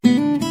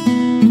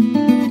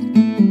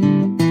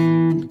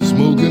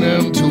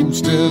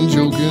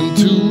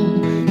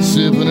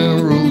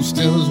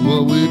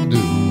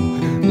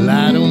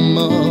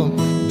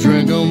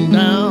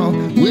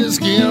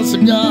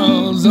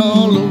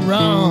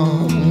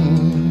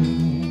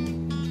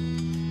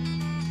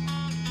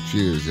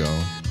Cheers, y'all.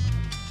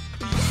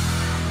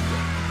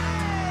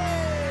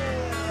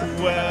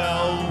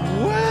 Well.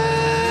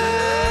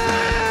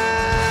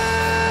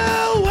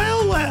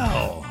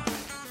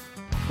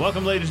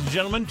 Welcome, ladies and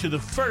gentlemen, to the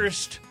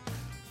first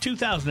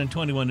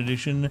 2021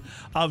 edition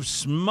of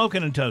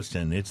Smokin' and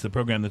Toastin'. It's the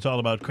program that's all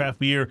about craft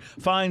beer,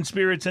 fine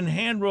spirits, and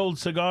hand-rolled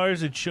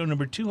cigars. It's show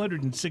number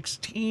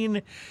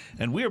 216,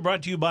 and we are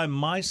brought to you by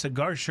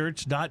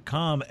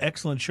MyCigarShirts.com.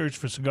 Excellent shirts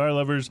for cigar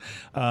lovers,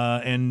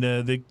 and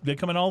they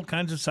come in all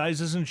kinds of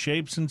sizes and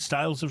shapes and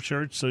styles of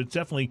shirts, so it's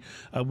definitely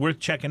worth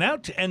checking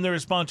out. And they're a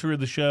sponsor of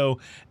the show,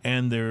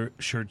 and their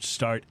shirts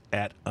start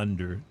at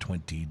under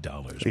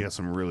 $20. They got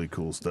some really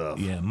cool stuff.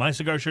 Yeah,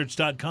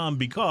 MyCigarShirts.com,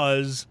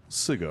 because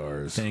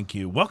cigars. Thank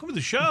you. Welcome to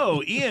the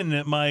show,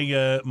 Ian,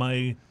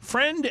 my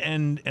friend,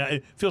 and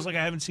it feels like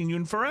I haven't seen you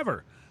in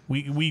forever.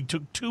 We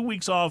took 2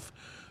 weeks off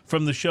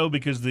from the show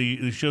because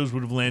the shows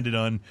would have landed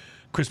on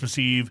Christmas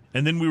Eve,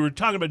 and then we were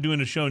talking about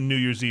doing a show on New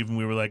Year's Eve, and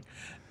we were like,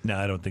 no,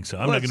 I don't think so.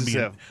 I'm not going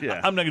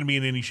to be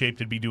in any shape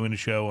to be doing a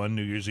show on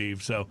New Year's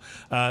Eve. So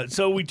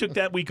we took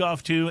that week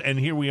off too, and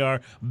here we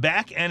are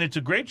back, and it's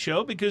a great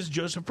show because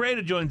Joseph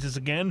Prada joins us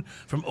again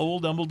from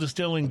Old Humble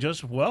Distilling.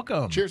 Joseph,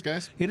 welcome. Cheers,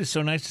 guys. It is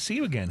so nice to see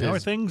you again. How are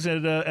things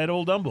at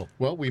Old Humble?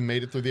 Well, we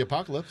made it through the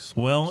apocalypse.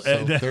 Well,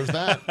 so there's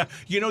that.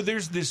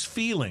 There's this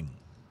feeling,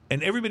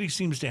 and everybody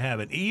seems to have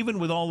it, even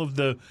with all of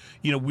the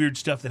weird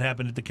stuff that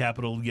happened at the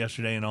Capitol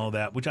yesterday and all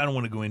that, which I don't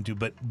want to go into,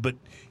 but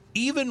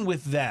even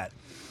with that,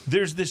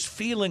 there's this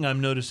feeling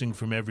I'm noticing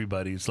from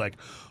everybody. It's like,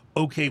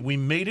 okay, we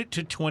made it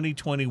to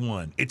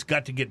 2021. It's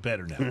got to get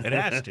better now. It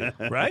has to,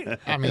 right?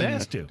 I mean, it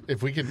has to.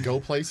 If we could go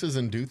places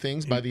and do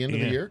things by the end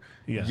of the year,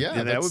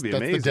 that would be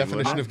amazing. That's the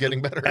definition of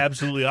getting better.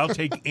 Absolutely. I'll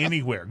take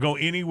anywhere. Go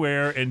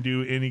anywhere and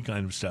do any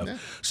kind of stuff. Yeah.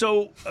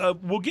 So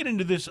we'll get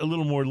into this a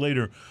little more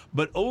later.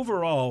 But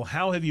overall,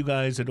 how have you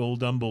guys at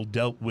Old Humble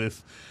dealt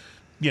with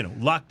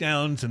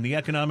lockdowns and the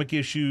economic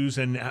issues,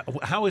 and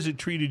how has it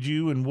treated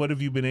you, and what have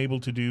you been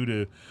able to do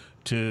to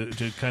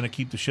kind of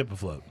keep the ship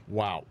afloat?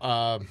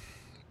 Wow.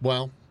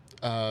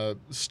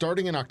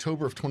 Starting in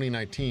October of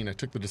 2019, I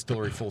took the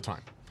distillery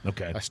full-time.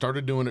 Okay. I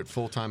started doing it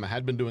full-time. I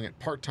had been doing it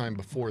part-time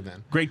before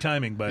then. Great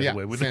timing, by the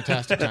way.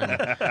 Fantastic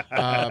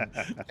timing.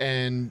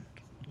 And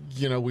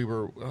we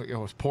were, I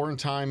was pouring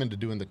time into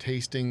doing the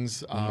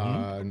tastings.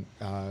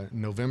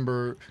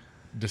 November,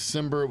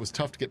 December, it was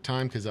tough to get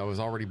time because I was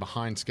already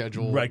behind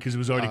schedule. Right, because it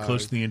was already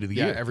close to the end of the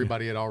year. Yeah,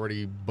 everybody had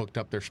already booked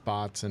up their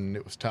spots, and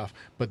it was tough.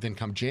 But then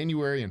come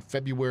January and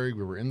February,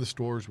 we were in the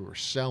stores, we were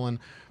selling.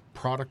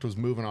 Product was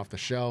moving off the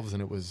shelves,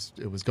 and it was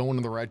going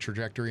in the right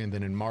trajectory. And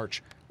then in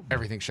March,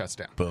 everything shuts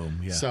down. Boom,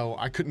 yeah. So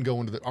I couldn't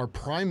go into our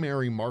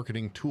primary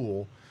marketing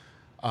tool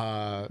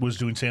was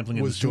doing sampling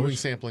in the stores? Was doing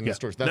sampling in the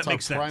stores. That's that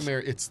makes our sense.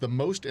 primary. It's the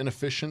most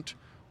inefficient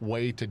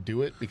way to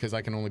do it because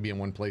I can only be in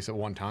one place at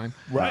one time.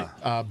 Right.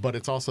 But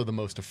it's also the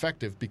most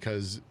effective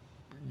because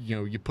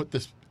you put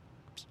this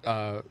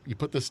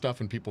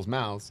stuff in people's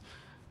mouths,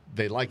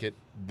 they like it,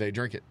 they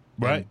drink it.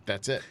 Right.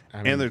 That's it.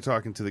 And they're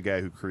talking to the guy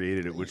who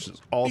created it, which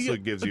also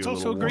gives you a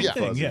little a great warm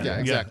thing. fuzzy. Yeah,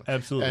 exactly.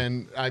 Absolutely.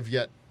 And I've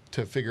yet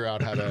to figure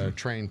out how to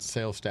train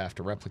sales staff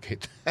to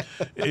replicate that.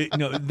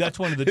 That's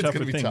one of the It's tougher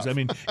gonna be things. tough. I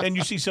mean, and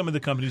you see some of the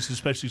companies,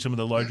 especially some of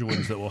the larger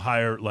ones, that will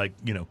hire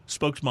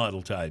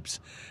spokesmodel types,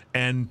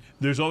 and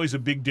there's always a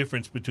big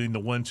difference between the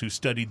ones who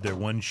studied their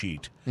one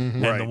sheet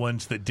and the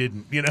ones that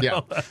didn't. Yeah.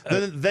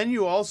 Then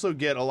you also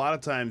get a lot of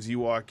times you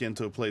walk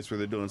into a place where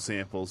they're doing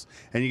samples,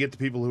 and you get the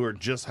people who are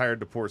just hired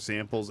to pour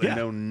samples and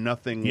know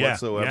nothing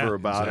whatsoever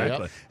about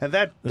exactly. it, and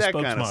that kind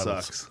of spokesmodels.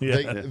 sucks.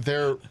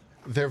 Yeah.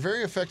 They're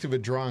very effective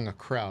at drawing a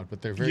crowd,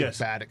 but they're very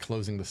bad at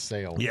closing the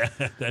sale. Yeah,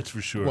 that's for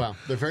sure. Well,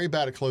 they're very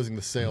bad at closing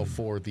the sale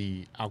for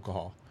the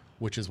alcohol,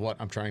 which is what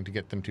I'm trying to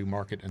get them to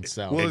market and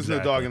sell. Well, there's no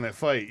Exactly. dog in that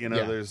fight.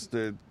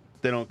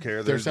 They don't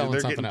care. They're selling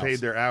they're something getting paid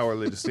else. their hour.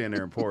 They just stand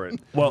there and pour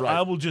it. Well,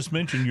 I will just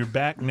mention you're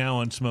back now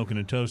on Smokin'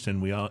 and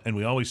Toastin', and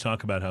we always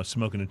talk about how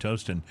Smokin' and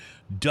Toastin'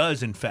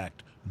 does, in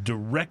fact,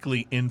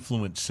 directly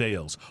influence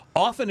sales.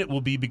 Often it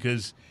will be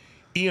because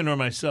Ian or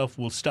myself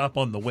will stop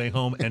on the way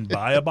home and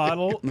buy a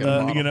bottle,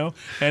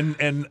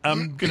 and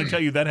I'm going to tell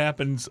you that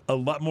happens a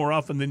lot more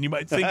often than you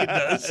might think it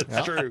does.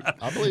 That's true.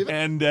 I believe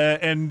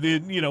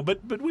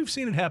it. But we've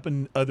seen it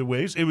happen other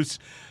ways. It was,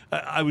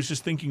 I was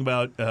just thinking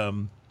about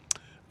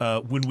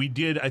when we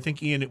did. I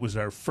think, Ian, it was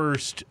our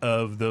first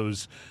of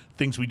those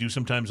things we do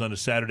sometimes on a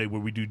Saturday where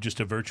we do just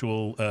a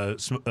virtual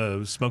Smoke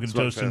and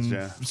Toast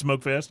and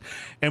Smoke Fest,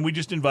 and we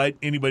just invite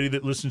anybody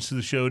that listens to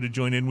the show to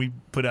join in. We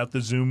put out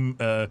the Zoom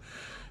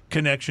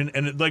connection,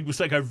 and it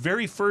was like our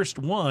very first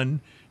one.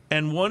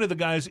 And one of the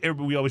guys,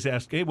 we always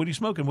ask, "Hey, what are you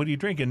smoking? What are you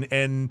drinking?"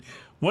 And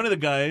one of the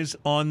guys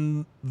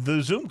on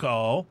the Zoom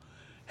call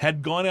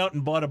had gone out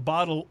and bought a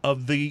bottle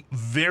of the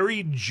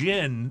very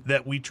gin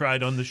that we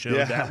tried on the show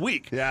that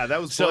week. Yeah,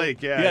 that was Blake.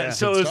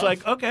 So it's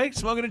like, okay,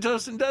 Smoking and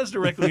Toasting does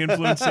directly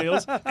influence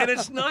sales, and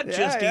it's not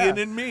just Ian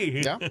and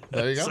me. Yeah,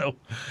 there you go. So,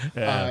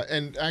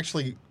 and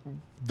actually,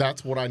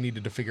 that's what I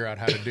needed to figure out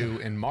how to do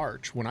in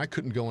March when I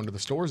couldn't go into the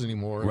stores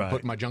anymore and Right.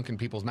 put my junk in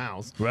people's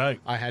mouths. Right.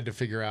 I had to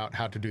figure out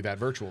how to do that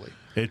virtually.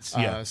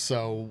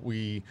 So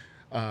we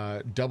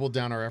doubled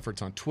down our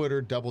efforts on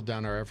Twitter, doubled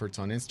down our efforts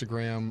on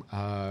Instagram,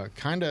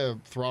 kind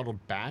of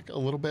throttled back a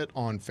little bit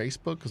on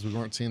Facebook because we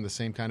weren't seeing the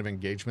same kind of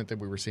engagement that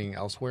we were seeing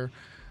elsewhere,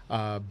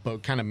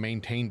 but kind of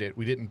maintained it.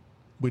 We didn't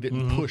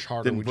push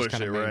harder. Didn't we just push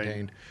kind of it, right.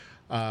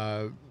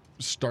 maintained.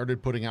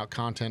 Started putting out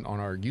content on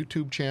our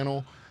YouTube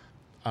channel.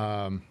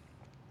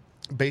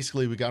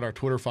 Basically, we got our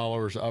Twitter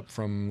followers up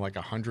from like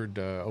 100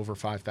 to over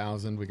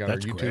 5,000. We got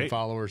That's our YouTube great.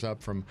 followers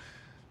up from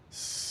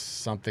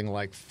something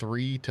like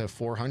 300 to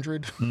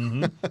 400.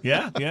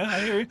 Yeah, I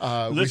hear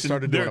you. We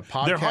started doing a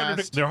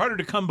podcast. They're harder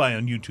to come by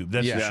on YouTube.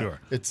 That's for sure.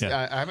 It's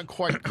Yeah. I haven't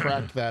quite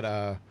cracked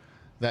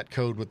that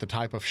code with the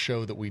type of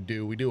show that we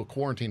do. We do a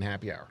quarantine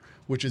happy hour,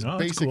 which is Oh,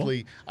 that's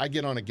basically I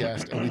get on a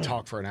guest and we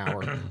talk for an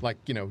hour, like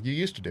you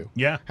used to do.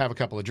 Yeah. Have a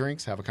couple of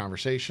drinks, have a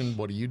conversation.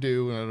 What do you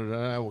do?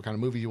 What kind of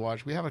movie you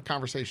watch? We have a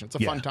conversation. It's a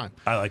fun time.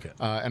 I like it.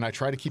 And I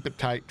try to keep it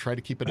tight. Try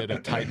to keep it at a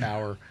tight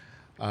hour,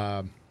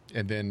 and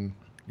then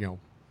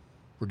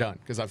we're done.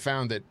 Because I've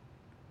found that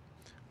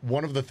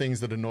one of the things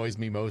that annoys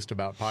me most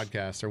about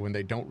podcasts are when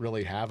they don't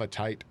really have a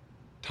tight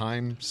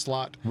time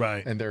slot,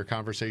 Right. And their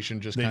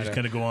conversation just They kind just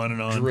kind of go on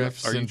and on.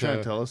 drifts. Are you into, trying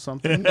to tell us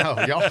something? No,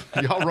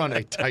 y'all run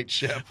a tight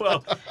ship.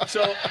 Well,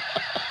 so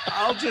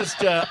I'll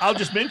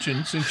just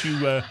mention since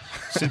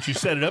you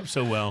set it up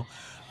so well.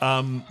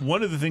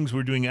 One of the things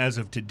we're doing as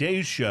of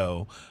today's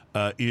show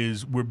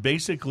is we're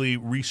basically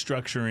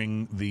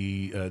restructuring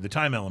the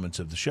time elements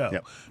of the show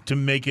Yep. to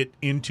make it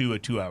into a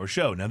 2-hour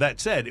show. Now, that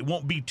said, it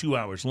won't be 2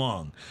 hours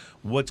long.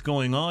 What's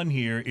going on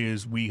here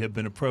is we have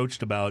been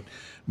approached about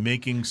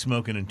making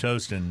Smokin' and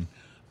Toastin'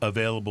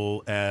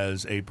 available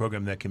as a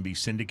program that can be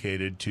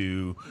syndicated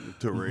to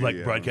radio.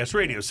 like broadcast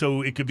radio.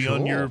 So it could be on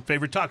Cool. your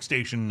favorite talk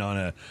station on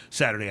a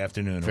Saturday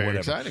afternoon or Very whatever.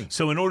 exciting.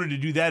 So in order to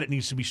do that, it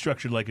needs to be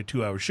structured like a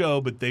 2-hour show,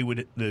 but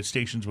the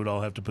stations would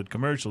all have to put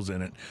commercials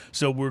in it.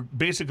 So we're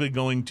basically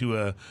going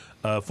to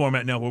a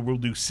format now where we'll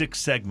do 6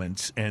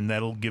 segments, and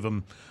that'll give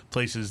them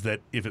places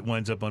that if it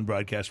winds up on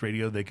broadcast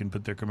radio, they can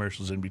put their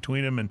commercials in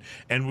between them.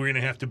 And we're going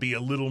to have to be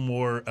a little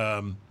more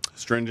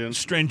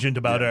Stringent.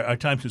 about our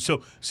time.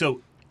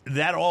 So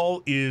that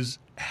all is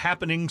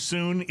happening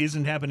soon,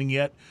 isn't happening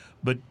yet,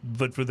 but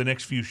for the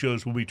next few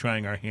shows, we'll be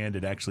trying our hand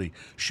at actually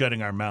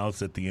shutting our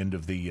mouths at the end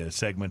of the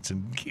segments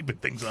and keeping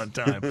things on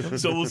time.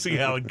 So we'll see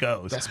how it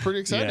goes. That's pretty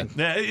exciting.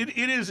 Yeah, it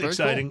is Very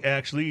exciting, cool.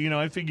 actually.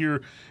 I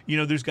figure,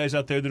 there's guys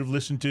out there that have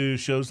listened to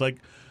shows like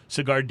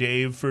Cigar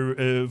Dave for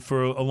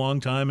a long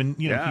time, and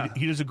Yeah.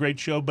 he does a great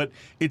show, but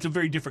it's a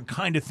very different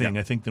kind of thing,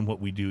 I think, than what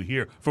we do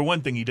here. For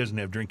one thing, he doesn't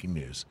have drinking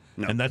news,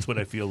 No. and that's what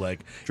I feel like.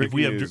 Drinking if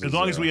we have, news as is,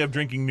 long as we have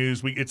drinking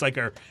news, it's like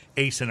our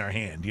ace in our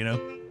hand.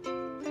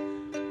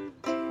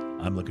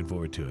 I'm looking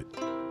forward to it.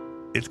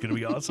 It's going to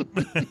be awesome.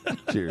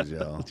 Cheers,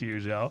 y'all.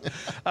 Cheers, y'all.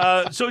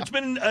 So it's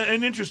been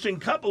an interesting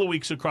couple of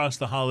weeks across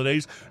the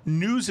holidays.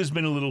 News has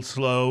been a little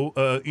slow,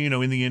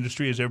 in the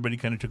industry as everybody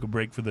kind of took a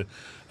break for the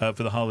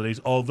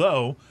holidays.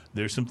 Although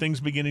there's some things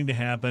beginning to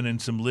happen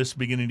and some lists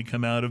beginning to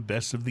come out of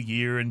best of the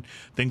year and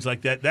things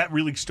like that. That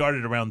really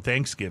started around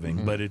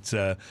Thanksgiving, but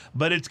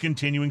it's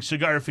continuing.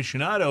 Cigar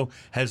Aficionado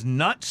has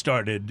not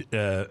started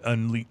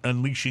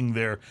unleashing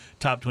their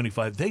top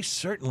 25. They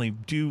certainly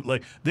do.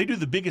 They do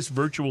the biggest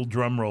virtual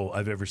drum roll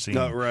I've ever seen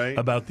Right.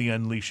 about the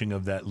unleashing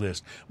of that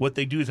list. What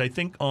they do is, I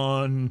think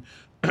on,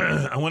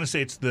 I want to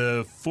say it's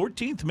the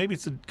 14th, maybe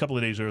it's a couple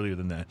of days earlier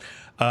than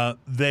that.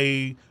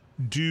 They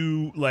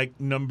do like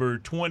number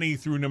 20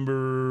 through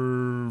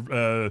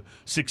number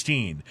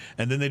 16,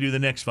 and then they do the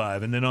next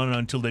 5, and then on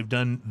until they've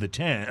done the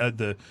 10,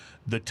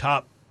 the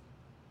top.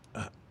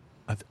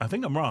 I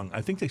think I'm wrong.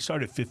 I think they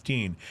start at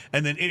 15,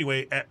 and then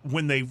anyway,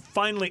 when they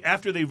finally,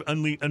 after they've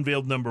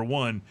unveiled number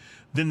 1,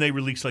 then they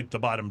release like the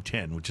bottom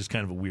 10, which is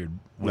kind of a weird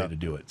way to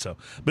do it. So,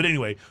 but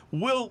anyway,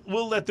 we'll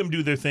let them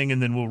do their thing,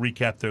 and then we'll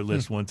recap their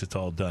list once it's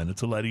all done.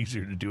 It's a lot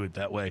easier to do it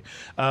that way.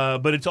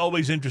 But it's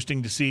always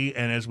interesting to see,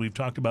 and as we've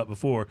talked about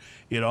before,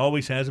 it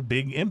always has a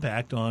big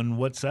impact on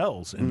what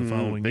sells in the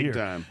following big year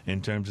time.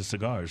 in terms of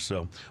cigars.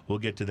 So we'll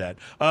get to that.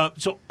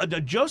 So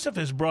Joseph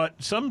has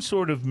brought some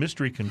sort of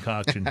mystery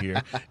concoction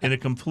here in a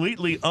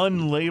completely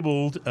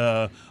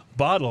unlabeled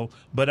bottle,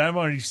 but I'm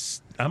already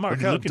how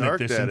looking at dark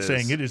this that and is.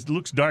 saying it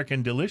looks dark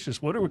and delicious.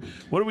 What are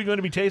we going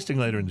to be tasting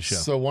later in the show?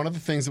 So one of the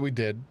things that we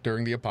did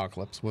during the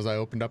apocalypse was I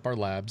opened up our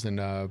labs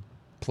and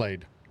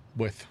played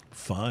with.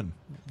 Fun.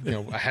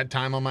 I had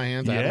time on my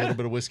hands. I had a Yeah. little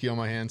bit of whiskey on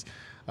my hands,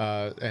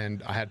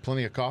 and I had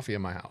plenty of coffee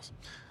in my house.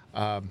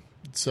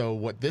 So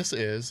what this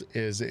is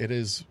it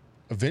is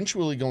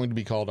eventually going to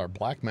be called our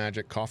Black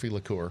Magic Coffee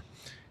Liqueur.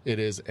 It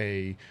is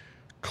a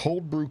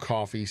cold brew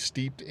coffee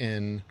steeped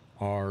in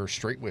our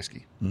straight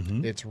whiskey.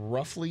 It's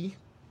roughly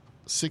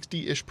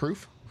 60-ish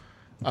proof.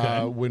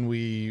 Okay. When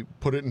we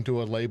put it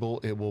into a label,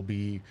 it will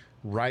be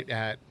right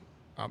at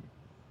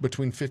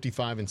between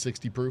 55 and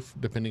 60 proof,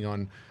 depending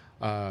on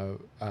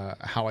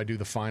how I do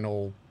the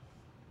final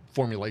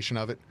formulation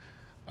of it.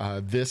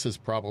 This is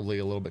probably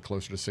a little bit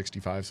closer to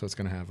 65, so it's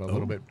going to have a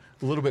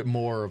little bit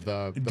more of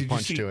the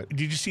punch to it.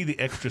 Did you see the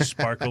extra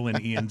sparkle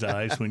in Ian's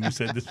eyes when you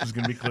said this was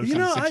going to be closer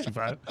to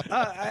 65?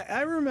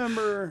 I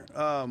remember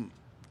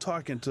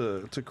talking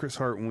to Chris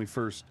Hart when we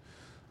first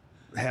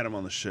had him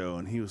on the show,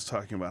 and he was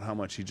talking about how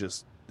much he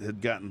just had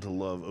gotten to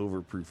love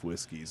overproof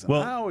whiskeys. And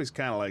Well, I always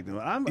kind of liked them.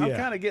 I'm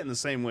kind of getting the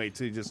same way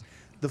too. Just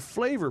the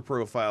flavor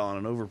profile on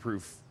an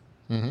overproof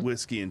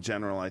whiskey in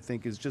general, I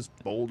think, is just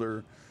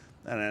bolder.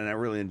 And I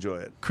really enjoy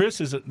it.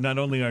 Chris is not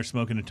only our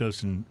Smoking and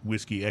Toasting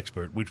whiskey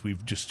expert, which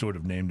we've just sort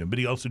of named him, but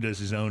he also does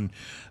his own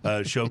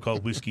show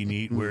called Whiskey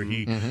Neat, where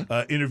he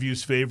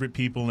interviews favorite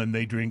people and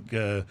they drink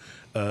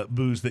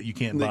booze that you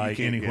can't buy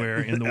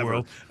anywhere in the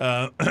world.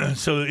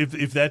 So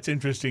if that's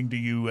interesting to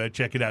you,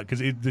 check it out, because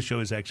the show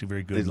is actually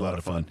very good. It's a lot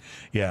of fun.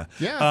 Yeah.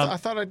 Yeah, I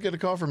thought I'd get a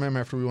call from him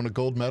after we won a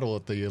gold medal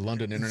at the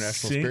London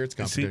International Spirits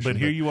Competition. But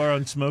here you are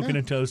on Smoking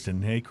and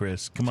Toasting. Hey,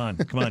 Chris, come on,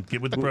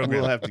 get with the program.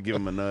 We'll have to give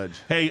him a nudge.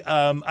 Hey,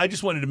 I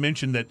just wanted to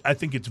mention that I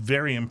think it's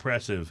very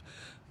impressive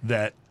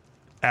that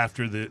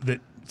after that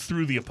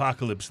through the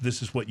apocalypse,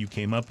 this is what you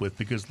came up with,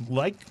 because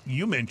like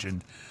you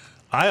mentioned,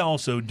 I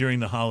also during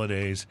the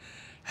holidays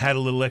had a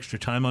little extra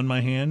time on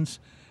my hands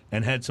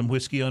and had some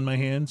whiskey on my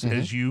hands,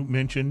 as you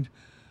mentioned.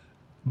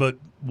 But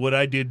what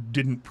I did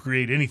didn't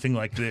create anything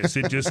like this.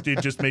 It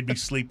just made me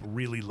sleep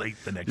really late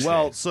the next day.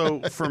 Well, so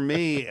for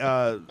me,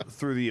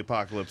 through the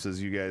apocalypse,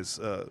 as you guys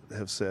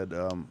have said,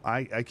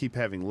 I keep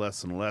having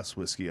less and less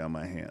whiskey on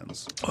my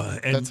hands.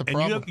 And, That's a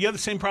problem. And you have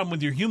the same problem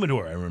with your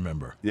humidor, I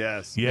remember.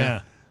 Yes.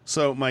 Yeah.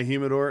 So my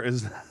humidor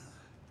is...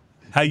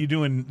 How you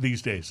doing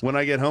these days? When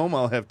I get home,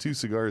 I'll have 2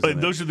 cigars in it.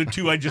 Those are the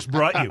 2 I just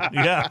brought you.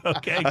 Yeah,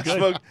 okay,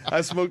 good.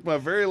 I smoked my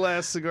very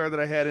last cigar that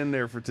I had in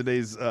there for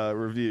today's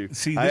review.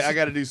 See, I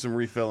got to do some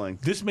refilling.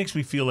 This makes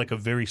me feel like a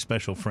very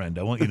special friend.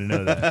 I want you to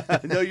know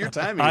that. No, your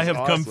timing I is have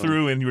awesome. come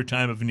through in your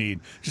time of need,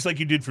 just like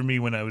you did for me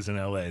when I was in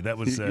L.A. That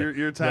was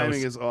your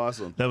timing is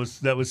awesome. That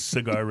was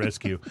Cigar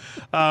Rescue.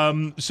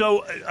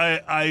 So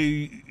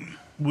I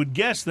would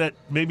guess that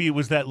maybe it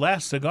was that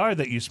last cigar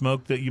that you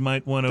smoked that you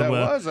might want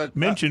to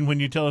mention when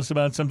you tell us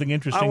about something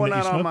interesting that you smoked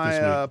this week. I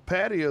went out on my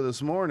patio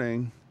this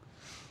morning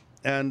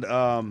and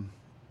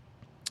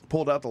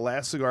pulled out the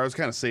last cigar. I was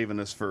kind of saving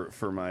this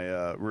for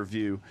my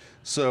review.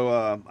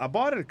 So I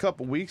bought it a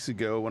couple weeks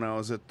ago when I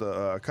was at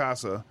the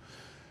Casa.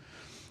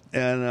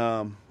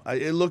 And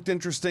it looked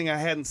interesting. I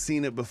hadn't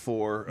seen it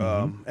before,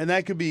 and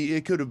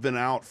it could have been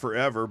out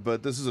forever.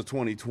 But this is a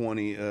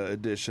 2020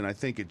 edition. I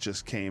think it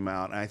just came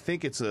out. And I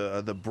think it's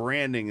the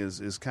branding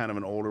is kind of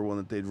an older one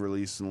that they'd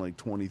released in like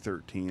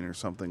 2013 or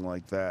something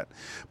like that.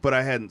 But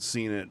I hadn't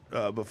seen it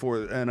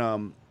before,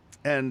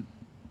 and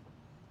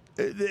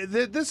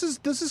this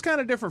is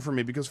kind of different for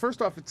me because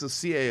first off, it's a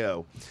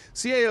CAO.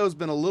 CAO has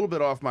been a little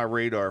bit off my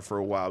radar for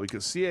a while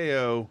because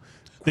CAO.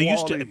 They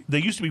used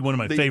to be one of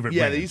my favorite brands.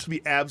 Yeah, they used to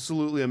be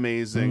absolutely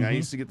amazing. I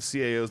used to get the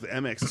CAOs, the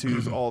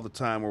MX2s all the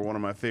time were one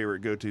of my favorite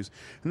go-tos.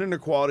 And then their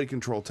quality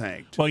control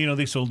tanked. Well,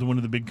 they sold to one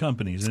of the big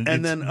companies.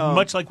 And then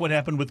much like what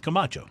happened with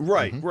Camacho.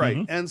 Right.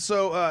 And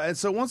so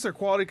once their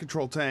quality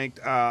control tanked,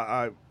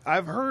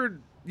 I've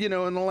heard, in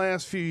the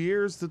last few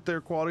years that their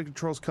quality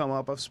controls come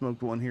up. I've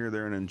smoked one here or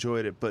there and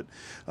enjoyed it, but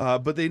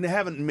they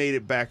haven't made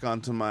it back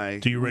onto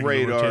my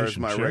radar as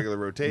my regular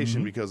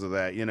rotation because of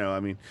that.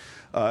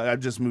 I've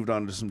just moved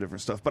on to some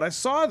different stuff. But I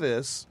saw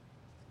this,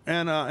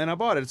 and I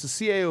bought it. It's a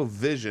CAO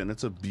Vision.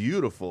 It's a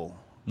beautiful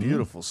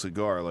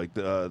cigar. Like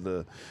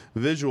the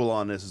visual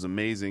on this is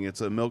amazing. It's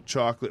a milk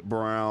chocolate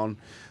brown.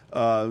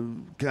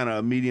 Kind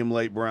of medium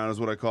light brown is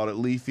what I call it.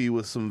 Leafy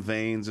with some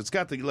veins. It's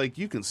got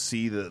you can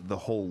see the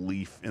whole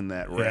leaf in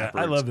that wrapper.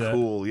 I love that.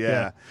 Cool,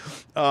 yeah.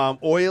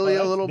 Oily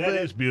a little bit.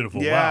 That is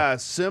beautiful. Yeah, wow.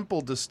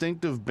 Simple,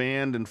 distinctive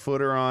band and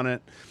footer on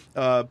it.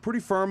 Pretty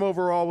firm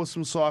overall with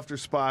some softer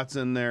spots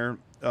in there.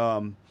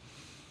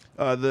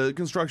 The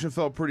construction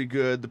felt pretty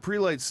good. The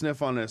pre-light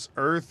sniff on this,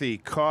 earthy,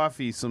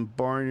 coffee, some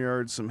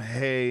barnyard, some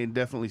hay, and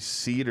definitely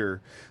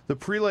cedar. The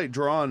pre-light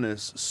draw on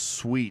this,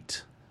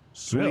 sweet.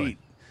 Really?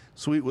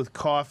 Sweet with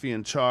coffee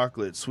and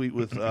chocolate, sweet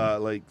with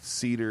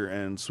cedar,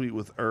 and sweet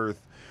with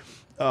earth.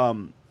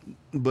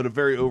 But a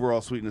very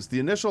overall sweetness. The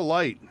initial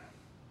light,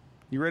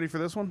 you ready for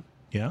this one?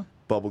 Yeah.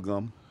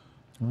 Bubblegum.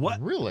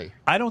 What? Really?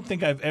 I don't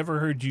think I've ever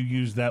heard you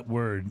use that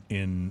word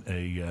in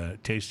a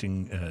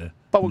tasting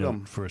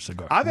bubblegum for a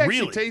cigar. I've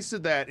actually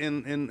tasted that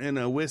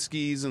in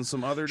whiskeys and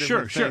some other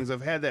different things.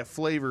 I've had that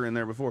flavor in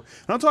there before.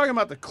 And I'm talking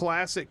about the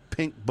classic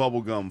pink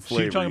bubblegum flavor. So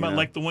you're talking about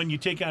like the one you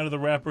take out of the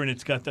wrapper and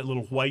it's got that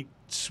little white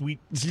sweet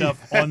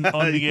stuff on the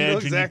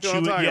edge exactly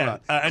and you chew it. Yeah,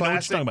 I know what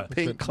you're talking about.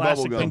 Pink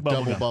classic pink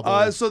double bubblegum.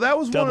 bubble. So that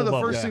was one of the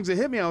Double first bubble. things that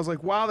hit me. I was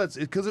like, wow, that's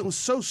because it was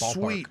so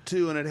sweet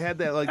too, and it had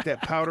that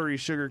that powdery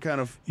sugar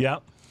kind of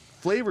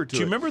flavor to it. Do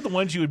you remember the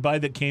ones you would buy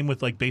that came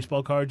with like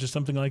baseball cards or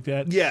something like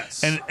that?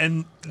 Yes.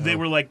 And they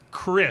were like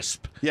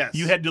crisp. Yes.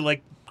 You had to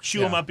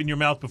chew them up in your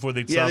mouth before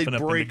they'd soften they'd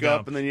up. break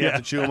up, and then you have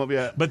to chew them up.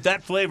 Yeah. But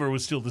that flavor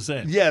was still the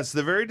same. Yes,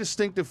 the very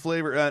distinctive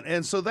flavor,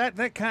 and so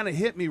that kind of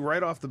hit me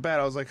right off the bat.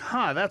 I was like,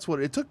 that's what.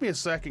 It took me a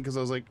second because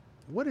I was like,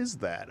 what is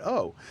that?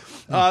 Oh,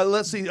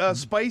 let's see.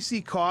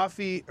 Spicy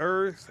coffee,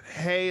 earth,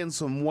 hay, and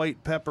some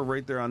white pepper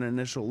right there on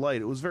initial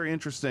light. It was very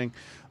interesting.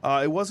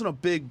 It wasn't a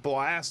big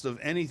blast of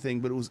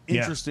anything, but it was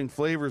interesting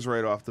flavors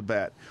right off the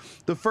bat.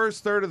 The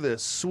first third of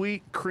this,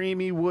 sweet,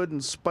 creamy wood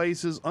and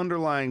spices,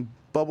 underlying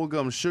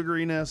bubblegum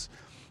sugariness,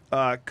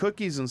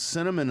 cookies and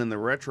cinnamon in the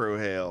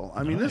retrohale.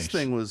 I mean, this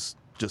thing was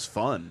just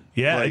fun.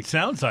 Yeah, it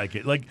sounds like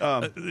it. Like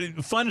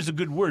fun is a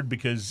good word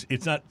because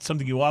it's not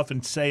something you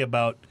often say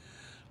about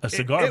a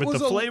cigar, but the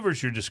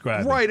flavors you're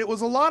describing. Right, it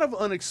was a lot of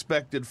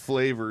unexpected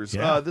flavors.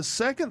 Yeah. The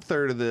second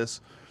third of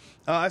this,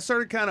 I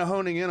started kind of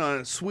honing in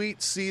on it.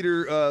 Sweet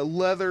cedar,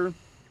 leather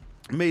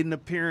made an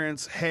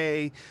appearance,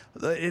 hay.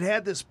 It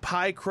had this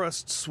pie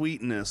crust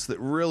sweetness that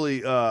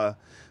really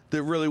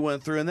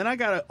went through. And then I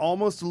got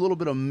almost a little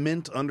bit of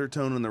mint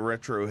undertone in the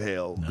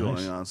retrohale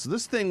going on. So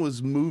this thing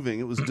was moving.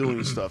 It was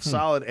doing stuff.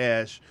 Solid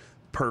ash,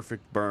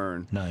 perfect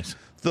burn. Nice.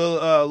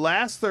 The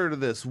last third of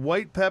this,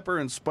 white pepper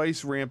and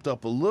spice ramped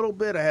up a little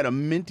bit. I had a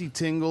minty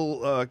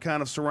tingle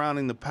kind of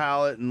surrounding the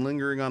palate and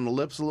lingering on the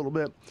lips a little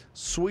bit.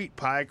 Sweet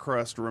pie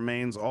crust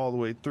remains all the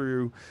way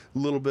through. A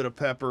little bit of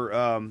pepper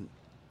in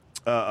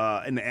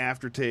the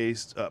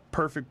aftertaste.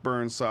 Perfect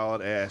burn,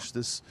 solid ash.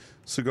 This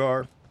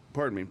cigar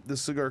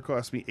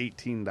cost me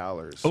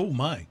 $18. Oh,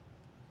 my.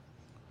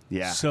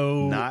 Yeah,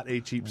 so not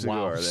a cheap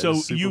cigar. That so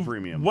is super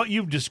premium. What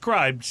you've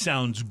described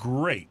sounds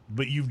great,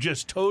 but you've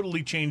just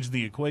totally changed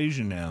the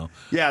equation now.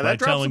 Yeah, that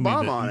drops a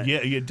bomb on it. Yeah,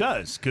 it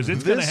does, because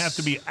it's going to have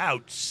to be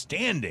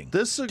outstanding.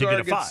 This cigar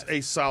to get gets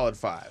a solid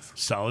 5.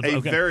 Solid, a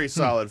okay. very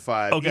solid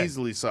 5, Okay.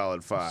 easily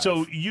solid 5.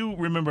 So you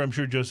remember, I'm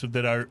sure, Joseph,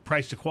 that our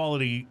price to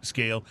quality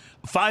scale,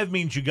 5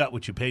 means you got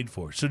what you paid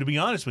for. So to be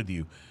honest with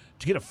you,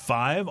 to get a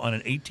 5 on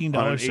an $18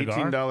 on an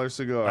cigar, $18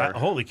 cigar,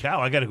 holy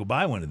cow! I got to go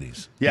buy one of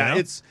these. Yeah,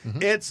 you know?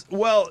 it's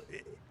well,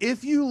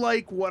 if you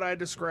like what I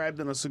described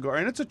in a cigar,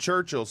 and it's a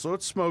Churchill, so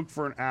it's smoked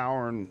for an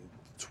hour and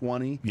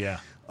 20. Yeah.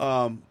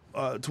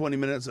 20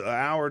 minutes, an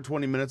hour,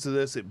 20 minutes of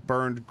this. It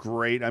burned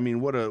great. I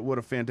mean, what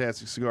a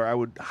fantastic cigar. I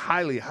would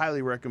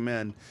highly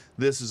recommend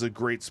this is a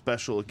great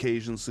special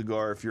occasion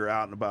cigar if you're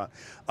out and about.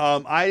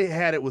 I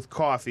had it with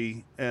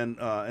coffee and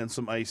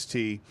some iced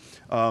tea,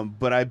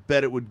 but I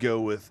bet it would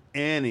go with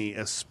any,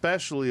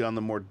 especially on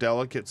the more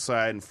delicate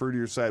side and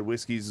fruitier side,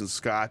 whiskeys and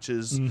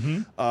scotches.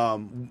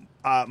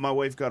 My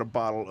wife got a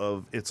bottle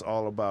of It's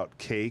All About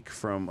Cake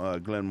from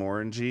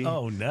Glenmorangie.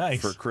 Oh,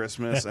 nice. For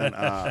Christmas, and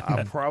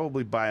I'll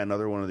probably buy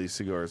another one of these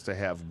cigars to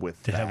have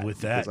with that.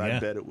 Because I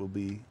bet it will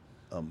be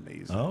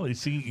amazing. Oh, you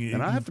see,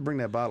 and I have to bring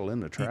that bottle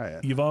in to try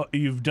it.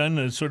 You've done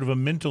a sort of a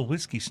mental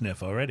whiskey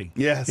sniff already.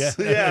 Yes,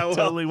 yeah, it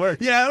totally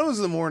works. Yeah, it was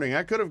the morning.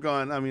 I could have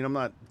gone. I mean, I'm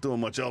not doing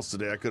much else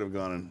today. I could have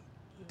gone and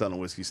done a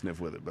whiskey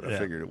sniff with it, but I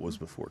figured it was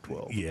before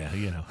 12. Yeah,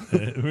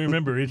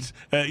 remember, it's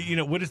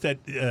what is that?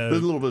 There's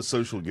a little bit of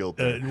social guilt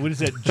there. What is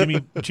that?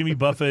 Jimmy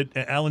Buffett,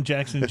 Alan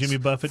Jackson, Jimmy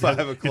Buffett. 5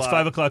 o'clock. It's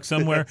 5 o'clock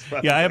somewhere.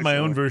 Yeah, I have my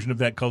own version of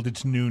that called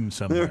 "It's Noon"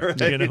 somewhere.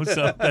 Right.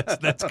 So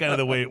that's kind of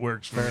the way it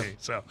works for me.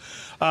 So,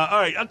 all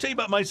right, I'll tell you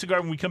about my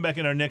cigar when we come back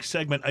in our next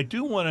segment. I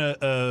do want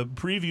to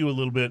preview a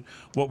little bit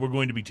what we're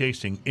going to be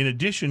tasting, in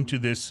addition to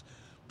this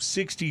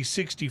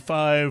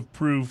 65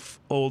 proof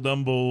Old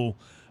Humble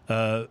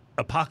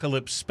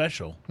Apocalypse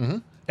Special.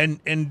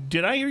 And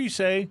did I hear you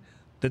say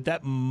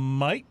that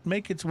might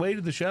make its way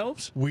to the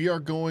shelves? We are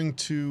going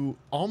to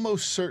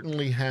almost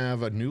certainly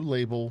have a new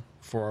label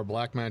for our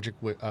Black Magic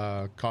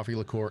coffee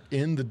liqueur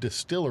in the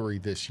distillery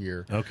this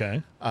year.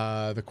 Okay.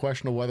 The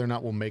question of whether or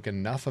not we'll make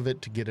enough of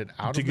it to get it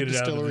out of the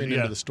distillery and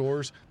into the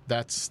stores,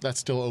 that's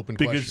still open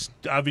because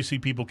question. obviously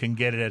people can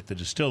get it at the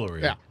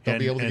distillery. Yeah, they'll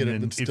be able to get it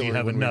at the distillery. If you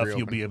have when enough, we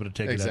you'll be able to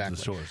take it out to the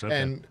stores.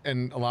 Okay.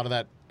 And a lot of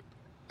that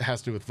has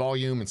to do with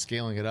volume and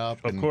scaling it up.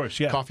 Of course,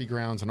 yeah. Coffee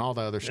grounds and all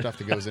the other stuff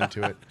that goes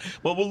into it.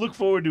 Well, we'll look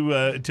forward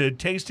to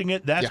tasting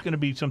it. That's going to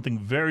be something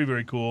very,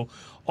 very cool.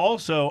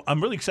 Also,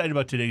 I'm really excited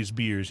about today's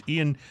beers.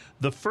 Ian,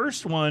 the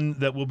first one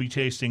that we'll be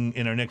tasting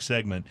in our next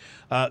segment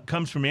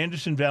comes from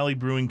Anderson Valley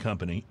Brewing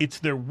Company. It's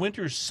their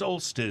Winter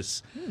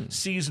Solstice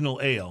Seasonal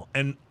Ale.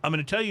 And I'm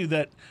going to tell you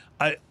that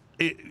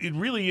it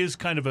really is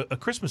kind of a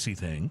Christmassy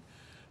thing.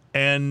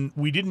 And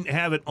we didn't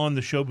have it on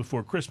the show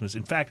before Christmas.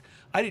 In fact,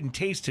 I didn't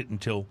taste it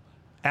until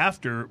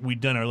after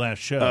we'd done our last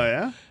show. Oh,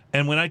 yeah?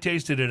 And when I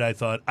tasted it, I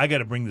thought, I got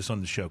to bring this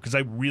on the show because I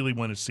really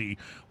want to see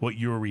what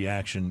your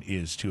reaction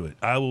is to it.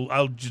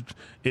 I'll just,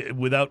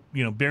 without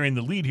bearing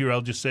the lead here,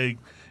 I'll just say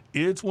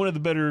it's one of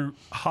the better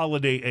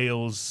holiday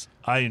ales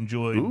I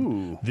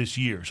enjoyed this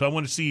year. So I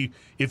want to see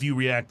if you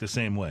react the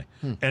same way.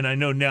 And I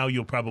know now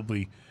you're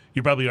probably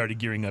already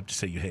gearing up to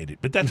say you hate it,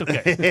 but that's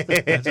okay.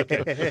 That's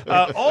okay.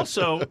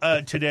 Also,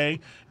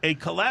 today, a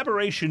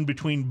collaboration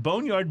between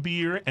Boneyard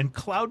Beer and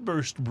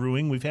Cloudburst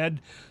Brewing. We've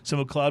had some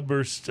of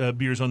Cloudburst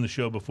beers on the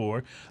show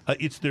before.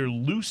 It's their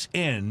Loose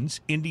Ends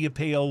India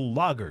Pale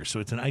Lager, so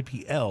it's an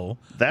IPL,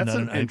 That's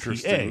not an an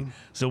interesting IPA.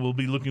 So we'll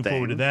be looking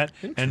forward to that.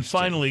 And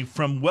finally,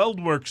 from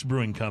Weldworks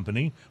Brewing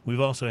Company, we've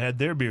also had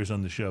their beers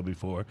on the show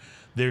before,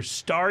 their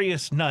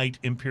Starriest Night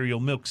Imperial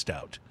Milk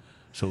Stout.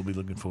 So we'll be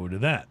looking forward to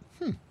that.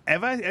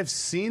 I've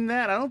seen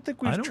that. I don't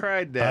think we've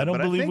tried that. I don't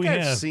but believe I think we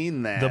I've have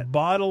seen that. The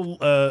bottle.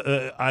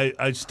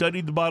 I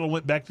studied the bottle.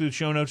 Went back to the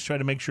show notes, tried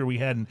to make sure we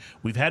hadn't.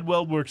 We've had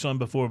WeldWorks on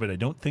before, but I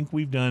don't think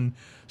we've done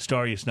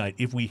Starriest Night.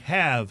 If we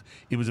have,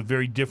 it was a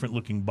very different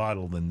looking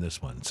bottle than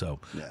this one. So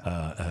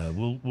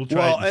we'll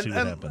try it and see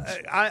what happens.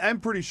 I'm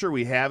pretty sure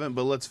we haven't,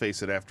 but let's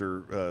face it.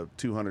 After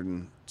 200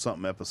 and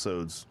something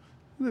episodes,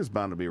 there's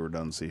bound to be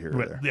redundancy here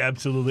or there.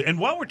 Absolutely. And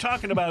while we're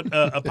talking about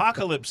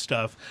apocalypse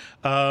stuff,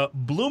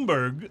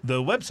 Bloomberg,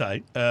 the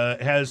website,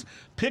 has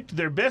picked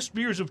their best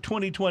beers of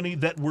 2020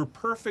 that were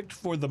perfect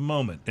for the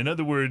moment. In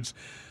other words,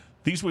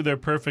 these were their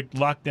perfect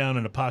lockdown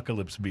and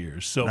apocalypse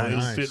beers. So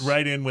it'll fit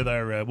right in with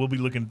our. We'll be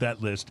looking at that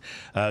list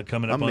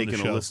coming up on the show. I'm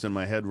making a list in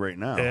my head right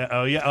now.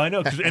 Oh yeah, I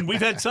know. And we've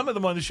had some of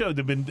them on the show.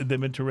 They've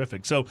been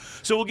terrific. So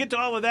we'll get to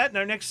all of that in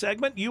our next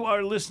segment. You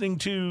are listening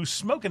to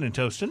Smoking and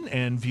Toasting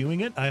and viewing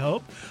it, I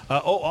hope.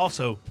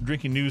 Also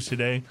drinking news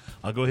today.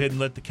 I'll go ahead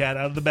and let the cat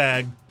out of the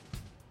bag.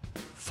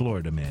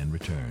 Florida Man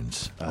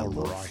returns. I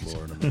love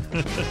Florida Man.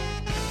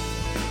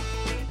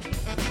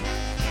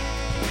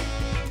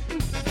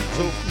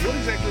 So what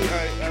exactly,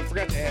 I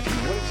forgot to ask you,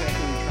 what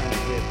exactly are you trying to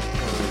hit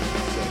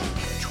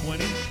for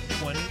 20,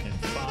 20, and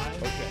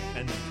 5. Okay.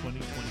 And then 20,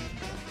 20, and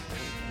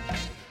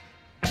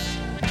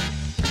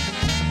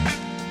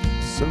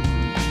 5. So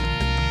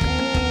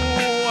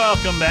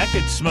Welcome back.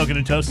 It's Smoking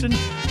and Toasting.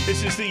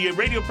 This is the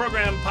radio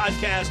program,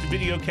 podcast,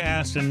 video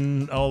cast,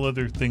 and all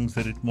other things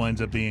that it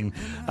winds up being.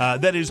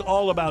 That is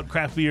all about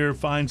craft beer,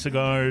 fine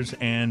cigars,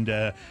 and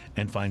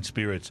fine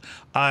spirits.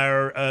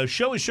 Our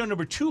show is show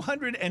number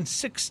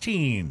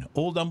 216.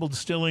 Old Humble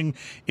Distilling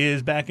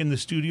is back in the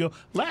studio.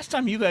 Last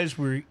time you guys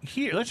were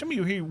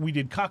here, we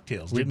did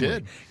cocktails, didn't we?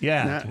 did.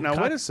 Yeah. Now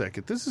wait a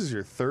second. This is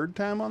your third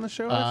time on the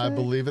show, I think?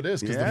 believe it is,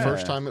 because Yeah. the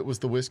first time it was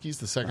the whiskeys,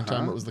 the second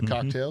time it was the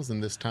cocktails,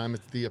 and this time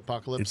it's the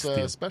Apocalypse It's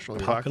the special.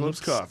 Apocalypse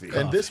Coffee.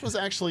 And this was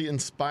actually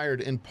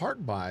inspired in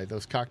part by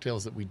those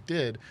cocktails that we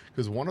did,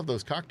 because one of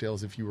those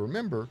cocktails, if you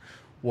remember,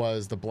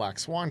 was the Black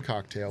Swan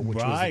cocktail, which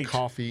was Right. a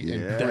coffee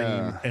and Yeah.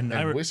 cream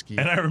and whiskey.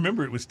 And I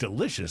remember it was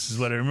delicious, is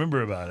what I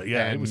remember about it.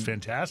 Yeah, it And- was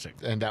fantastic.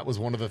 And that was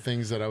one of the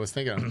things that I was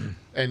thinking of.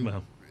 And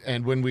Well.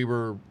 and when we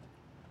were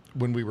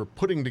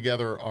putting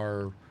together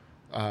our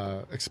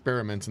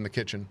experiments in the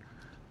kitchen,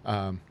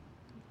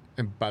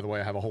 and by the way,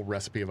 I have a whole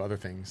recipe of other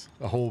things,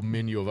 a whole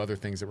menu of other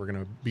things that we're going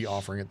to be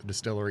offering at the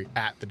distillery,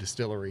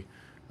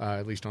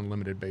 at least on a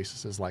limited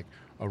basis, is like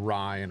a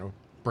rye and a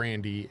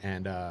brandy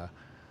and a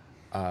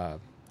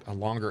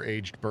longer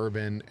aged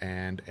bourbon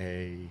and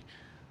a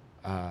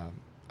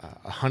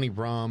honey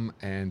rum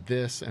and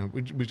this, and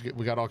we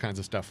got all kinds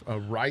of stuff. A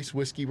rice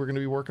whiskey we're going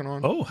to be working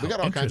on. Oh, we got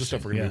all kinds of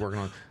stuff we're going to be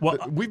interesting, working on.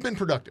 Well, We've been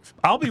productive.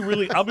 I'll be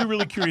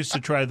really curious to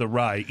try the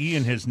rye.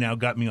 Ian has now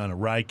got me on a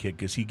rye kick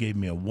because he gave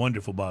me a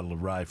wonderful bottle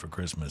of rye for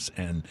Christmas,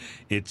 and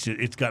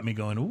it's got me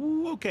going.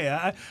 Ooh,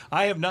 okay,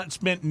 I have not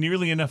spent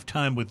nearly enough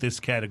time with this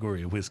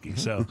category of whiskey,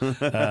 so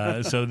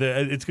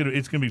it's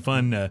gonna be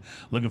fun.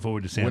 Looking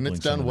forward to sampling. When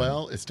it's some done of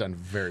well, it's done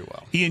very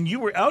well. Ian,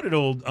 you were out at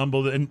Old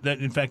Humble, and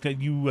in fact,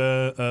 that you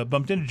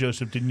bumped into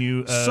Joseph, didn't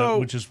you?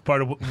 Which is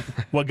part of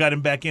what got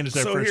him back in as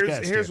our first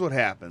guest. Here's here. what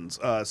happens.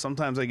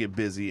 Sometimes I get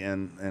busy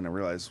and I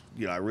realize,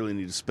 I really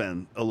need to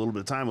spend a little bit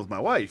of time with my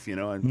wife. I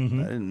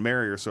didn't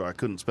marry her, so I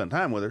couldn't spend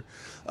time with her.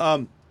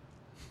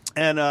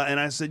 And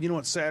I said,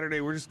 what, Saturday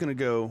we're just going to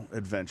go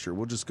adventure.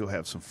 We'll just go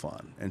have some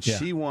fun. And Yeah.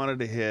 she wanted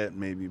to hit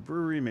maybe a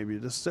brewery, maybe a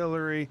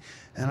distillery.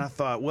 And I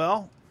thought,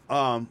 well,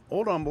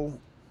 Old Humble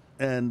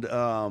and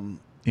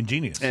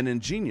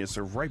Ingenious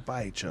are right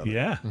by each other.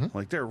 Yeah.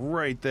 Like they're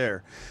right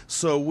there.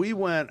 So we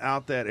went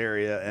out that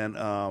area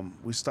and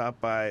we stopped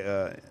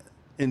by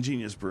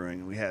Ingenious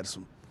Brewing. We had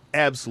some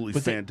absolutely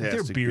But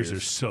fantastic their beers are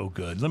so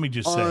good. Let me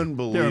just say, they're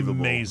Unbelievable.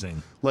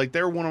 amazing. Like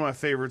they're one of my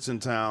favorites in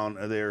town.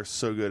 They're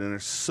so good and they're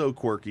so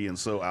quirky and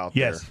so out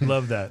Yes, there.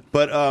 love that.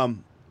 But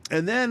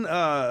and then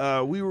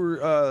we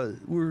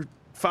were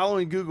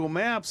following Google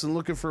Maps and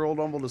looking for Old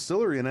Humble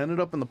Distillery and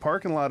ended up in the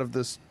parking lot of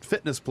this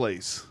fitness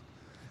place.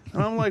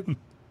 And I'm like,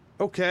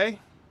 okay,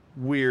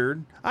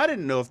 weird. I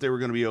didn't know if they were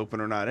going to be open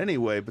or not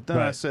anyway. But then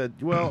I Right. said,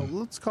 well,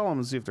 let's call them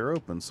and see if they're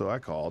open. So I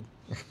called,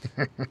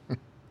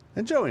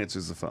 and Joe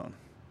answers the phone.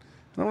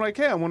 And I'm like,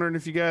 hey, I'm wondering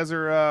if you guys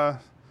are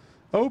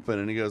open.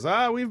 And he goes,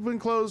 we've been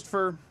closed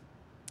for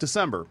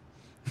December.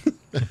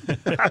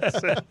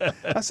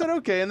 I said,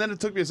 okay. And then it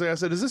took me a second. I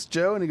said, is this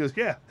Joe? And he goes,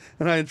 yeah.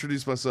 And I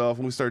introduced myself,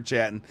 and we started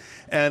chatting.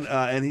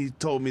 And he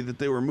told me that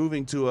they were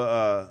moving to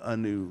a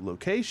new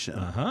location.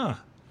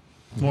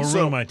 More So-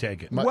 room, I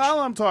take it. While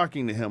I'm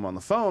talking to him on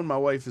the phone, my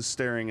wife is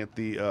staring at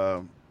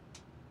the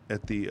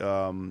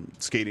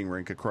skating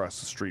rink across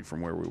the street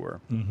from where we were.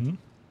 Mm-hmm.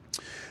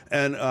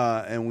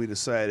 And we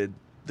decided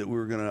that we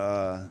were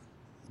gonna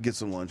get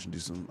some lunch and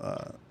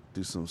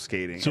do some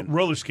skating. So and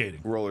roller skating.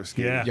 roller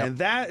skating. Yeah. Yep. And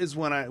that is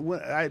when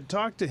I had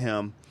talked to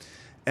him,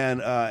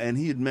 and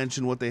he had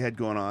mentioned what they had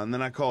going on. And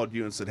then I called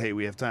you and said, hey,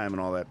 we have time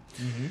and all that.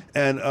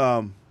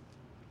 Mm-hmm.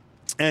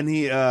 And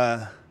he.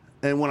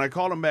 And when I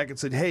called him back and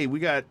said, hey, we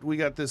got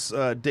this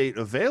date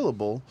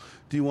available.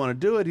 Do you want to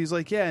do it? He's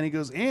like, yeah. And he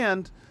goes,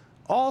 and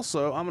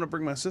Also, I'm going to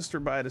bring my sister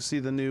by to see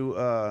the new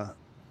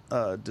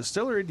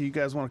distillery. Do you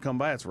guys want to come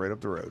by? It's right up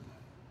the road.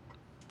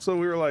 So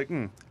we were like,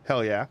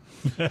 hell yeah.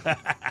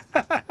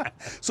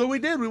 So we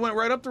did. We went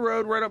right up the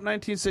road, right up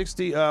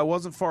 1960.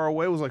 Wasn't far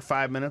away. It was like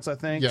 5 minutes, I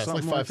think. Yeah, it's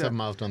like something 7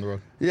 miles down the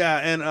road. Yeah,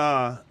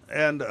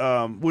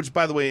 and which,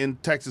 by the way, in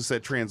Texas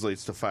that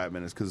translates to 5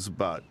 minutes because it's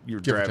about you're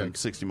Give or driving take.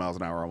 60 miles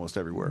an hour almost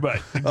everywhere.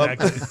 Right,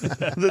 exactly.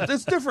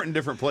 It's different in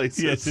different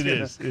places. Yes, it you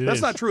know. is. It That's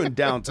is. not true in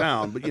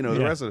downtown, but the Yeah.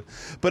 rest of it.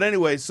 But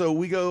anyway, so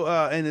we go,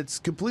 and it's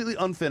completely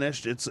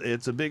unfinished.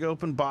 It's a big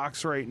open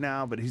box right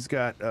now, but he's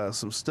got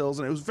some stills,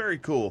 and it was very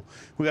cool.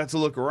 We got to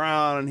look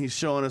around, and he's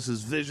showing us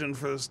his vision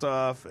for the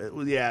stuff. It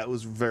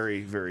was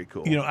very, very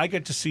cool. You know, I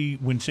got to see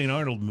when St.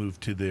 Arnold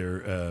moved to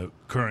their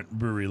current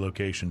brewery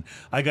location.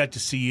 I got to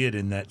see it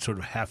in that sort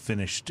of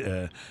half-finished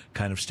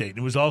kind of state.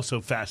 It was also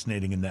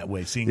fascinating in that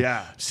way,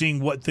 seeing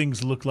what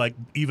things looked like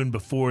even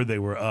before they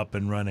were up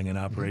and running and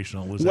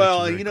operational. Was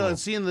Well, actually very cool. and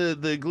seeing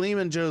the gleam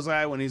in Joe's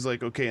eye when he's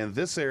like, okay, in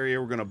this area,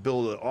 we're going to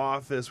build an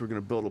office. We're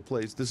going to build a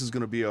place. This is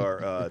going to be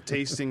our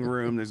tasting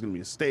room. There's going to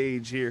be a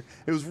stage here.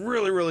 It was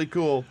really, really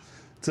cool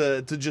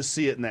to just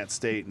see it in that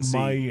state and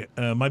see.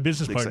 My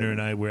business partner excitement.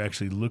 and I were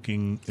actually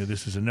looking.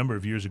 This is a number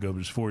of years ago.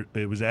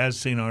 It was as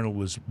St. Arnold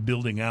was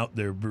building out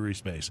their brewery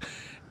space,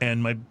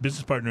 and my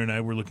business partner and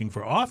I were looking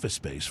for office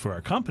space for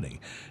our company,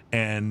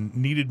 and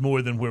needed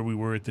more than where we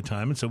were at the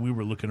time. And so we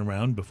were looking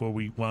around before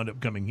we wound up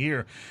coming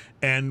here,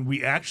 and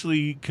we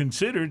actually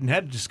considered and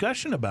had a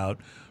discussion about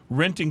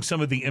renting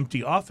some of the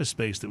empty office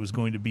space that was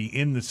going to be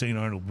in the St.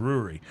 Arnold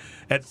Brewery.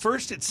 At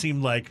first, it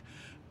seemed like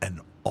an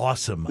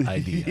awesome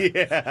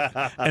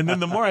idea. And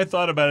then the more I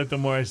thought about it, the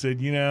more I said,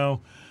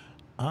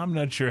 I'm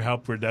not sure how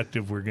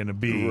productive we're going to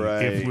be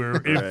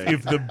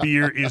if the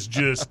beer is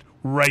just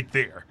right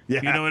there. Yeah.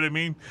 You know what I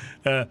mean?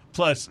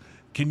 Plus,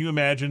 can you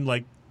imagine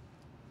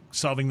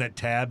solving that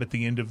tab at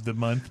the end of the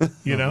month?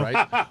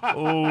 Right.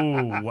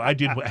 Oh,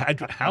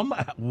 how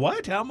much?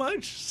 What? How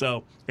much?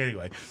 So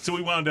anyway,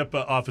 we wound up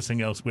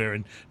officing elsewhere,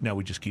 and now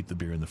we just keep the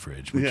beer in the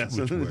fridge. Which,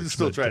 So which works,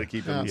 still but, try to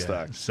keep it in yeah,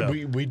 stock. So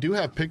We do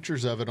have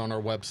pictures of it on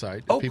our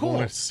website. Oh, if people cool.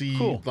 want to see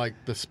Cool.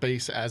 the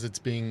space as it's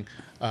being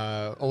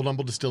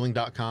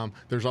oldhumbledistilling.com.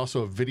 There's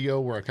also a video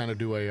where I kind of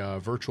do a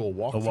virtual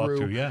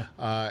walkthrough. yeah.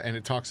 And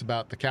it talks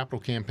about the capital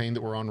campaign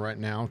that we're on right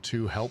now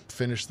to help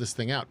finish this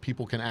thing out.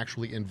 People can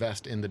actually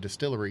invest in the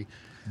distillery.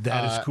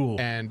 That is cool.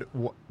 And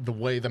the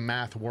way the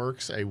math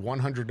works, a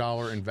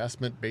 $100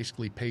 investment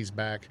basically pays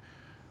back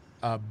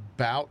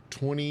about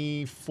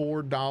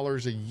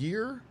 $24 a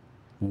year.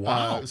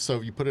 Wow. So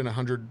if you put in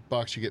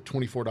 $100, you get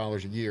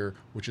 $24 a year,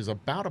 which is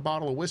about a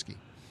bottle of whiskey.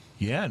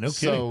 Yeah, no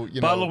So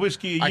kidding. Bottle of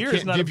whiskey a year I is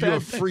can't not give a you bad a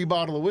thing. free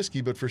bottle of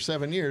whiskey, but for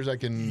 7 years, You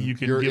can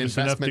your give us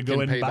enough to investment go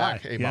can and pay buy.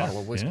 back a Yeah,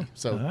 bottle of whiskey. yeah.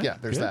 So All right, yeah,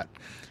 there's good. that.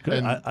 Good.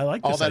 And I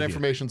like all this that idea.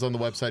 information's on the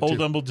website too.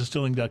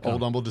 Oldhumbledistilling.com.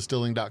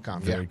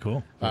 Oldhumbledistilling.com. Very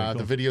cool. Very cool.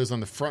 The video's on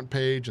the front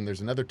page, and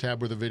there's another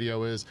tab where the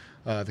video is.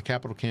 The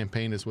capital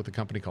campaign is with a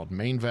company called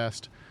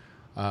Mainvest.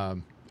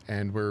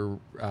 And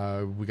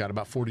we got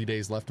about 40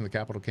 days left in the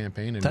capital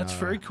campaign. And That's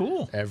very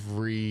cool.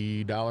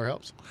 Every dollar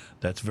helps.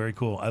 That's very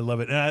cool. I love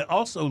it. And I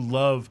also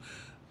love,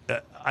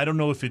 I don't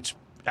know if it's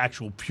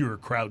actual pure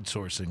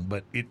crowdsourcing,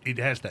 but it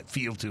has that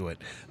feel to it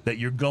that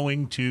you're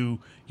going to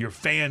your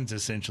fans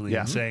essentially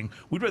and saying,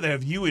 we'd rather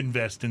have you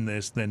invest in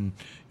this than,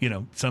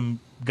 some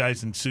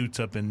guys in suits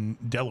up in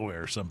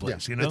Delaware or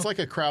someplace, It's like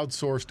a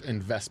crowdsourced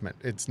investment.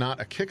 It's not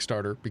a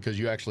Kickstarter because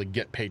you actually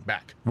get paid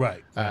back.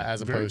 Right.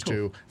 As Very opposed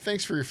cool. to,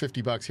 thanks for your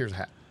 $50, here's a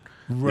hat.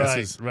 Right,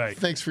 This is, right.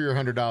 Thanks for your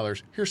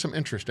 $100. Here's some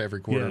interest every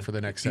quarter Yeah. for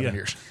the next 7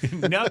 years.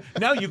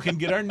 now you can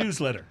get our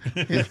newsletter.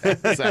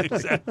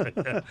 Exactly.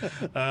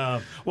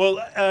 I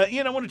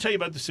want to tell you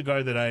about the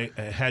cigar that I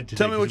had today.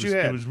 Tell me what you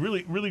had. It was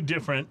really, really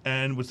different,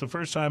 and was the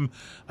first time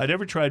I'd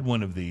ever tried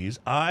one of these.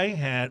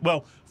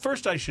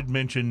 First I should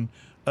mention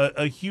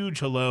a huge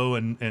hello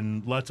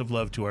and lots of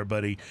love to our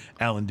buddy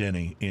Alan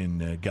Denny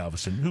in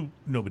Galveston, who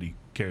nobody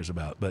cares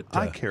about, but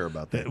I care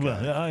about that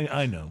Well,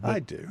 I know. I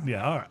but- do.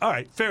 Yeah, all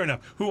right, fair enough.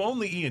 Who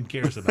only Ian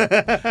cares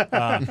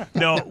about.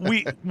 No,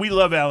 we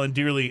love Alan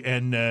dearly,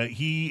 and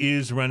he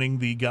is running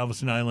the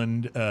Galveston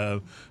Island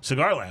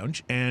Cigar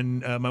Lounge,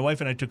 and my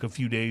wife and I took a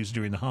few days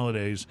during the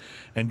holidays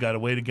and got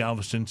away to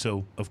Galveston,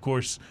 so of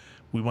course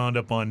we wound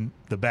up on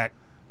the back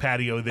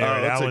patio there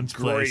at that's a Alan's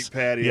great place.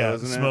 patio, yeah,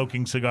 isn't it?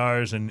 smoking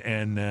cigars, and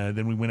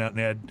then we went out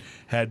and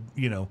had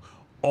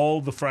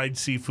all the fried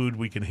seafood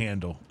we can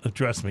handle.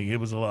 Trust me, it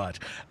was a lot.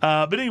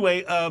 But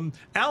anyway,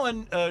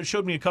 Alan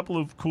showed me a couple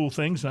of cool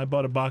things, and I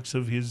bought a box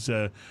of his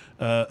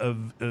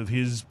of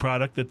his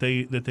product that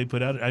they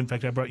put out. In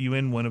fact, I brought you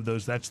in one of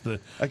those. That's the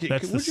Would you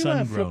sun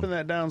mind grown. flipping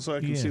that down so I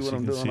can see Yes, what you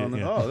I'm can doing see on it, it?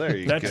 yeah. Oh, there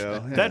you That's,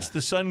 go. Yeah. That's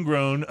the sun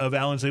grown of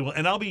Alan's label,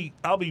 and I'll be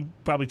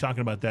probably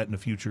talking about that in a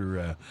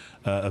future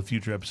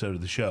episode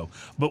of the show.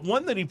 But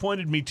one that he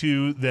pointed me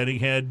to that he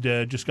had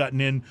just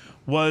gotten in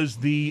was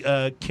the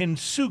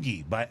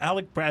Kintsugi by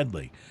Alec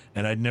Bradley,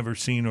 and I'd never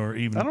seen or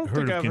even I don't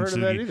heard think of I've Kintsugi. heard of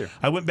that either.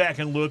 I went back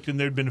and looked, and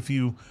there'd been a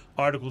few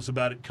articles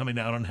about it coming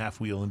out on Half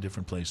Wheel in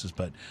different places,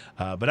 but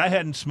I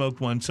hadn't smoked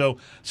one, so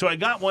I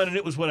got one, and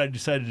it was what I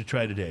decided to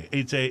try today.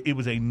 It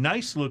was a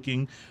nice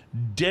looking,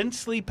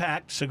 densely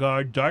packed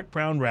cigar, dark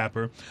brown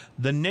wrapper.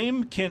 The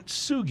name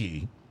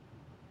Kintsugi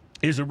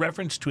is a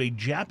reference to a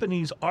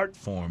Japanese art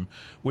form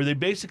where they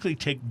basically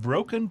take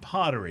broken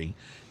pottery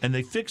and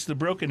they fix the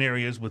broken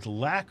areas with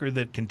lacquer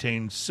that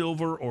contains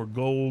silver or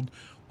gold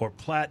or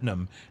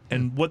platinum.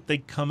 And what they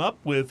come up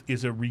with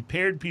is a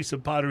repaired piece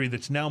of pottery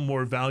that's now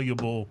more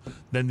valuable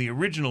than the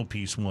original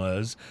piece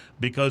was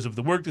because of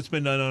the work that's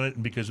been done on it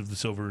and because of the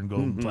silver and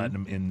gold and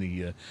platinum in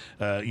the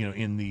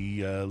in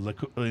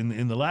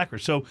the lacquer.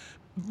 So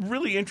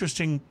really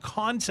interesting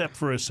concept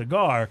for a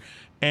cigar,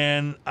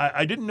 and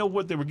I didn't know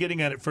what they were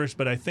getting at first,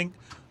 but I think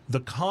the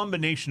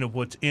combination of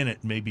what's in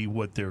it may be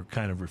what they're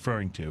kind of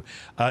referring to.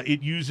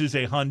 It uses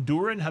a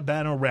Honduran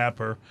Habano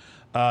wrapper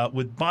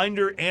with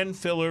binder and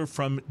filler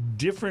from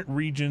different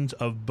regions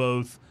of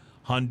both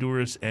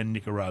Honduras and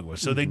Nicaragua.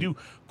 So they do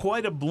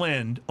quite a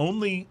blend,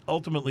 only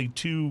ultimately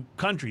two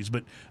countries,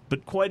 but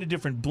quite a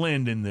different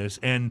blend in this.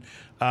 And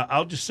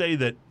I'll just say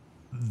that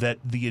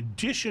the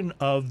addition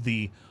of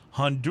the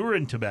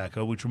Honduran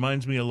tobacco, which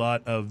reminds me a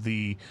lot of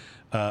the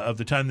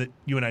time that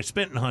you and I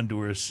spent in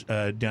Honduras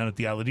down at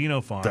the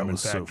Aladino farm That and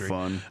was factory. so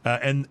fun.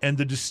 And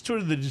the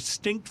sort of the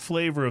distinct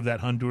flavor of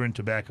that Honduran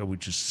tobacco,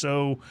 which is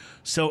so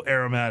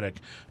aromatic,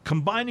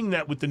 combining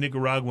that with the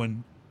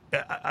Nicaraguan.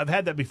 I've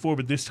had that before,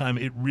 but this time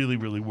it really,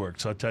 really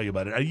works. I'll tell you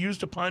about it. I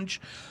used a punch,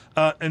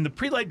 and the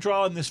pre-light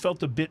draw on this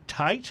felt a bit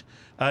tight.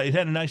 It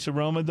had a nice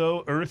aroma,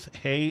 though, earth,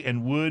 hay,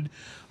 and wood.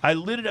 I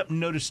lit it up and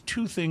noticed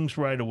two things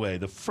right away.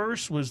 The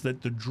first was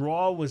that the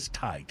draw was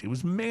tight. It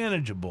was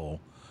manageable,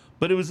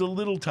 but it was a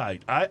little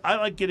tight. I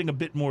like getting a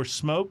bit more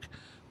smoke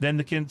than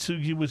the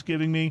Kintsugi was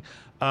giving me,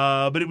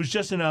 but it was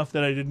just enough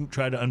that I didn't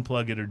try to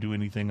unplug it or do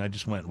anything. I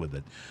just went with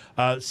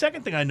it.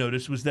 Second thing I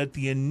noticed was that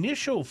the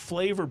initial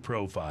flavor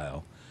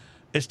profile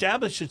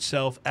established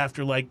itself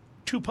after like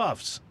 2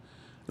 puffs.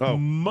 Oh,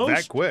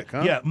 that quick,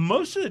 huh? Yeah,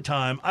 most of the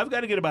time, I've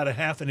got to get about a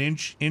half an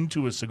inch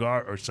into a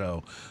cigar or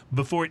so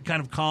before it kind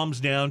of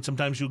calms down.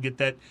 Sometimes you'll get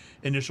that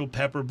initial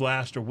pepper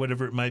blast or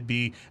whatever it might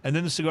be, and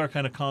then the cigar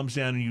kind of calms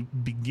down and you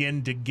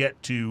begin to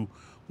get to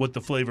what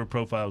the flavor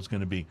profile is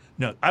going to be.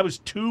 No, I was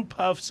 2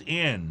 puffs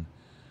in,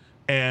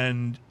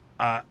 and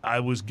I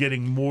was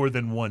getting more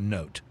than one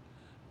note.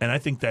 And I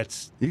think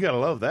that's You got to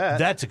love that.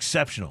 that's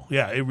exceptional.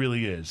 Yeah, it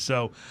really is.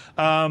 So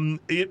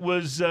it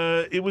was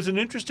an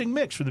interesting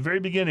mix from the very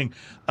beginning.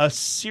 A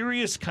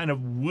serious kind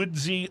of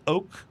woodsy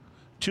oak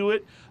to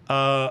it.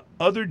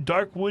 Other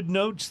dark wood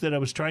notes that I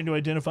was trying to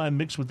identify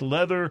mixed with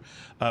leather.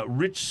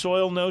 Rich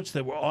soil notes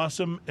that were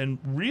awesome and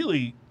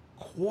really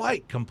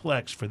quite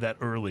complex for that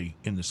early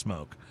in the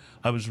smoke.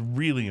 I was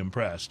really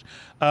impressed.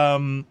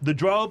 The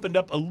draw opened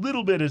up a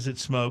little bit as it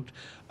smoked.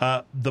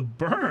 The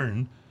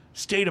burn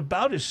stayed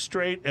about as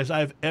straight as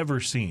I've ever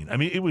seen. I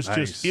mean, it was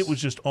Nice.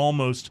 just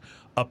almost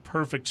a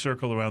perfect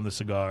circle around the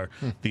cigar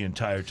the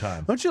entire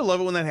time. Don't you love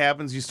it when that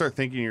happens? You start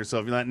thinking to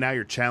yourself, now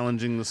you're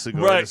challenging the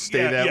cigar to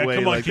stay that way.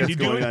 Come on, like can that's you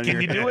do going it? on Can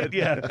your you do head. it?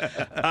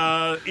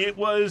 Yeah. It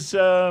was.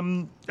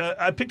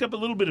 I picked up a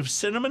little bit of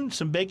cinnamon,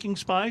 some baking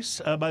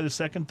spice by the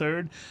second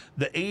third.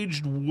 The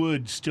aged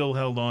wood still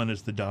held on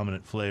as the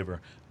dominant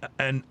flavor.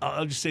 And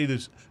I'll just say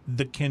this: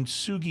 the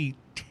Kintsugi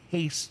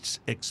tastes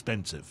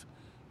expensive,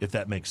 if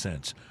that makes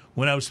sense.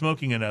 When I was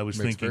smoking it, I was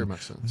Makes very thinking,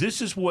 much sense.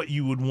 this is what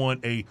you would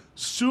want a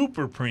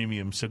super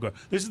premium cigar.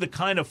 This is the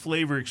kind of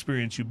flavor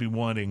experience you'd be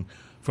wanting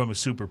from a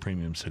super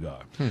premium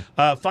cigar.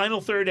 Final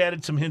third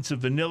added some hints of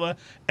vanilla,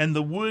 and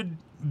the wood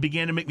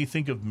began to make me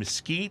think of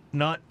mesquite,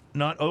 not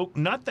oak,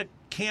 not the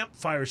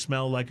campfire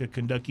smell like a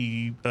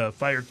Kentucky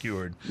fire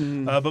cured,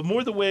 but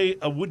more the way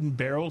a wooden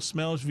barrel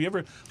smells. Have you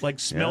ever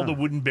smelled Yeah. a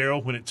wooden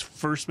barrel when it's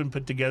first been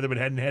put together but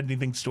hadn't had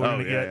anything stored Oh,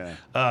 in it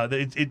yeah,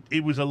 yet?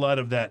 It was a lot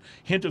of that.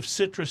 Hint of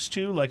citrus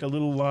too, like a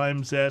little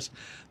lime zest.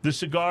 The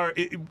cigar,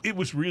 it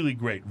was really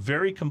great.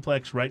 Very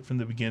complex right from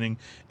the beginning,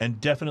 and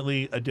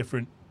definitely a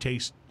different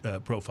taste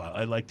profile.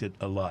 I liked it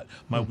a lot.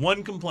 My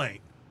one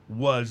complaint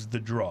was the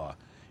draw.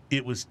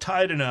 It was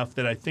tight enough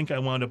that I think I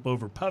wound up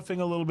over puffing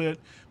a little bit,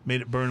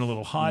 made it burn a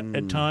little hot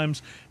at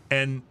times,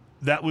 and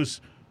that was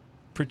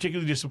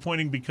particularly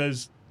disappointing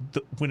because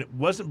when it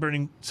wasn't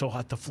burning so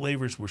hot, the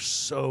flavors were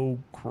so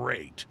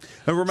great.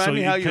 Remind So me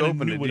you how you kinda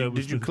opened knew it. what I was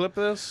Did you doing. clip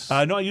this?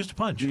 No, I used a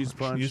punch. You used a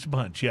punch? Used a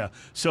punch, yeah.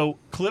 So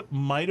clip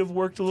might have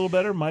worked a little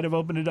better, might have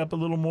opened it up a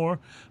little more.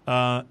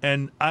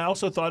 And I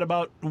also thought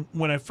about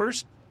when I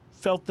first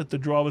felt that the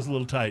draw was a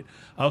little tight,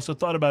 I also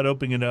thought about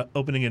opening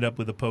it up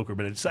with a poker,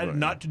 but I decided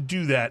not to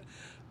do that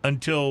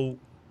until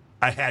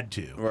I had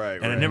to. Right,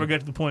 And I right. never got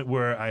to the point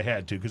where I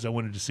had to because I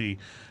wanted to see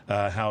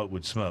how it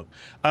would smoke.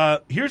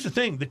 Here's the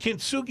thing. The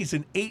Kintsugi is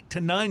an $8 to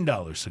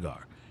 $9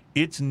 cigar.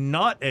 It's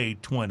not a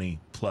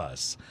 20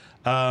 plus.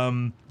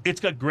 It's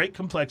got great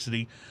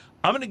complexity.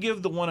 I'm going to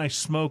give the one I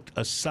smoked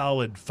a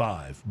solid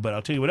 5, but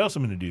I'll tell you what else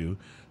I'm going to do.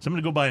 So I'm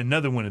going to go buy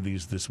another one of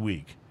these this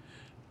week.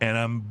 And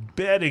I'm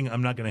betting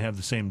I'm not going to have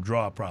the same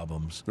draw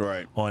problems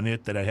Right. on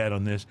it that I had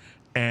on this.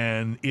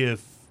 And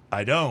if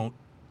I don't,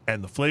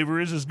 and the flavor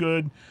is as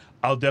good,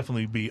 I'll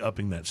definitely be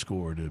upping that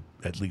score to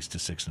at least a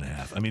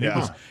 6.5. I mean,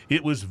 Yeah.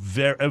 it was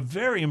a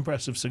very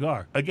impressive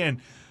cigar.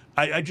 Again,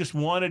 I just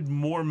wanted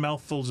more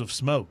mouthfuls of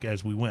smoke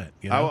as we went.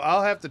 You know?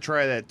 I'll have to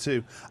try that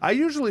too. I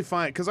usually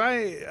find because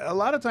a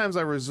lot of times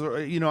I resort.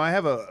 I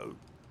have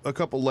a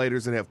couple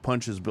lighters that have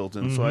punches built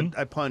in, so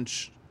I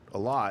punch a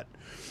lot.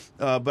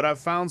 But I've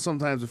found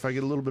sometimes if I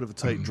get a little bit of a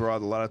tight draw, a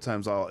lot of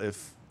times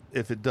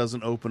if it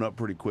doesn't open up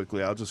pretty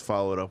quickly, I'll just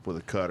follow it up with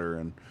a cutter,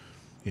 and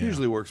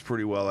usually works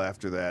pretty well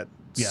after that.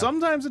 Yeah.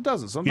 Sometimes it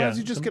doesn't. Sometimes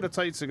Yeah. you just get a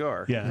tight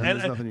cigar. Yeah, there's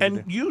nothing you can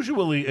and do.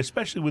 usually,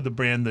 especially with a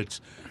brand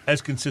that's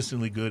as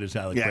consistently good as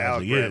Alec Alec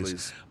Bradley Bradley's.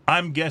 is,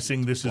 I'm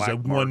guessing this is a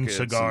Black one Markets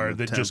cigar and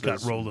that just got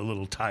Tempest. rolled a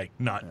little tight,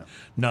 not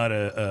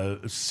a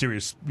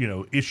serious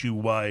issue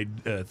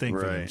wide thing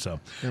for them. Right. So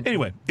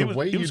anyway, The it was,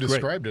 way it you was great.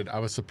 described it, I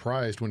was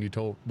surprised when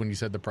you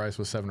said the price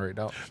was $7 or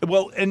 $8.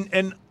 Well,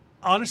 and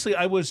honestly,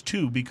 I was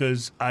too,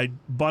 because I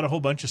bought a whole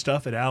bunch of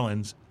stuff at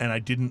Allen's and I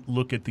didn't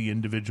look at the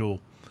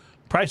individual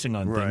pricing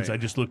on things. Right. I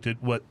just looked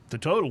at what the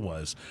total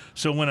was.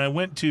 So when I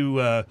went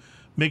to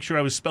make sure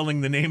I was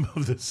spelling the name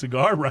of the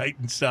cigar right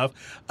and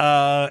stuff,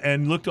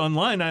 and looked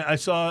online, I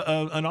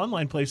saw an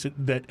online place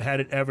that had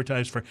it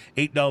advertised for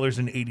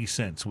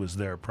 $8.80 was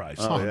their price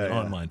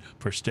online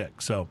per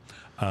stick. So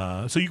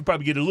you could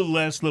probably get a little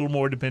less, a little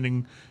more,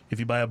 depending if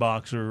you buy a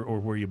box or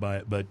where you buy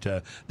it. But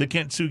the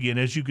Kintsugi, and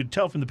as you could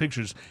tell from the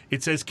pictures,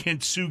 it says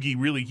Kintsugi.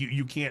 Really,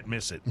 you can't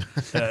miss it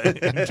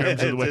in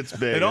terms of the way. It's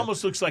big. It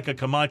almost looks like a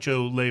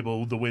Camacho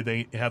label, the way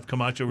they have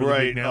Camacho really Right,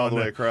 big now all on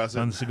the way across it.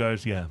 on the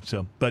cigars. Yeah.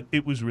 So, but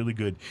it was really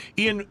good.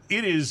 Ian,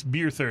 it is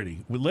beer 30.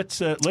 Well,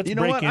 let's You know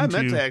break what? into. I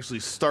meant to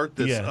actually start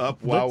this Yeah,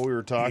 up while let's- we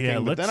were talking, yeah,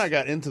 but then let's- I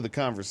got into the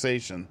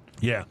conversation.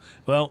 Yeah.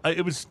 Well,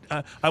 it was.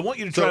 I want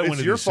you to So try one it's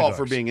of your these fault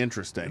for cigars. being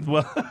interesting.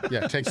 Well,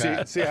 Yeah, take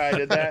that. See how I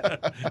did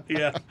that?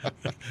 yeah,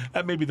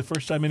 that may be the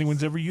first time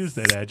anyone's ever used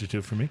that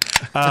adjective for me.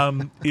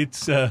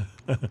 It's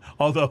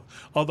although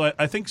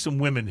I think some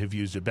women have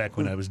used it back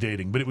when I was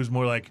dating, but it was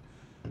more like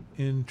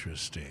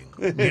interesting.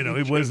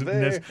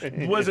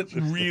 It wasn't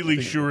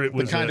really sure it The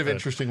was kind of a-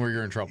 interesting where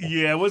you're in trouble.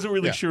 Yeah, I wasn't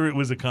really Yeah. sure it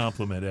was a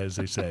compliment, as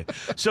they say.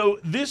 So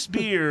this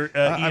beer,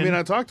 I Ian- mean,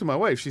 I talked to my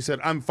wife. She said,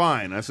 "I'm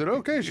fine." I said,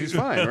 "Okay, she's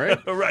fine, right?"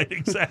 right,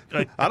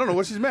 exactly. I don't know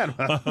what she's mad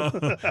about.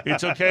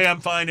 It's okay. I'm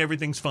fine.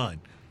 Everything's fine.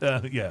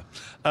 Yeah.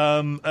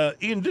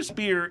 Ian, this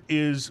beer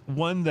is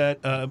one that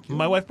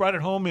my wife brought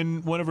it home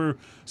in one of her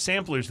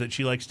samplers that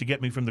she likes to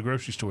get me from the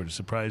grocery store to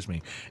surprise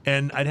me.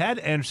 And I'd had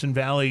Anderson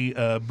Valley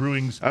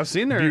Brewing's I've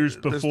seen their beers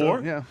their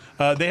before. stuff,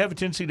 yeah. They have a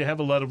tendency to have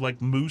a lot of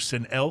like moose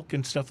and elk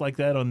and stuff like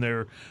that on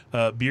their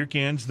beer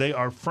cans. They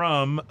are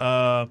from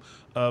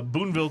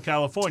Boonville,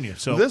 California.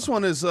 So This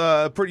one is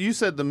pretty. You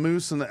said the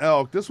moose and the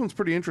elk. This one's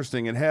pretty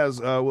interesting. It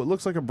has what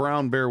looks like a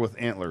brown bear with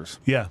antlers.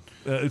 yeah.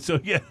 So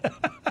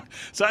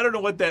so I don't know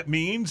what that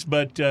means,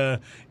 but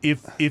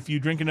if you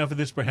drink enough of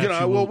this, perhaps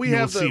We you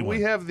have will see one.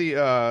 we have the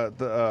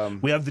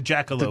We have the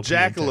jackalope.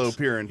 jackalope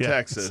here in Yeah,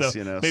 Texas. so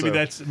maybe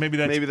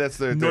so that's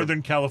their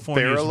Northern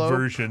California's bearlope?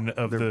 version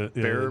of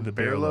Their the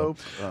bearlope?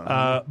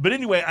 bearlope. But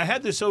anyway, I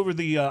had this over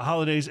the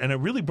holidays, and I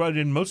really brought it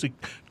in mostly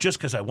just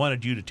because I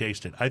wanted you to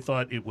taste it. I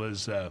thought it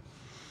was.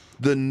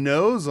 The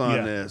nose on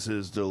Yeah. this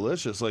is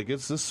delicious. Like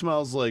this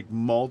smells like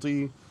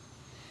malty,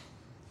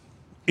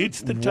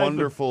 It's the type of,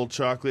 wonderful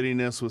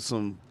chocolatiness with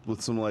some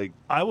like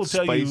I will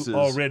tell spices. you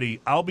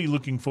already. I'll be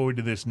looking forward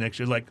to this next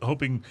year. Like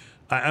hoping.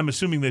 I'm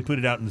assuming they put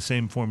it out in the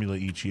same formula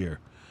each year,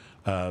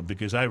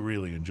 because I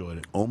really enjoyed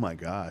it. Oh my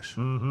gosh.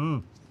 Mm-hmm.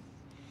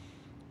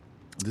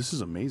 This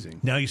is amazing.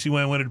 Now you see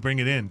why I wanted to bring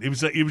it in. It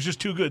was just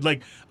too good.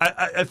 Like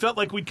I felt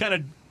like we'd kind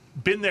of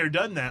been there,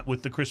 done that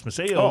with the Christmas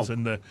ales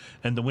and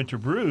the winter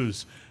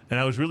brews, and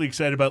I was really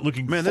excited about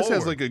looking. Man, this has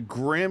forward. like a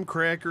graham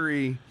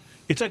crackery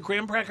It's like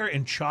graham cracker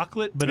and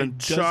chocolate, but and it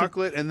doesn't.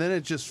 chocolate, and then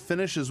it just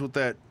finishes with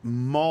that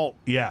malt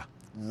Yeah,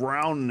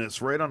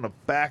 roundness right on the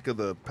back of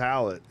the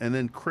palate, and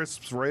then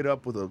crisps right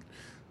up with a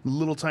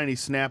little tiny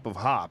snap of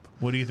hop.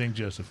 what do you think,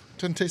 Joseph?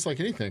 Doesn't taste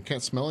like anything.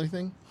 Can't smell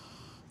anything.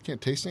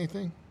 Can't taste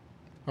anything.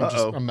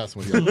 Uh-oh. I'm messing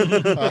with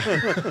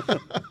you.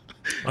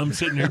 I'm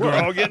sitting here. We're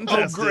going, all getting oh,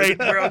 tested." great!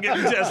 We're all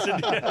getting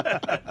tested.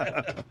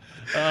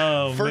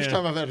 Oh, First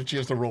man. time I've had a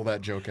chance to roll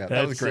that joke out.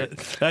 That was great.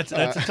 That's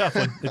a tough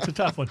one. It's a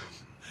tough one.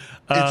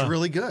 It's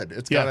really good.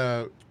 It's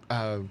yeah.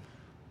 got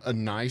a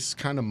nice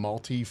kind of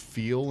malty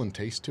feel and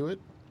taste to it.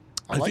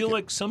 I feel it.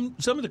 like some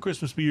of the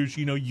Christmas beers,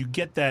 you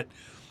get that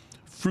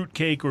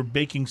fruitcake or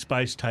baking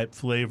spice type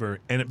flavor,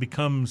 and it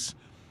becomes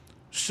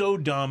so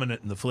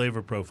dominant in the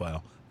flavor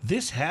profile.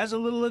 This has a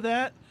little of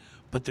that,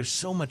 but there's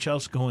so much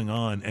else going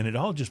on, and it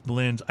all just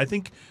blends. I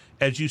think,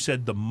 as you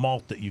said, the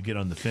malt that you get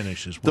on the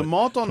finish is what, The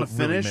malt on the what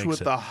really finish makes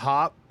with it. the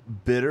hop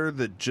bitter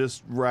that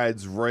just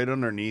rides right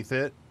underneath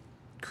it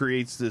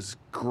creates this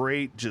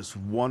great, just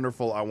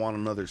wonderful, I want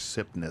another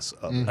sipness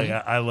of it.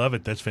 I love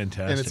it. That's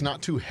fantastic. And it's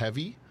not too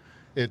heavy.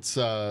 It's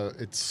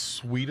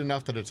sweet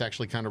enough that it's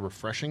actually kind of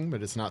refreshing,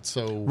 but it's not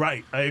so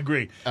right. I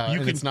agree.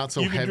 and it's not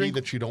so you can heavy drink-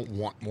 that you don't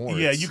want more.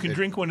 Yeah, It's- you can it-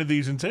 drink one of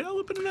these and say, "Oh,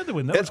 open another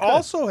one." That was It good.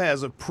 also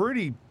has a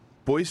pretty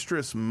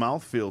boisterous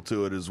mouthfeel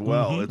to it as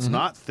well. It's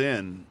not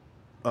thin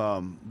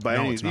By No,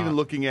 any, it's even not.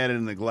 looking at it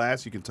in the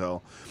glass, you can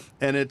tell,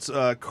 and it's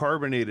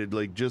carbonated,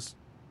 like just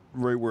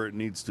right where it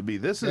needs to be.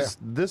 This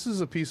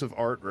is a piece of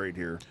art right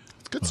here.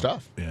 It's good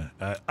stuff. Yeah,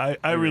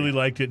 I really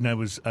liked it, and I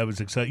was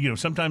excited. You know,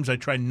 sometimes I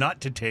try not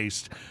to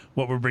taste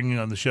what we're bringing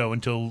on the show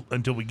until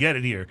we get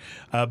it here.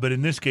 But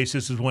in this case,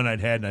 this is one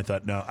I'd had, and I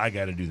thought, no, I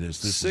got to do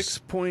this. This is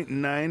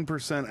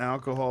 6.9%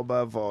 alcohol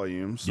by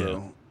volume,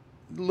 so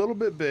a little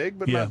bit big,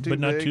 but Yeah, not too but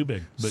big. not too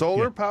big. But,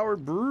 Solar yeah.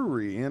 powered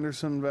brewery,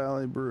 Anderson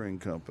Valley Brewing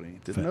Company.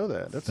 Didn't know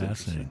that. That's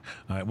fascinating. interesting.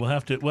 All right, we'll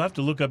have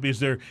to look up. Is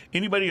there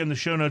anybody on the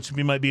show notes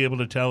who might be able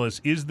to tell us?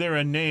 Is there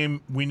a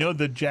name? We know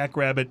the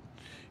Jackrabbit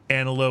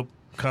Antelope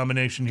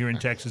combination here in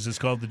Texas is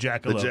called the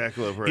Jackalope. The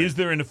Jackalope, right. Is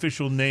there an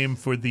official name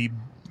for the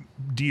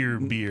deer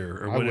beer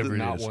or I would whatever it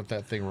not is? want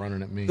that thing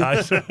running at me.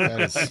 I That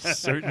is-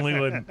 certainly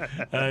wouldn't.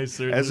 I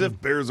certainly As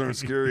if bears aren't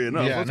scary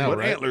enough. Yeah, I Let's know, put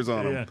right? antlers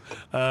on them.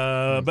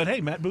 Yeah. But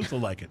hey, Matt Booth will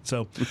like it.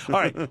 So, all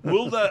right,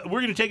 we're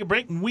going to take a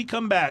break. When we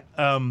come back,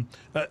 a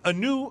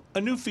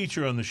new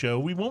feature on the show.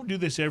 We won't do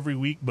this every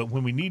week, but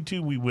when we need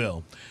to, we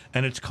will.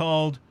 And it's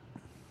called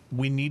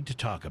 "We Need to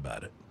Talk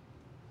About It."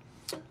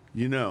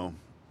 You know,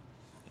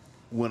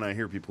 when I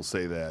hear people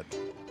say that,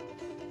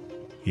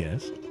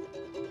 Yes.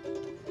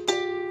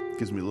 it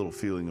gives me a little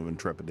feeling of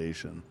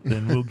intrepidation.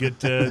 Then we'll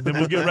get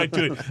right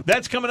to it.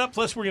 That's coming up.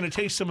 Plus, we're going to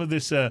taste some of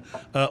this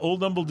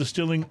Old Humble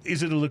Distilling.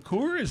 Is it a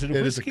liqueur? Is it a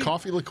It is a whiskey?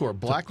 coffee liqueur,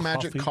 Black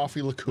Magic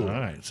coffee liqueur.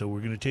 All right, so we're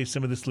going to taste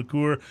some of this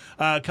liqueur.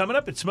 Coming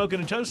up, it's Smoking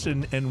and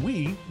Toasting, and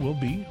we will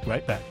be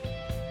right back.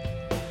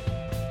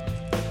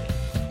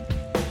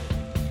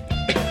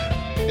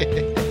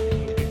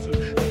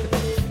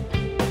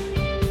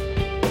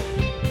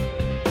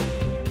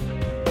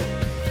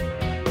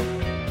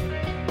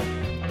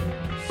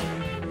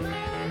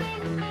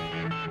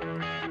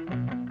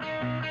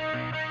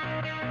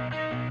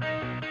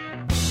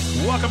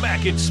 Welcome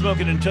back. It's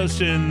Smoking and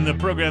Toasting, the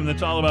program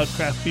that's all about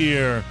craft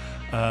beer,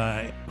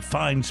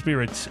 fine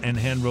spirits, and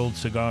hand-rolled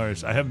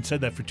cigars. I haven't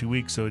said that for 2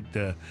 weeks, so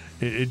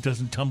it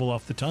doesn't tumble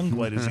off the tongue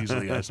quite as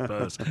easily, I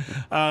suppose.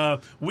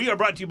 We are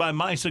brought to you by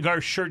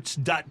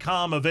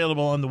MyCigarShirts.com,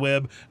 available on the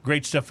web.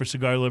 Great stuff for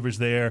cigar lovers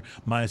there.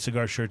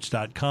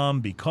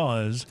 MyCigarShirts.com,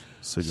 because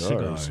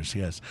cigars,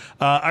 yes.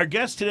 Our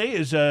guest today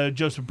is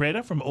Joseph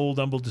Breda from Old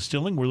Humble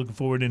Distilling. We're looking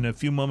forward in a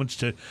few moments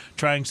to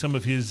trying some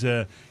of his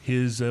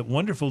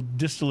wonderful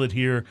distillate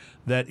here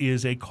that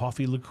is a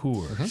coffee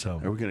liqueur.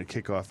 So Are we going to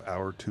kick off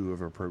hour 2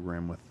 of our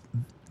program with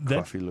that-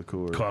 coffee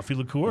liqueur? Coffee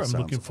liqueur. That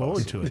I'm looking sounds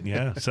forward awesome. to it.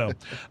 Yeah. So,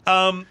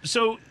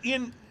 so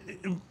in.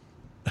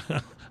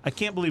 I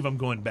can't believe I'm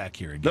going back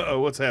here again. Uh-oh,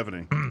 what's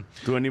happening?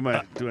 Do I need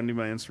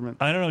my instrument?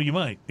 I don't know. You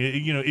might.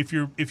 You know, if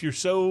you're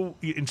so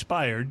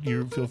inspired,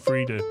 you feel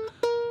free to.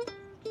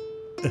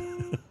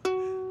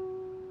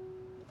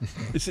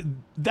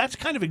 That's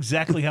kind of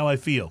exactly how I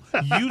feel.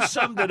 You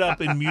summed it up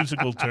in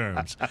musical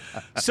terms.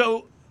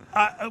 So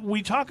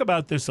we talk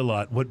about this a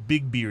lot. What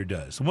big beer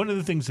does. One of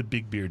the things that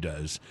big beer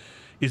does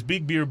is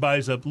big beer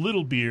buys up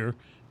little beer,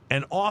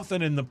 and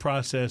often in the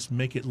process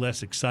make it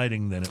less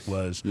exciting than it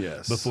was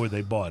Yes. before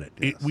they bought it.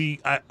 Yes.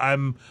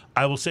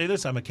 I will say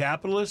this: I'm a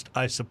capitalist.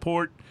 I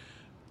support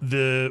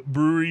the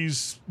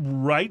brewery's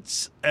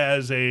rights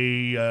as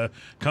a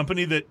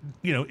company that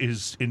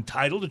is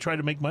entitled to try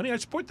to make money. I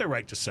support their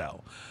right to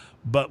sell,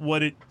 but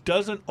what it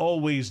doesn't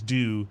always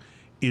do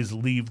is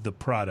leave the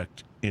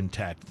product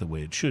intact the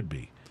way it should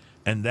be,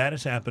 and that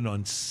has happened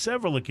on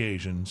several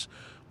occasions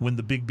when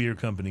the big beer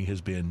company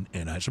has been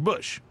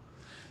Anheuser-Busch.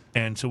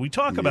 And so we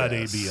talk about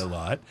Yes. AB a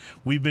lot.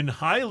 We've been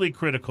highly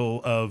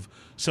critical of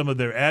some of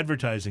their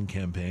advertising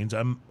campaigns.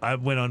 I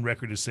went on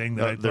record as saying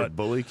that I Their thought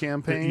bully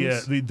campaigns?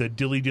 yeah, the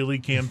Dilly Dilly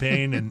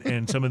campaign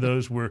and some of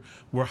those were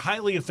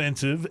highly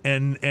offensive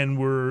and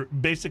were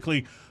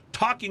basically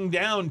talking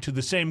down to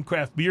the same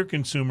craft beer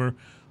consumer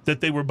that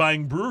they were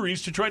buying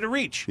breweries to try to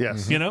reach.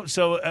 Yes.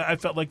 So I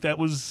felt like that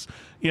was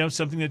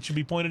something that should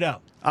be pointed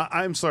out.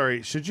 I'm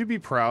sorry. Should you be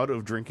proud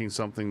of drinking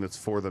something that's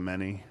for the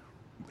many?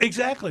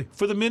 Exactly,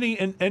 for the many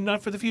and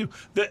not for the few.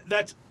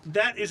 That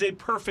is a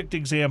perfect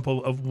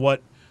example of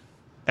what,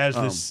 as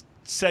this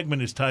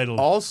segment is titled,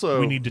 Also,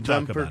 we need to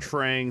them talk about it.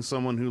 portraying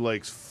someone who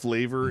likes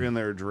flavor in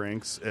their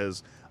drinks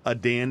as a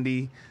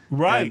dandy,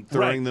 Right, and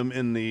throwing right. Mm-hmm. them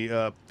in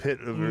the pit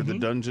of, or the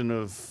dungeon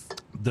of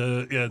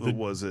The what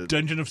was it?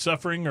 Dungeon of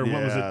Suffering, or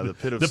what was Yeah, it? the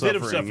Pit of Pit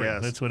of Suffering, Suffering.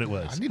 yes. That's what it I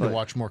was. need to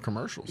watch more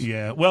commercials.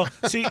 Yeah. Well,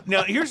 see,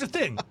 now here's the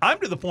thing. I'm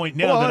to the point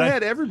now Well, that I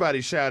had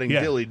everybody shouting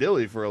Yeah. "dilly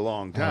dilly" for a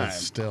long time.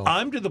 Still.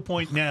 I'm to the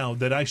point now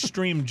that I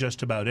stream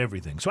just about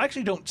everything. So I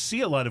actually don't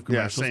see a lot of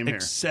commercials same here.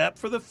 except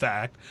for the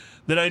fact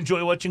that I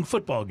enjoy watching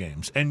football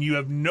games, and you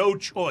have no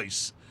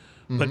choice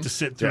but to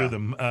sit through Yeah.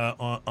 them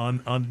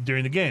on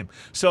during the game.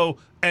 So,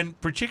 and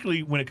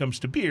particularly when it comes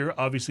to beer,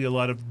 obviously a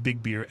lot of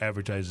big beer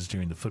advertises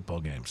during the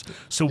football games.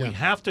 So we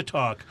have to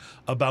talk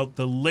about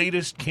the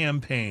latest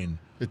campaign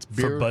It's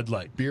beer, for Bud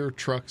Light. beer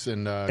trucks,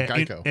 and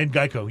Geico. And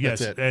Geico, yes,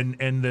 That's it.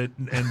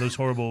 and those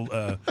horrible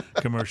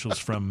commercials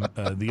from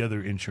the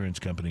other insurance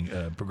company,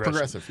 Progressive.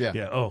 Progressive, yeah.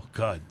 Yeah. Oh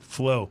God,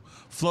 Flo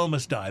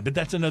must die. But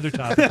that's another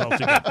topic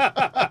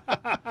altogether.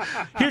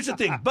 Here's the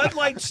thing: Bud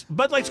Light's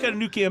got a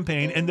new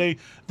campaign, and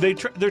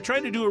they're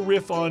trying to do a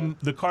riff on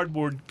the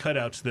cardboard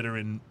cutouts that are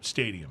in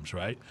stadiums,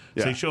 right?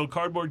 Yeah. So they show a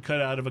cardboard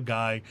cutout of a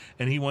guy,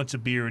 and he wants a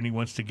beer, and he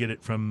wants to get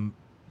it from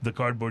the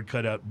cardboard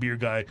cutout beer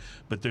guy,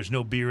 but there's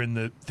no beer in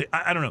the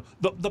I don't know.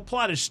 The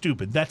plot is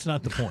stupid. That's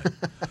not the point.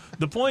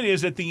 The point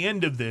is, at the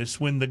end of this,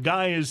 when the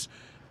guy is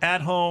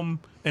at home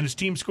and his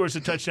team scores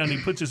a touchdown,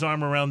 he puts his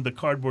arm around the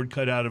cardboard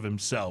cutout of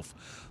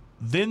himself.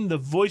 Then the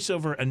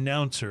voiceover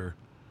announcer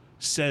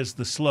says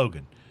the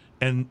slogan.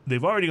 And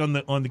they've already on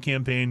the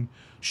campaign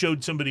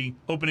showed somebody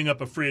opening up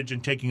a fridge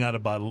and taking out a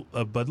bottle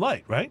of Bud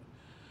Light, right?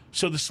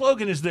 So the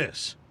slogan is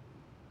this.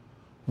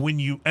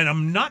 And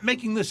I'm not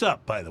making this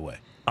up, by the way.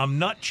 I'm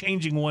not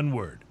changing one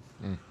word.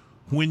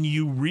 When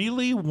you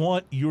really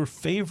want your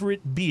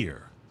favorite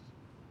beer,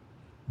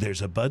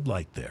 there's a Bud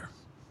Light there.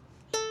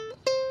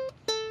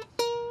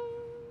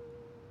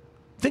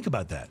 Think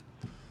about that.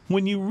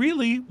 When you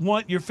really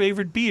want your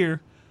favorite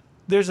beer,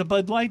 there's a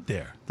Bud Light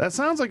there. That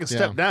sounds like a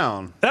step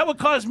down. That would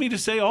cause me to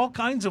say all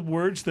kinds of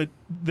words that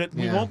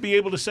we Yeah. won't be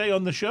able to say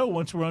on the show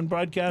once we're on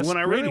broadcast When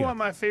I really radio. want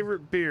my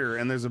favorite beer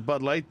and there's a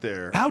Bud Light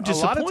there, How a lot of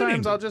disappointing.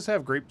 times I'll just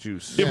have grape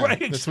juice. Yeah. Right,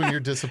 That's when you're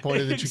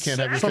disappointed that you can't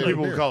have your Some favorite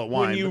people beer. call it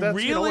wine, when you but that's,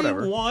 really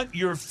whatever. want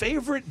your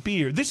favorite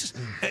beer, this is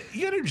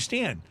you got to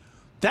understand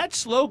that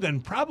slogan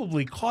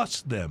probably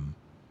cost them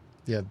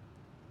Yeah,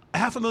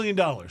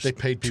 $500,000. They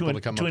paid people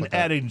to come up an with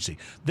ad that. agency.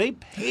 They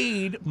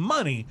paid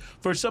money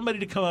for somebody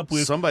to come up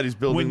with. Somebody's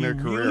building when their you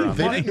career really on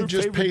they want didn't your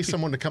just favorite pay beer.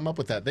 someone to come up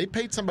with that. They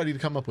paid somebody to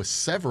come up with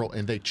several,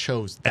 and they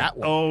chose that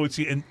one. Oh, it's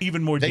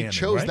even more They damning.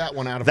 chose right? that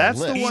one out of That's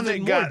a list. the one that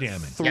Even got more damning.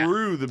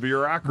 through the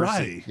bureaucracy.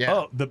 Right. Yeah.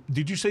 Oh,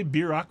 did you say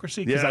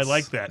bureaucracy? Because I Yes.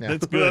 like that. Yeah.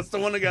 That's good. That's the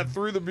one that got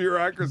through the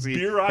bureaucracy,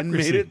 Bureaucracy. and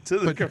made it to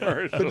the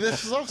commercial. But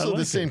this is also like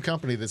the it. same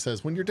company that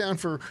says when you're down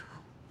for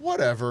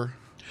whatever,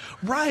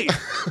 Right.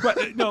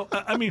 Right. No,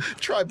 I mean,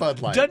 try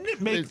Bud Light. doesn't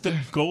it make the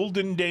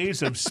golden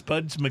days of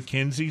Spuds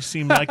McKenzie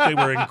seem like they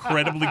were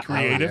incredibly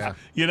creative? yeah.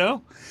 You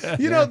know?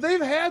 You know,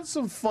 they've had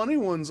some funny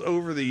ones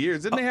over the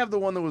years. Didn't they have the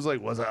one that was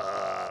like, "What's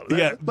up?"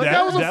 Yeah,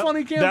 that was a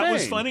funny campaign. That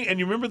was funny. And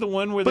you remember the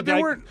one where But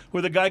they weren't-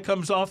 where the guy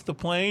comes off the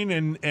plane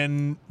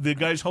and the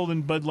guy's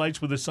holding Bud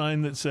Lights with a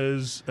sign that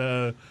says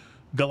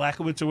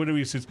Galakowitz or whatever.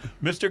 He says,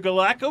 "Mr.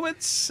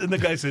 Galakowitz," and the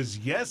guy says,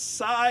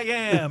 "Yes, I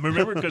am."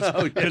 Remember,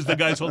 because the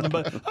guy's holding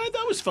Bud. Oh,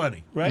 that was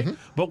funny, right?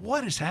 But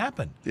what has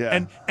happened?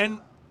 Yeah.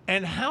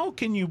 And how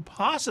can you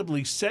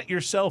possibly set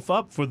yourself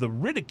up for the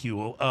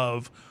ridicule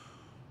of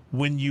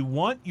when you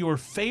want your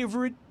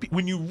favorite,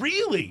 when you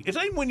really, it's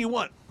not even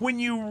when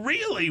you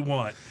really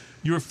want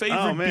your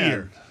favorite Oh, man.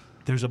 beer,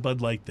 there's a Bud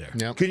Light there.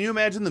 Yep. Can you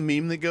imagine the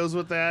meme that goes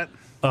with that?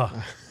 Like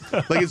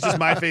it's just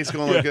my face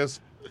going like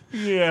this.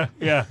 Yeah.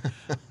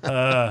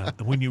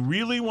 When you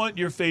really want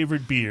your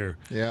favorite beer,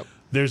 Yep.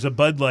 there's a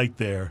Bud Light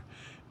there,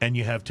 and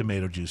you have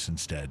tomato juice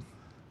instead.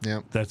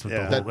 Yep. That's what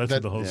Yeah. the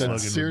whole slogan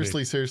would be.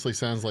 seriously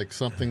sounds like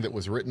something that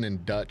was written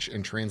in Dutch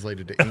and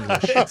translated to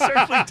English. It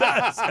certainly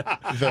does.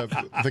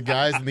 the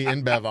guys in the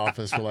InBev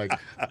office were like,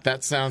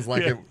 "That sounds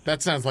like Yeah.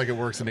 it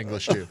works in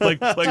English too."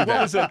 Like what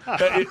was that?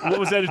 What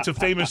was that? It's a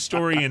famous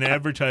story in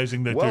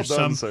advertising that Well there's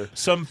done, sir.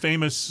 some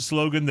famous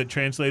slogan that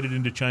translated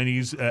into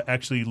Chinese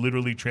actually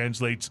literally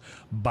translates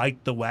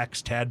 "bite the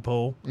wax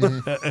tadpole,"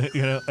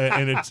 you know,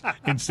 and it's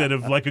instead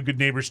of "like a good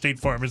neighbor,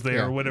 State Farm is there"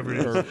 Yeah. or whatever it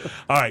is.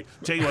 All right,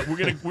 tell you what,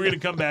 we're gonna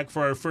come back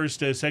for our first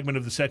segment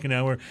of the second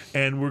hour,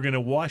 and we're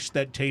gonna wash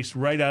that taste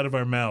right out of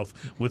our mouth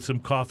with some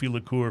coffee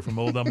liqueur from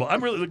Old Humble.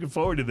 I'm really looking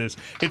forward to this.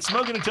 It's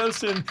Smoking and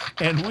Toasting,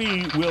 and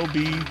we will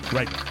be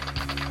right back.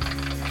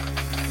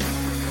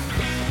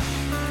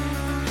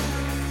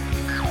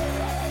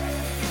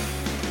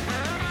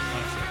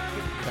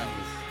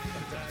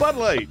 Bud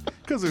Light,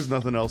 because there's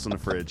nothing else in the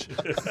fridge.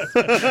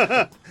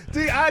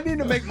 See, I need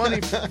to make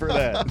money for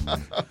that.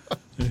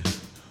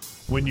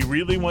 When you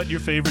really want your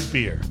favorite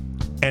beer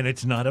and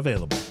it's not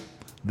available,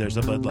 there's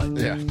a Bud Light.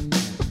 Yeah.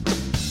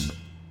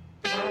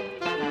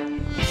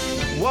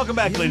 Welcome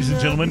back, ladies and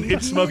gentlemen.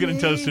 It's Smoking and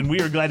Toasting.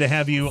 We are glad to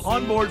have you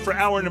on board for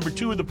hour number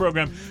 2 of the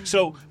program.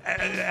 So,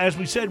 as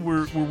we said,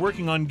 we're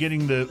working on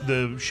getting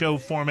the show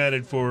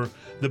formatted for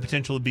the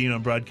potential of being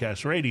on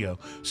broadcast radio.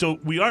 So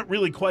we aren't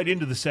really quite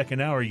into the second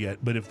hour yet,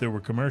 but if there were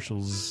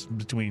commercials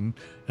between,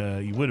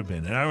 you would have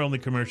been. And our only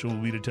commercial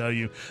will be to tell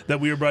you that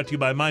we are brought to you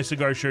by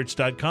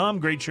MyCigarShirts.com.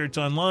 Great shirts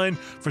online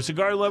for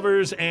cigar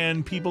lovers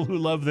and people who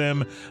love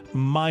them.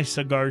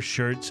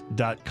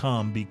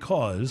 MyCigarShirts.com,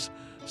 because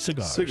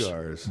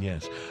cigars.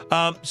 Yes.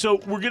 So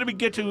we're going to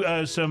get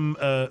to some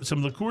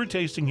liqueur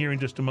tasting here in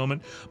just a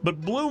moment.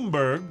 But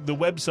Bloomberg, the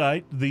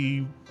website,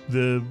 the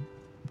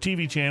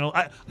TV channel,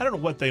 I don't know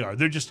what they are.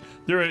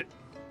 They're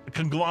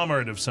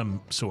conglomerate of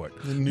some sort.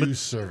 The news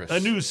service. A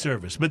news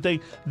service. But they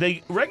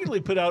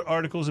regularly put out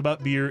articles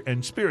about beer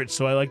and spirits,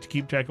 so I like to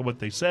keep track of what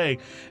they say.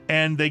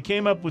 And they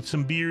came up with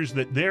some beers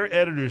that their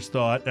editors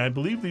thought, and I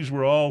believe these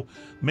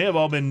may have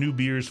all been new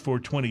beers for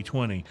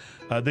 2020.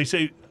 They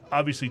say,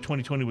 obviously,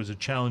 2020 was a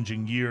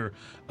challenging year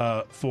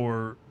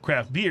for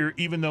craft beer.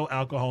 Even though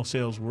alcohol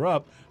sales were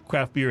up,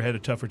 craft beer had a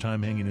tougher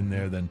time hanging in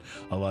there than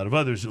a lot of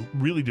others. It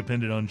really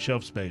depended on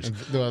shelf space. And,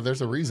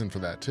 there's a reason for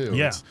that, too.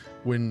 Yeah.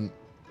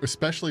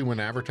 Especially when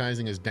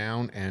advertising is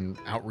down and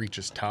outreach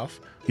is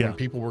tough. Yeah. When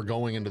people were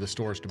going into the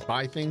stores to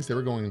buy things, they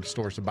were going into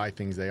stores to buy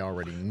things they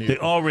already knew. They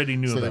already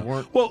knew so about. they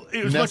weren't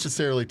it was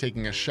necessarily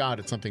taking a shot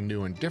at something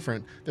new and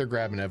different. They're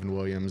grabbing Evan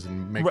Williams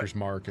and Maker's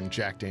Mark and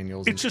Jack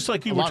Daniels. It's just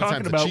like you a were lot of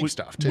talking times about cheap with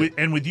stuff too.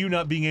 with you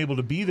not being able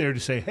to be there to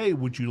say, "Hey,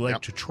 would you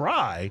like to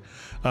try,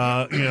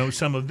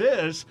 some of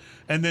this?"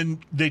 And then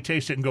they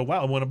taste it and go,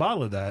 "Wow, I want a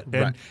bottle of that." And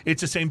Right.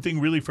 it's the same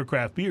thing really for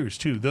craft beers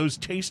too. Those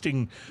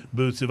tasting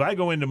booths. If I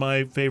go into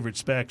my favorite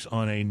specs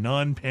on a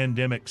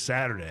non-pandemic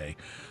Saturday,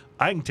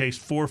 I can taste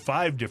 4 or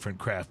 5 different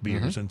craft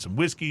beers and some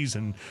whiskeys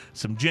and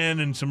some gin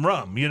and some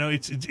rum.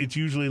 It's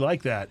usually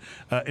like that.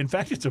 In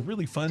fact, it's a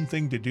really fun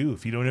thing to do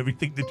if you don't have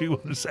anything to do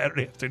on a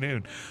Saturday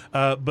afternoon.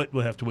 But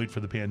we'll have to wait for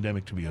the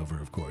pandemic to be over,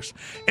 of course.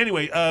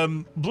 Anyway,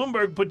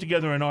 Bloomberg put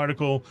together an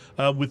article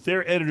with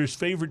their editors'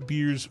 favorite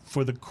beers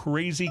for the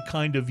crazy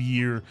kind of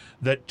year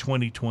that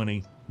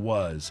 2020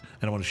 was.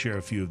 And I want to share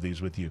a few of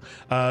these with you.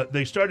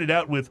 They started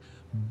out with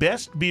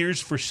best beers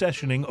for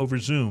sessioning over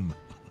Zoom.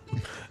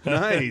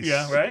 Nice.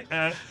 Yeah,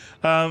 right?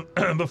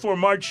 Before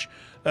March,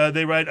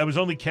 they write, I was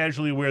only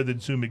casually aware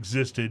that Zoom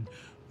existed,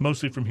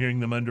 mostly from hearing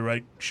them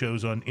underwrite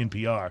shows on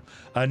NPR.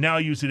 Now I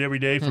use it every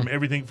day for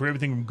everything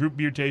from group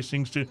beer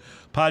tastings to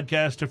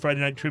podcasts to Friday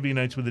night trivia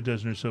nights with a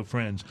dozen or so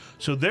friends.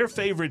 So their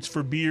favorites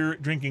for beer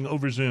drinking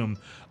over Zoom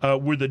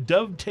were the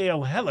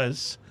Dovetail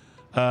Helles,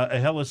 a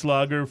Helles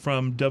lager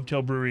from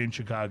Dovetail Brewery in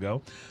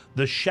Chicago,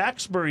 the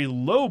Shacksbury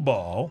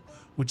Lowball,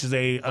 which is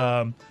a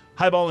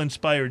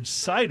highball-inspired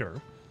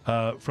cider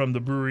from the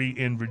brewery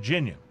in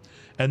Virginia.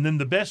 And then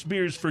the best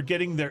beers for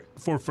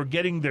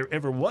forgetting there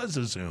ever was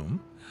a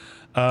Zoom.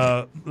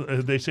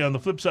 They say on the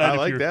flip side, I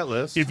like that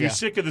list. If you're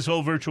sick of this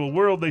whole virtual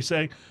world, they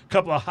say a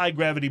couple of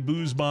high-gravity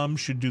booze bombs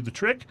should do the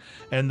trick.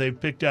 And they've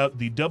picked out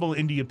the Double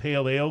India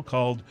Pale Ale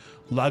called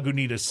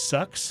Lagunitas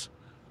Sucks,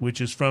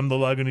 which is from the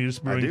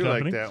Lagunitas Brewing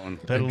Company. Like that one.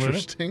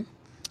 Interesting.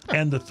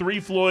 And the Three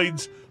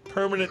Floyds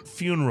Permanent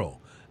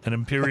Funeral, an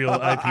Imperial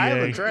IPA. I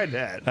haven't tried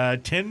that.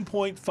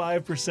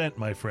 10.5%,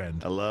 my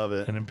friend. I love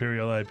it. An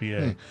Imperial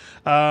IPA.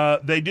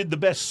 They did the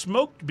best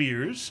smoked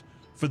beers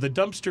for the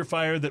dumpster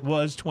fire that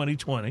was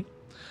 2020.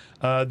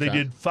 They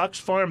did Fox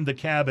Farm The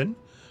Cabin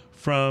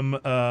from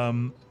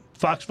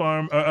Fox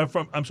Farm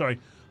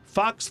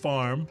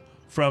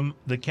from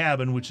The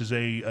Cabin, which is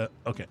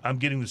okay, I'm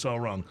getting this all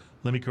wrong.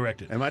 Let me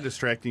correct it. Am I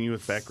distracting you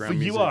with background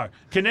music? You are.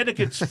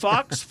 Connecticut's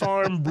Fox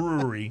Farm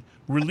Brewery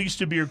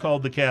released a beer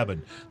called The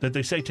Cabin that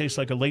they say tastes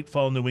like a late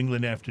fall New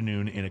England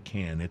afternoon in a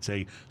can. It's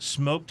a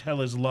smoked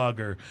Helles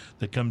lager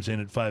that comes in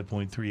at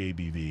 5.3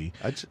 ABV.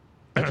 I just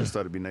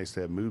thought it'd be nice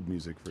to have mood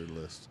music for the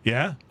list.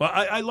 Yeah, well,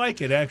 I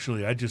like it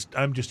actually.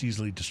 I'm just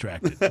easily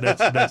distracted. That's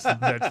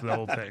the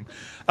whole thing.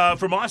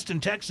 From Austin,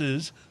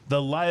 Texas,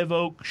 the Live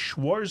Oak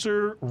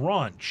Schwarzer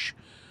Ranch.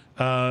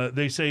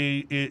 They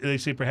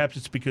say perhaps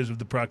it's because of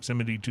the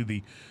proximity to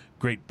the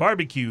great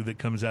barbecue that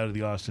comes out of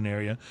the Austin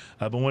area.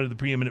 But one of the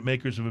preeminent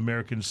makers of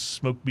American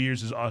smoked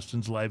beers is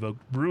Austin's Live Oak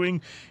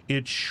Brewing.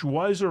 Its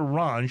Schwarzer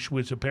Ranch,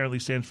 which apparently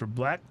stands for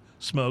black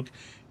smoke,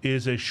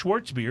 is a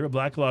Schwartz beer, a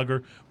black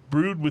lager,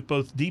 brewed with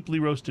both deeply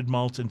roasted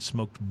malts and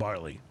smoked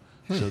barley.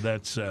 So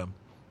that's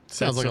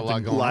Sounds like a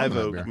lot going Live on.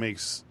 in that Oak beer.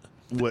 makes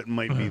what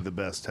might be the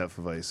best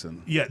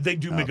Hefeweizen. yeah, they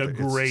do make a It's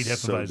great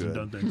so Hefeweizen,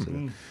 good.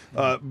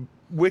 don't they?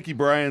 Wiki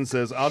Brian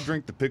says, I'll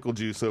drink the pickle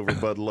juice over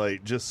Bud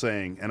Light, just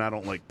saying, and I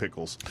don't like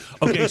pickles.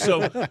 Okay,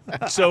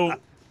 so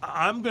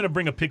I'm going to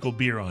bring a pickle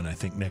beer on, I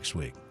think, next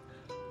week.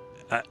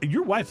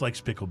 Your wife likes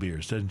pickle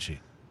beers, doesn't she?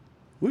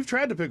 We've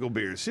tried the pickle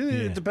beers.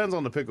 It depends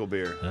on the pickle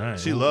beer. All right,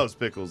 She well- loves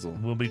pickles, though.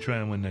 We'll be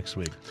trying one next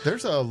week.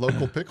 There's a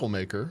local pickle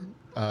maker,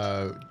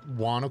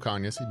 Juan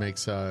Ocañas. He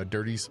makes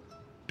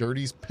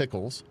Dirty's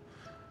Pickles,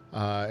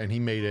 and he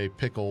made a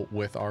pickle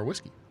with our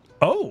whiskey.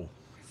 Oh.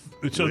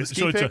 So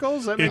Whiskey it's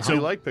pickles? That it's makes me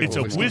like It's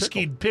a pickles.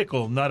 whiskeyed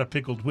pickle, not a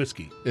pickled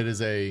whiskey. It is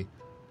it's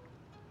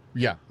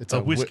A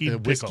a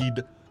whiskeyed pickle.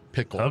 whiskeyed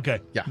pickle. Okay.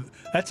 Yeah.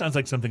 That sounds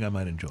like something I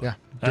might enjoy. Yeah.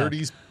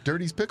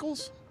 Dirty's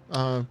Pickles?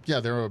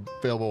 They're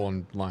available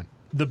online.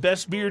 The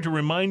best beer to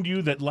remind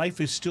you that life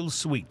is still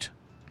sweet.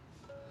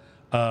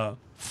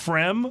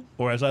 Frem,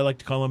 or as I like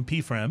to call them,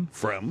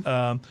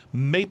 P-Frem.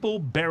 Maple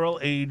barrel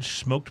aged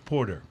smoked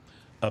porter.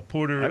 A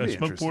That'd be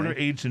smoked porter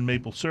interesting. aged in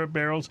maple syrup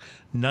barrels,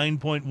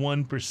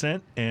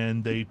 9.1%,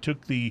 and they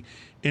took the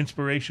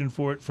inspiration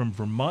for it from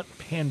Vermont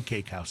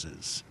pancake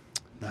houses.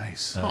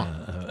 Nice. All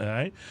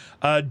right.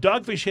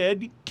 Dogfish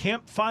Head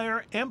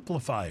Campfire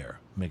Amplifier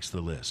makes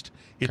the list.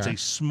 It's Okay. a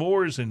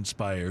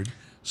s'mores-inspired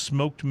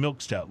smoked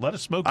milk stout. A lot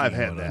of smoking. I've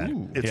had going on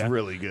that. there. It's Yeah.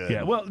 really good.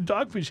 Yeah, well,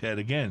 Dogfish Head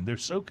again. They're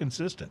so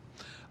consistent.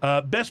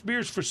 Best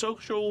beers for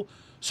social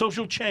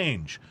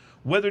change.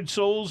 Weathered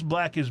Souls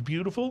Black is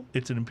Beautiful.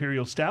 It's an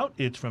imperial stout.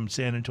 It's from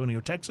San Antonio,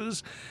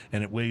 Texas,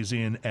 and it weighs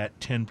in at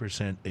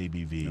 10%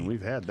 ABV. And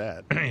we've had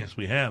that. Yes,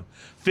 we have.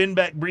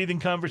 Finback Breathing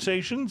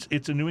Conversations.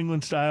 It's a New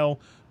England style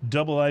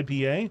double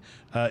IPA.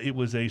 It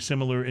was a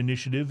similar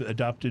initiative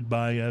adopted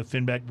by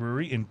Finback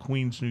Brewery in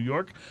Queens, New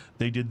York.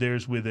 They did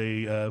theirs with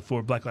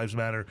for Black Lives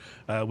Matter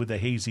with a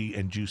hazy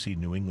and juicy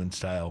New England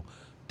style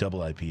double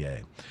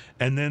IPA.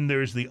 And then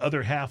there's the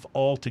Other Half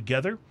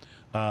Altogether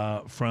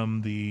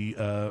from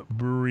the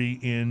brewery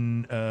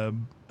in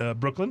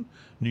Brooklyn,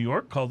 New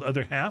York, called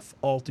Other Half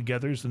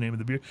Altogether is the name of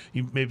the beer.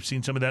 You may have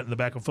seen some of that in the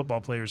back of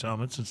football players'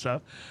 helmets and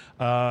stuff.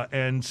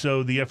 And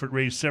so the effort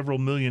raised several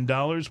 $1 million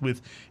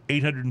with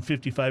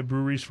 855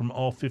 breweries from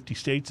all 50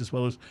 states as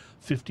well as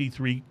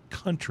 53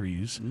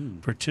 countries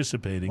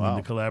participating in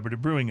the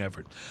collaborative brewing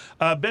effort.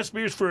 Best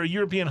beers for a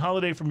European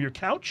holiday from your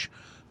couch.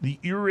 The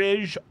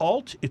Urege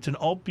Alt. It's an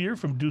alt beer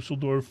from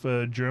Dusseldorf,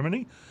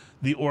 Germany.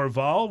 The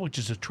Orval, which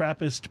is a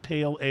Trappist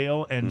Pale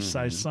Ale and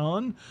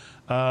Saison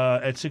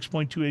at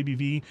 6.2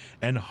 ABV.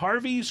 And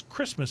Harvey's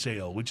Christmas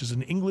Ale, which is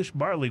an English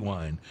barley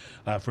wine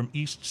from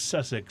East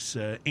Sussex,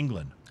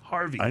 England.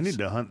 Harvey's. I need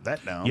to hunt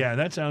that down. Yeah,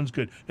 that sounds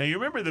good. Now, you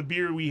remember the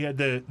beer we had,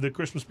 the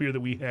Christmas beer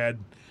that we had,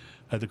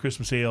 the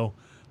Christmas Ale,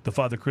 the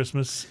Father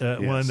Christmas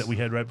one that we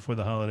had right before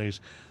the holidays?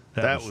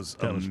 That was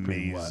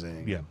pretty wild.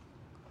 amazing. Yeah.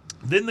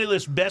 Then they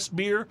list best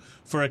beer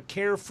for a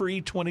carefree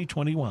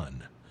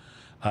 2021.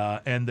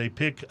 And they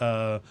pick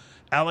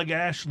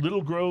Allagash,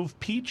 Little Grove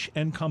Peach,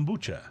 and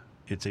Kombucha.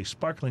 It's a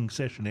sparkling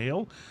session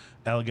ale,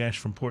 Allagash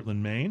from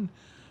Portland, Maine.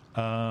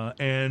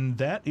 And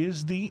that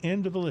is the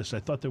end of the list.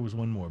 I thought there was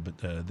one more, but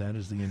that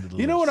is the end of the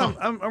list. You know what?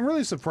 I'm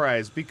really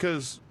surprised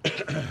because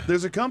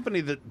there's a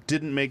company that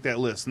didn't make that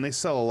list, and they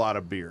sell a lot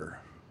of beer.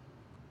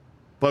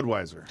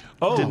 Budweiser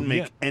didn't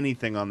make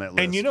anything on that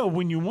list. And you know,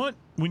 when you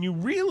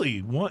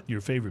really want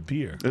your favorite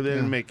beer, they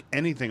didn't make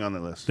anything on the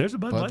list. there's a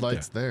Bud Light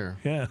Light's there.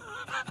 Yeah.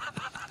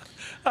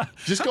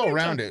 Just go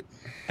around it.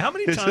 How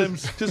many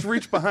times? Just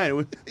reach behind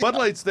it. Bud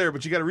Light's there,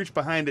 but you got to reach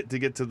behind it to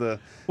get to the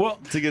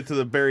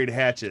buried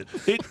hatchet.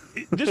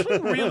 This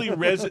one really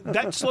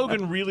that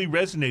slogan really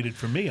resonated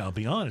for me. I'll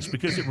be honest,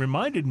 because it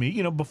reminded me.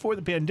 You know, before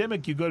the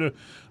pandemic, you go to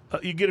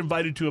you get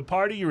invited to a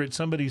party. You're at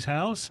somebody's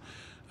house.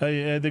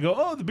 They go,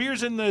 oh, the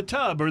beer's in the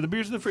tub or the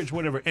beer's in the fridge,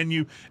 whatever, and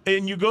you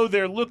go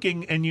there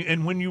looking,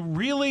 and when you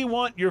really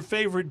want your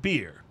favorite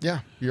beer, Yeah,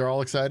 you're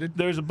all excited.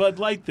 there's a Bud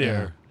Light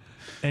there,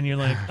 and you're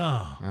like,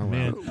 oh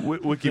man,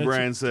 Wiki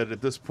Brian said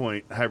at this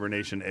point,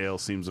 hibernation ale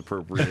seems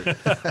appropriate.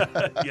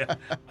 yeah,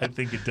 I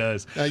think it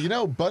does. You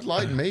know, Bud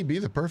Light may be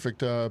the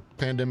perfect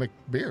pandemic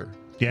beer.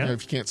 Yeah. You know,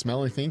 if you can't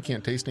smell anything,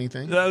 can't taste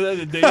anything, There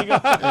you go.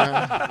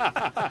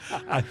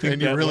 I think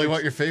and you that really works.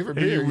 want your favorite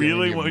You beer,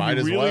 really might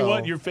as well.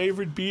 want your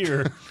favorite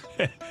beer,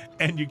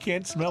 and you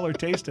can't smell or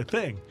taste a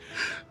thing.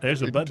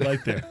 There's a Bud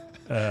Light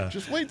there.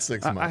 Just wait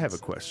 6 months. I have a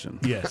question.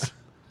 Yes.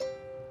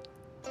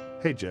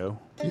 Hey, Joe,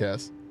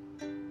 Yes.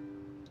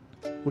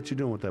 what you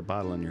doing with that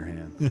bottle in your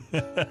hand?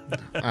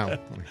 Oh,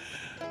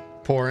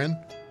 pour in.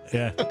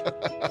 Yeah.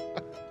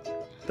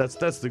 That's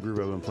the groove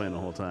I've been playing the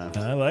whole time.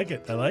 I like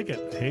it.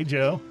 Hey,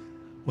 Joe,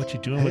 what you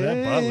doing with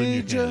that bottle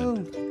in your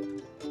hand?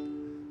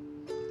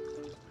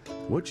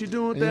 What you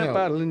doing with You that know,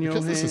 bottle in your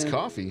hand? Because this is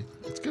coffee,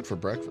 it's good for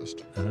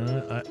breakfast.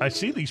 I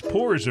see these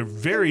pours are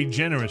very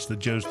generous that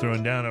Joe's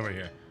throwing down over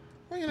here.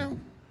 Well, you know,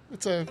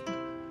 it's a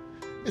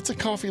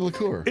coffee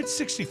liqueur. It's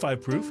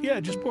 65 proof. Yeah,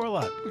 just pour a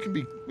lot. We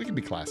can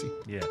be classy.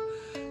 Yeah,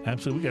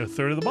 absolutely. We got a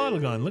third of the bottle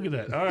gone. Look at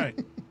that. All right.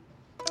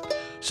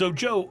 So,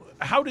 Joe,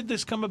 how did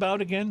this come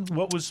about again?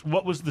 What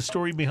was the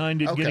story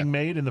behind it getting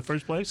made in the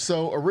first place?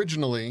 So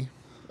originally,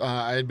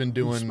 I had been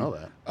doing smell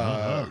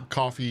that.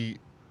 coffee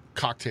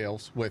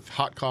cocktails with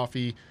hot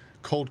coffee,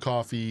 cold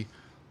coffee,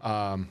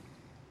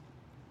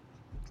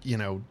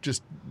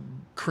 just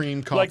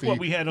cream coffee. Like what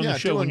we had on the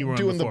show when you were on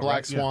doing before, the Black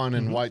right? Yeah. Swan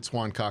and White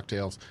Swan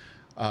cocktails.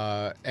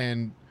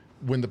 And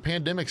when the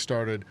pandemic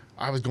started,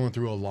 I was going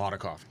through a lot of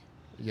coffee.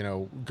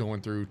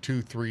 Going through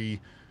 2, 3.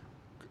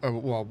 I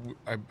went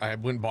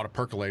and bought a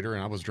percolator,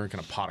 and I was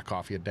drinking a pot of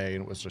coffee a day,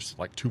 and it was just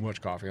like too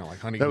much coffee. I'm like,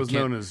 honey, That was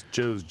known as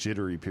Joe's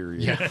jittery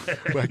period. Yeah,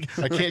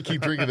 I can't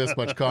keep drinking this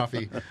much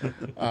coffee.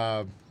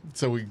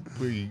 So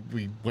we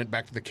went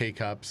back to the K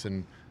cups,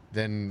 and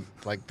then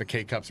like the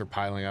K cups are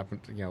piling up,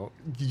 and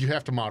you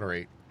have to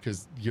moderate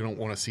because you don't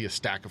want to see a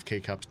stack of K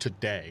cups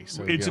today.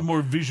 So It's a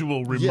more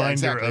visual reminder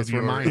exactly. of It's a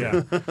your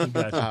reminder. Yeah.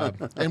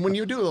 Gotcha. And when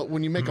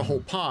you make a whole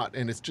pot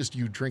and it's just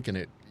you drinking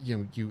it,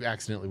 you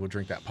accidentally will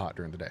drink that pot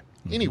during the day.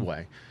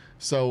 Anyway,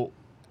 so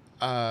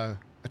I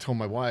told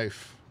my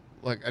wife,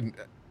 like,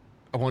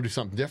 I want to do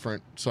something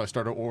different, so I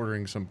started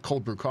ordering some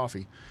cold brew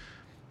coffee.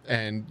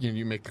 And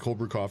you make the cold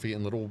brew coffee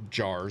in little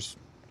jars.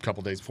 A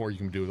couple days before, you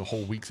can do the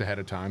whole weeks ahead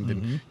of time.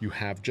 Then you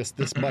have just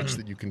this much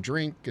that you can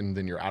drink, and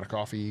then you're out of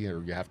coffee,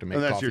 or you have to make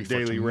And that's coffee your for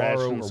daily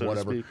tomorrow ration, or so to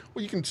whatever. speak.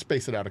 Well, you can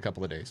space it out a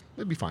couple of days.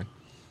 It'd be fine.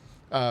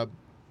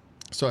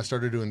 So I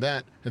started doing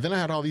that, and then I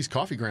had all these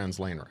coffee grounds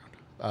laying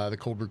around, the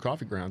cold brew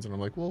coffee grounds, and I'm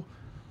like, well,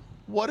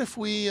 what if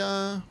we,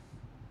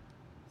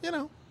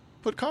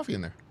 put coffee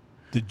in there,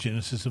 The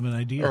genesis of an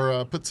idea.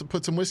 or put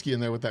some whiskey in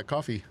there with that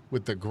coffee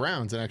with the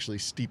grounds, and actually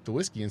steep the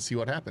whiskey and see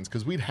what happens,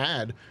 because we'd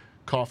had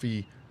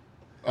coffee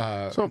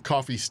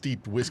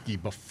steeped whiskey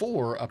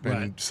before up in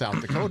Right. South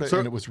Dakota, So-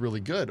 and it was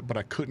really good, but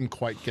I couldn't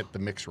quite get the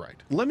mix right.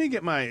 Let me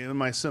get my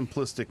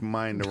simplistic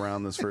mind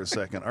around this for a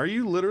second. Are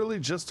you literally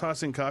just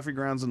tossing coffee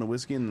grounds in the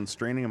whiskey and then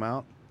straining them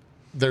out?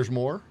 There's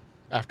more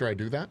after I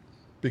do that,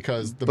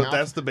 because But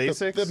that's the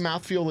basics? The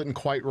mouthfeel isn't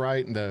quite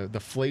right, and the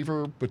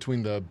flavor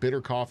between the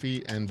bitter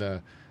coffee and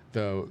the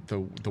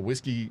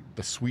whiskey,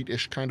 the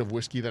sweetish kind of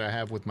whiskey that I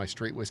have with my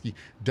straight whiskey,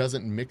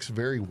 doesn't mix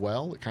very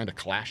well. It kind of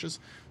clashes,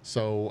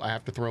 so I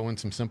have to throw in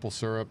some simple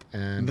syrup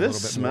and a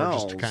This little bit more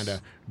just to smells- kind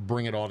of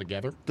bring it all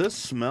together. This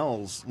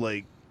smells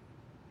like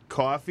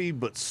coffee,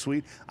 but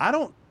sweet. I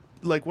don't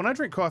like when I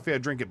drink coffee. I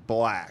drink it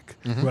black.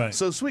 Right.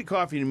 So sweet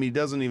coffee to me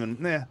doesn't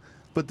even.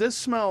 But this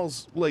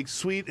smells like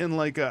sweet and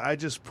like I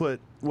just put.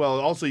 Well,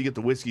 also you get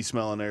the whiskey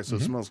smell in there, so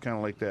it smells kind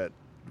of like that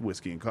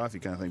whiskey and coffee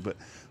kind of thing.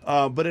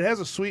 But it has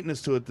a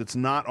sweetness to it that's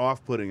not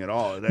off-putting at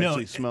all. It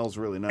actually smells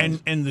really nice.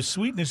 And the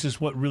sweetness is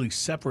what really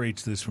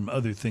separates this from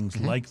other things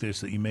like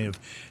this that you may have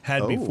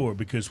had Oh. before.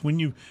 Because when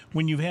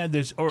you've had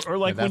this, or like Yeah,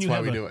 when that's you why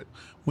have we do it.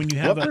 when you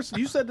have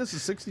you said this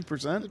is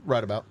 60%?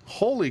 Right about.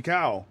 Holy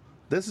cow!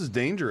 This is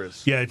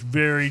dangerous. yeah, it's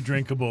very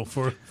drinkable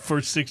for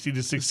 60 to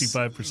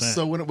 65%.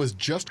 So when it was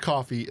just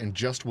coffee and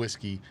just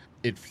whiskey,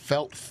 it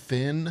felt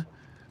thin,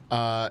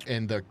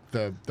 and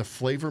the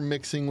flavor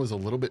mixing was a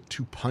little bit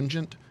too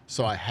pungent.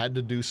 So I had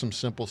to do some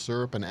simple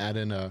syrup and add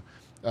in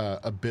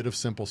a bit of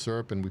simple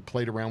syrup, and we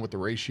played around with the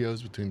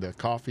ratios between the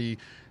coffee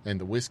and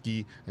the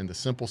whiskey and the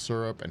simple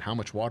syrup and how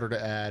much water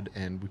to add,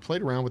 and we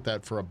played around with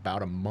that for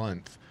about a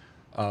month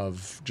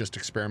of just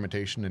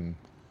experimentation and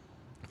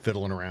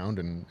fiddling around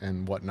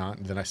and whatnot.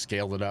 And then I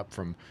scaled it up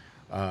from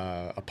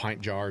a pint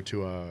jar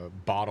to a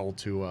bottle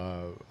to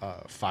a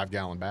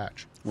 5-gallon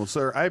batch. Well,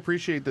 sir, I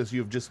appreciate this.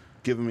 You've just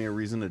given me a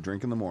reason to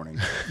drink in the morning.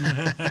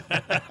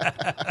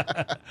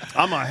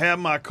 I'm going to have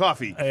my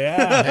coffee.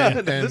 yeah.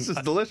 And This is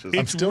delicious.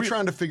 I'm still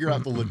trying to figure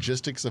out the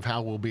logistics of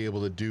how we'll be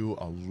able to do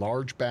a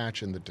large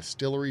batch in the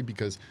distillery,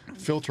 because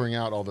filtering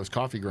out all those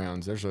coffee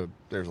grounds, there's a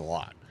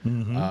lot.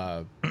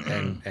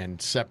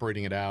 And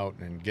separating it out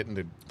and getting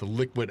the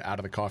liquid out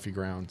of the coffee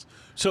grounds.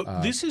 So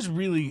this is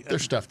really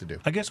There's stuff to do.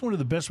 I guess one of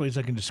the best ways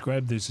I can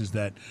describe this is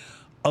that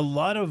a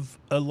lot of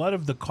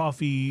the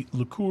coffee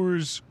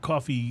liqueurs,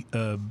 coffee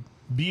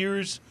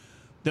beers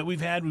that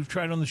we've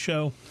tried on the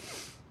show,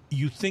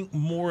 you think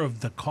more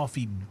of the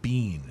coffee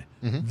bean.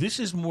 This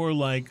is more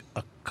like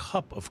a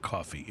cup of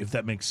coffee, if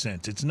that makes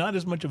sense. It's not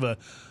as much of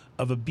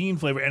a bean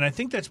flavor, and I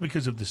think that's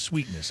because of the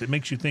sweetness. It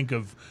makes you think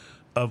of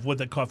what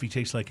that coffee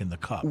tastes like in the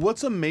cup.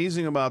 What's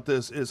amazing about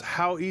this is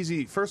how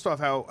easy, first off,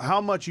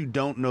 how much you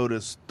don't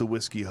notice the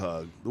whiskey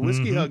hug. The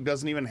whiskey hug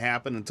doesn't even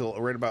happen until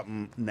right about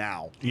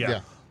now. Yeah.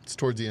 It's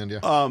towards the end,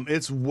 yeah.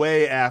 It's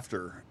way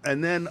after.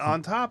 And then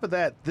on top of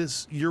that,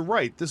 you're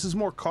right. This is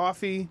more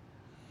coffee.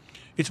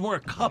 It's more a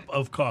cup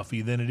of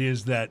coffee than it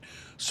is that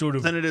sort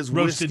of Than it is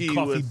roasted whiskey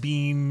coffee with-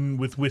 bean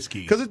with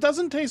whiskey. Because it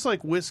doesn't taste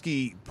like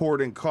whiskey poured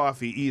in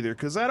coffee either.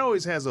 Because that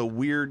always has a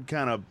weird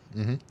kind of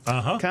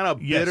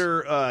Yes.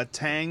 bitter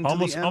tang. To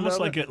almost the end almost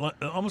of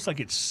like almost like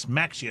it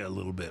smacks you a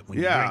little bit when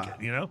Yeah. you drink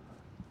it. You know,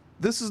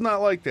 This is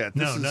not like that.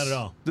 This No, is, not at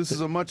all. This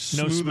is a much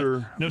no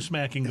smoother. no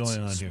smacking going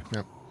on here.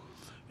 Yep.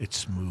 It's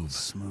smooth.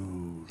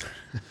 Smooth.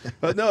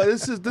 But no,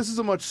 this is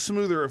a much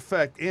smoother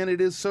effect, and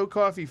it is so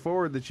coffee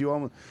forward that you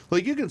almost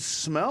you can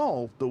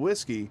smell the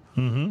whiskey,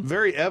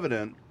 very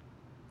evident.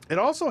 It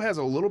also has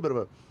a little bit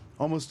of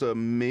almost a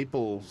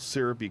maple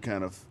syrupy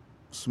kind of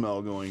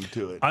smell going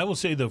to it. I will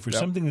say though, for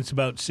something that's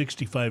about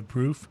 65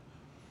 proof,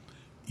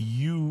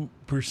 you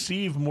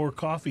perceive more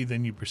coffee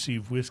than you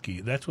perceive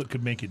whiskey. That's what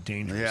could make it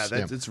dangerous.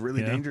 Yeah, it's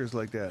really Yeah. dangerous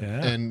like that.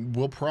 Yeah. And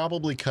we'll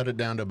probably cut it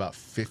down to about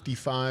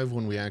 55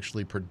 when we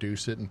actually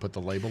produce it and put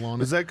the label on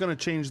it. Is that going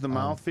to change the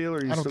mouthfeel, or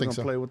are you I don't still think going to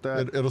so. play with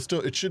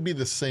that? It should be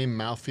the same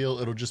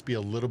mouthfeel. It'll just be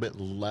a little bit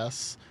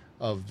less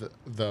of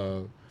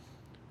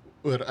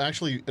it'll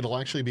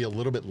actually be a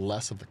little bit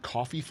less of the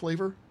coffee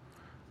flavor,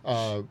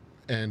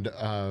 and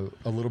a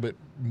little bit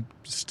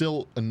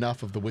still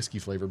enough of the whiskey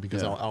flavor,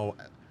 because Yeah.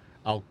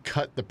 I'll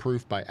cut the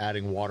proof by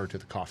adding water to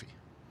the coffee.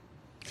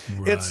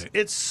 Right.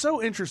 It's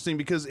so interesting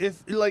because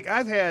if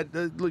I've had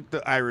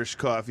the Irish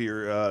coffee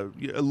or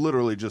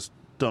literally just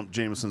dumped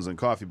Jameson's in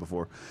coffee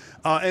before,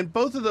 and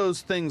both of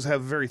those things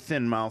have very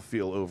thin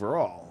mouthfeel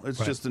overall. It's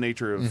Right. just the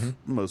nature of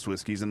most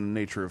whiskeys and the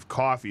nature of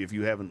coffee if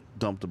you haven't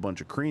dumped a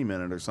bunch of cream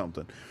in it or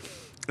something.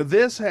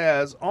 This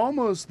has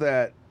almost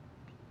that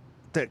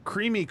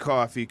creamy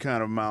coffee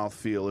kind of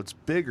mouthfeel. It's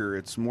bigger,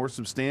 it's more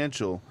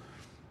substantial,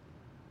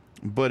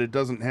 but it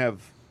doesn't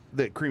have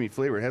that creamy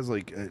flavor. It has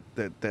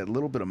that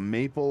little bit of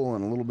maple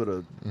and a little bit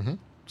of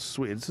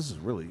sweet. This is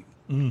really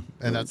And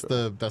that's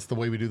the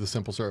way we do the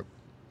simple syrup.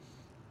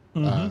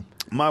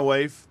 my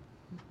wife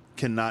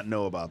cannot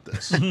know about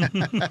this.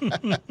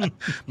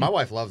 My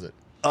wife loves it.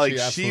 Like She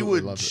she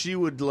absolutely loves it. she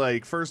would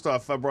like. First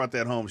off, if I brought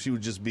that home, she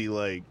would just be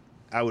like,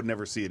 I would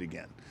never see it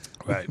again.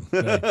 Right. Yeah,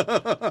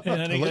 I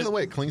And think look at the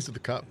way it clings to the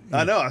cup.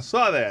 I know. I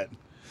saw that.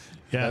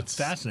 it's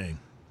fascinating.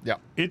 Yeah.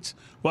 It's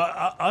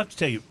I'll have to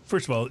tell you.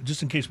 First of all,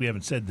 just in case we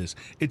haven't said this,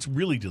 it's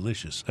really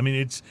delicious. I mean,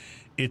 it's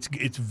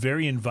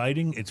very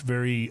inviting. It's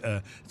very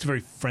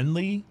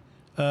friendly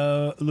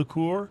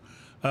liqueur.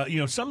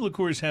 Some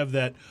liqueurs have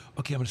that.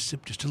 Okay, I'm going to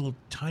sip just a little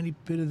tiny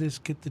bit of this,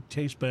 get the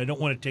taste, but I don't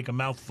want to take a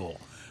mouthful.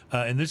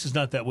 And this is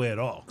not that way at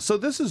all. So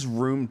this is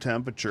room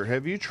temperature.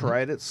 Have you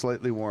tried it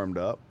slightly warmed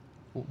up?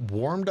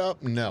 Warmed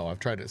up? No, I've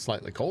tried it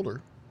slightly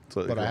colder,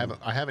 Slightly but colder.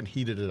 I haven't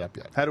heated it up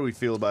yet. How do we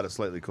feel about it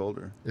slightly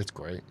colder? It's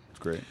great. It's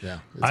great. Yeah,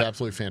 it's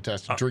absolutely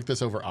fantastic. Drink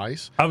this over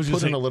ice. I was gonna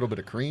put in say- a little bit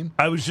of cream.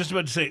 I was just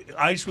about to say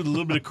ice with a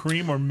little bit of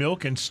cream or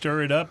milk and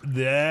stir it up.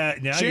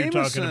 That now you're talking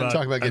Jameson- about,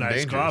 Talk about a getting nice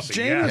dangerous. coffee.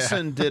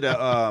 Jameson did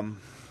a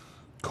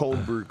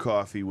cold brew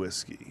coffee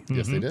whiskey.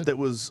 Yes, they did. That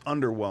was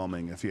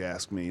underwhelming, if you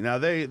ask me. Now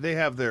they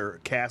have their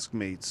cask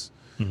mates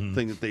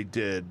thing that they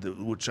did,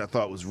 which I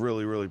thought was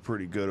really, really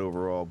pretty good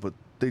overall. But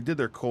they did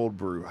their cold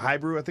brew, high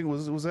brew. I think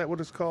was that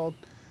what it's called?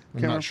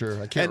 I'm not sure.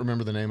 I can't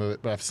remember the name of it,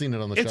 but I've seen it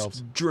on the It's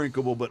shelves.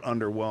 drinkable but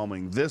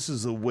underwhelming. This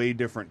is a way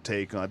different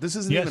take on it. This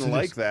isn't Yes, even it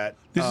like is. that.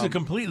 This is a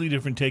completely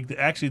different take,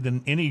 actually,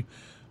 than any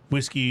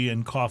whiskey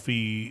and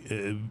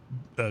coffee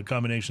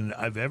combination that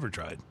I've ever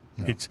tried.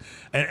 It's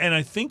and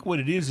I think what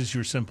it is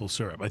your simple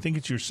syrup. I think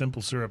it's your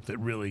simple syrup that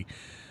really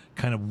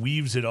kind of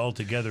weaves it all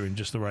together in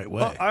just the right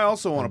way. Well, I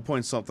also want to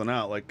point something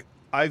out. Like,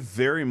 I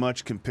very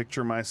much can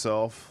picture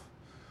myself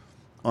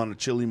on a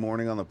chilly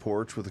morning on the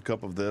porch with a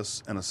cup of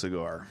this and a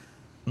cigar.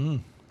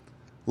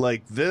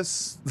 Like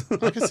this.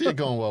 I can see it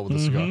going well with the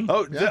cigar.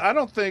 Oh, I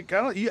don't think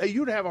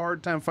you'd have a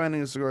hard time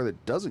finding a cigar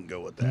that doesn't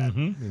go with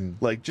that.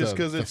 Like just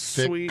because The it's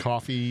thick sweet.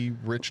 coffee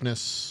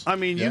richness. I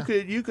mean, Yeah.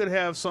 you could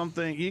have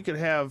something. You could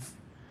have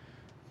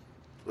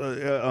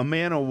a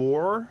Man of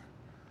War,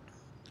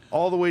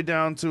 all the way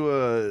down to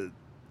a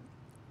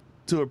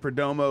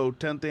Perdomo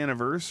 10th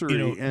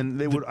anniversary, and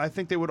they would. I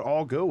think they would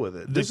all go with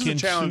it. This is a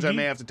challenge I kintsugi-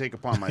 may have to take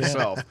upon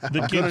myself.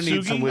 The I'm gonna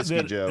need some whiskey,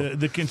 that, Joe.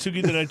 the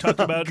kintsugi that I talked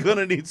about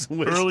Gonna need some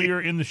whiskey.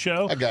 earlier in the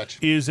show I got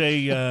you. is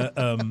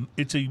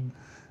it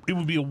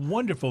would be a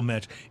wonderful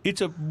match.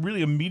 It's a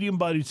really a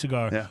medium-bodied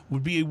cigar. Yeah.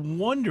 Would be a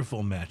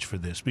wonderful match for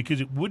this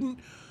because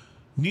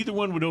neither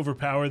one would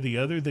overpower the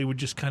other. They would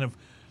just kind of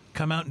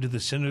come out into the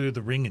center of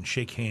the ring and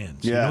shake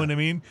hands. You Yeah. know what I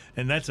mean?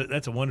 And that's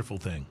a wonderful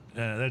thing.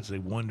 That's a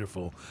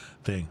wonderful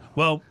thing.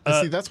 Well,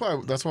 See, that's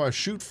why I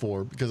shoot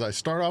for, because I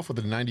start off with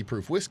a 90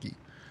 proof whiskey,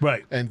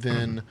 right. and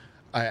then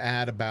I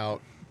add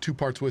about 2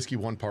 parts whiskey,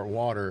 1 part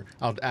water.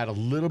 I'll add a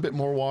little bit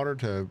more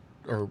water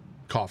or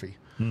coffee.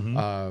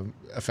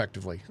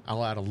 Effectively,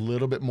 I'll add a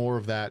little bit more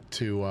of that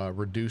to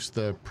reduce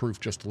the proof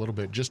just a little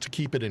bit, just to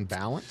keep it in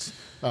balance.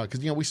 Because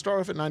we start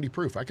off at 90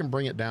 proof. I can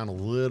bring it down a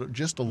little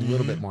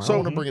bit more. I don't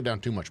want to bring it down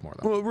too much more,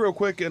 though. Well, real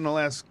quick, in the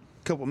last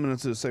couple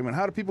minutes of the segment,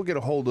 how do people get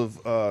a hold of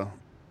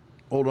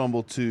Old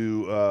Humble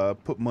to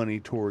put money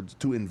to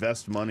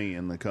invest money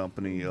in the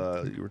company you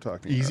were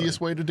talking about? Easiest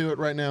way to do it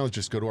right now is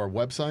just go to our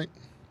website,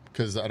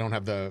 because I don't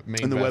have the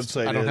main. And the vest.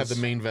 website I don't have is?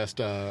 the main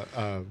vest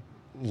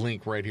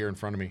link right here in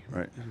front of me,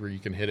 Right. where you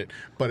can hit it.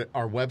 But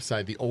our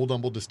website, the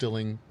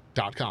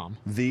oldhumbledistilling.com.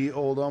 The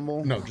Old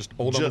Humble? No, just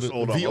Old Humble. Just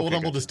Old The Humble. Old Okay,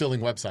 Humble gotcha. Distilling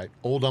website,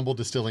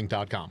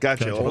 oldhumbledistilling.com.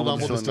 Gotcha.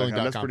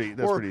 Oldhumbledistilling.com. That's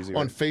pretty easy.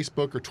 On Right?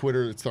 Facebook or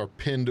Twitter, it's our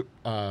pinned.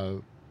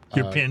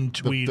 Your pinned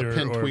tweet the or-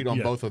 pinned or- tweet on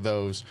yeah. both of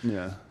those.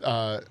 Yeah.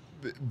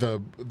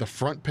 The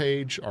front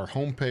page, our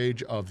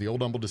homepage of the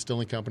Old Humble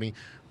Distilling Company.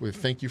 We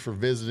thank you for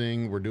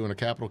visiting. We're doing a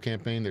capital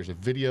campaign. There's a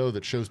video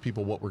that shows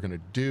people what we're going to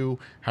do,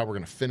 how we're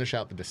going to finish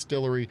out the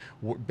distillery.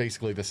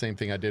 Basically the same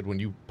thing I did when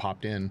you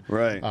popped in,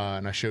 Right.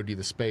 And I showed you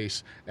the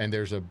space. And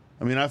there's a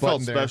I mean, I button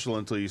felt there. special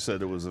until you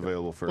said it was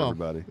available for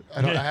everybody.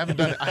 I haven't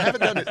done it.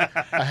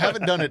 I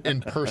haven't done it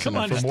in person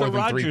Come on, for it's more the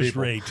than 3 Rogers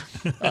people. rate.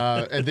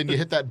 And then you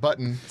hit that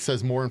button, it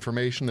says more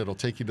information. It'll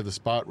take you to the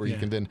spot where you Yeah.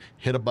 can then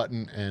hit a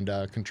button and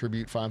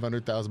contribute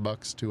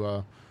 $500,000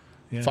 to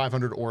Yeah.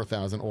 500 or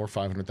 1,000 or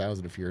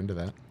 500,000 if you're into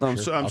that. I'm I'll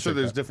sure take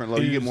there's that. different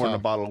levels. You get Is, more than a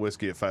bottle of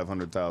whiskey at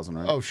 500,000,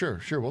 right? Oh, sure,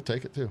 we'll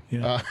take it too.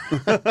 Yeah.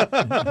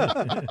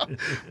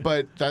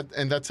 But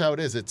that's how it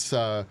is.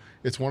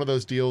 It's one of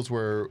those deals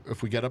where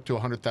if we get up to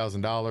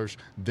 $100,000,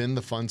 then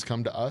the funds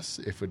come to us.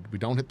 If we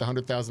don't hit the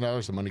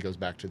 $100,000, the money goes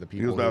back to the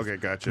people who Okay,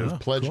 gotcha.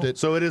 pledged cool. it.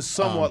 So it is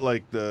somewhat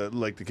like the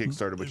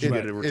Kickstarter, but you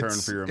get a return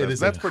for your investment. It is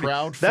That's a pretty.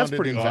 crowdfunded That's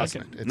pretty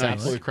investment. awesome. It's Nice.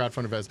 absolutely a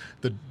crowdfunded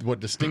investment. What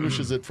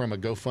distinguishes it from a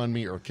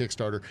GoFundMe or a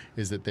Kickstarter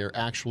is that they're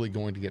actually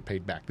going to get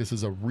paid back. This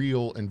is a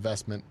real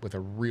investment with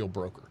a real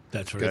broker.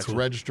 That's very It's cool.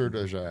 registered.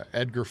 There's a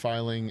Edgar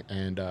filing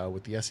and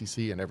with the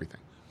SEC and everything.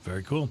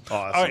 Very cool. Awesome.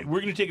 All right,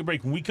 we're going to take a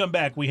break. When we come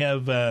back, we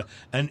have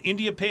an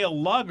India Pale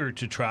Lager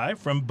to try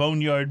from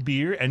Boneyard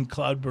Beer and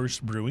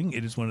Cloudburst Brewing.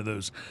 It is one of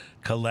those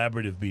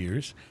collaborative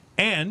beers.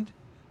 And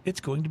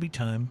it's going to be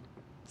time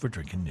for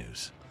Drinking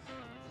News.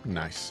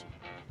 Nice.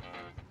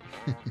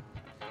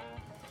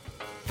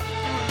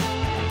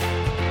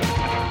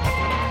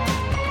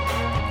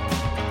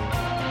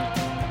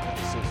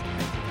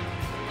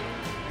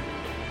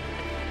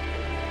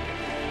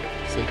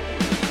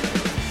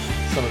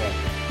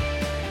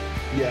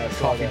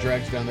 coffee that.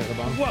 dregs down there at the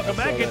bottom. Welcome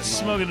saw back. that It's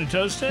in Smoking and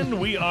Toasting.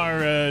 We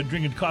are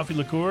drinking coffee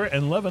liqueur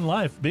and loving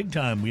life big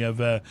time. We have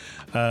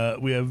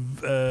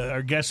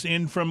our guests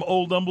in from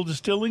Old Humble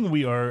Distilling.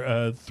 We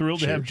are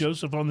thrilled to have Cheers.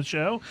 Joseph on the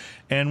show,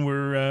 and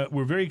we're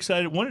very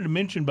excited. Wanted to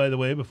mention, by the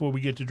way, before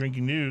we get to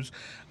drinking news,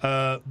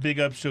 big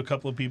ups to a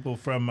couple of people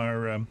from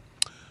our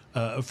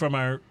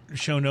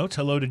show notes.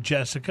 Hello to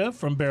Jessica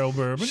from Barrel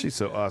Bourbon. She's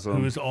so awesome.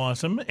 Who is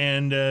awesome.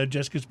 And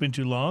Jessica's been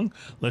too long.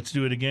 Let's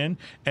do it again.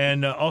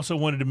 And also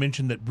wanted to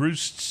mention that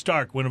Bruce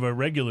Stark, one of our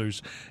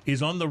regulars,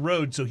 is on the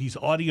road, so he's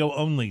audio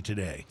only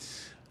today.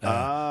 He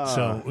Bruce,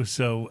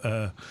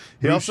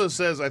 also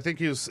says, I think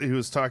he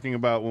was talking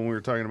about when we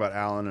were talking about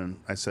Alan, and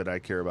I said I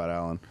care about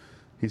Alan.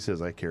 He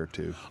says I care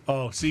too.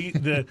 Oh, see,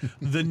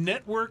 the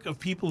network of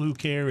people who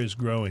care is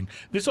growing.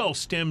 This all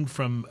stemmed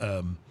from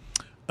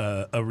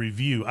a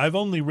review. I've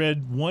only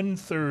read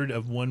 1/3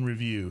 of one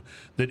review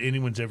that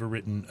anyone's ever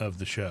written of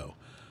the show,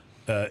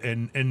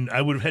 and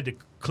I would have had to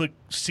click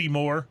see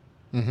more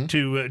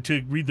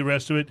to read the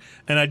rest of it.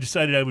 And I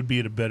decided I would be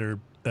at a better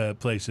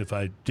place if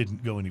I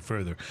didn't go any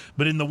further.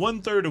 But in the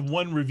 1/3 of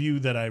one review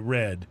that I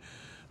read,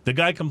 the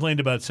guy complained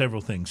about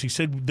several things. He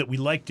said that we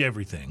liked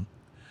everything,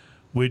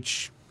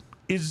 which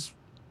is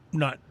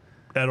not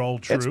at all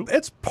true.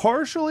 It's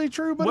partially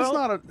true, but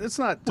Well, it's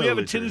not. We have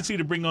a totally true. tendency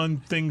to bring on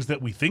things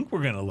that we think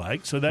we're going to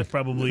like, so that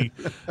probably,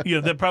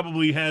 that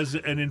probably has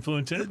an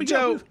influence in it. But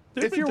Joe, yeah,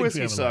 there's if been your things we whiskey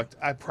haven't sucked,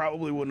 I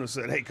probably wouldn't have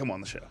said, "Hey, come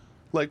on the show."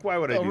 Like, why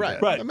would I Oh, do right.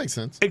 that? Right. That makes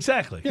sense. liked.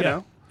 Exactly. You yeah.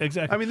 know.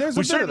 Exactly. I mean, there's a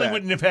we bit of certainly that.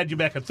 wouldn't have had you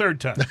back a third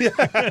time.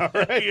 Right?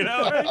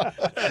 Right?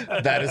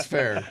 That is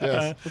fair.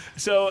 Yes.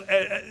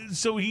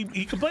 So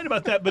he complained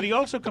about that, but he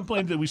also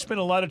complained that we spent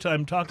a lot of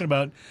time talking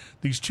about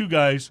these two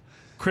guys,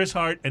 Chris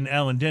Hart and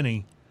Alan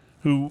Denny,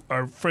 who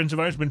are friends of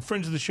ours, been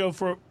friends of the show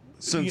for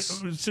since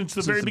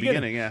the very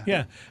beginning.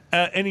 yeah.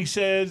 And he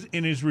says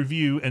in his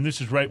review, and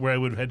this is right where I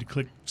would have had to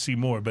click see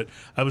more, but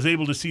I was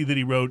able to see that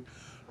he wrote,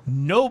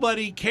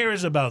 "Nobody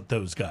cares about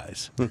those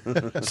guys."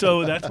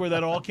 So that's where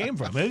that all came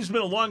from. And it's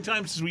been a long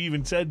time since we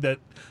even said that.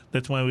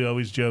 That's why we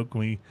always joke when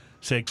we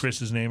say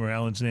Chris's name or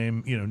Alan's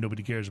name,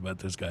 nobody cares about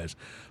those guys.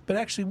 But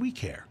actually we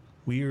care.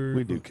 We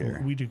do care.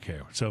 We do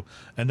care. So,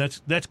 and that's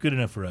good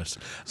enough for us.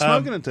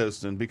 Smoking and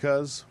toasting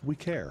because we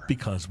care.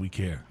 Because we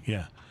care,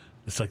 yeah.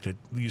 It's like you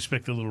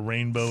expect the little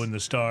rainbow and the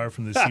star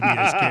from the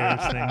CBS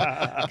Cares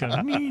thing. Kind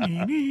of, nee,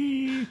 nee,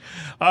 nee.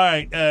 All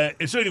right.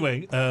 So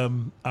anyway,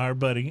 our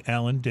buddy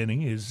Alan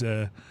Denny is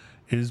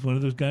one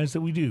of those guys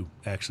that we do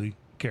actually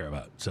care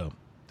about. So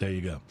there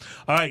you go.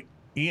 All right,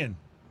 Ian.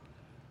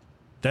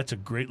 That's a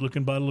great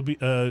looking bottle of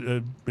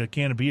a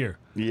can of beer.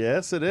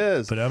 Yes, it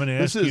is. But I'm going to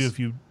ask you if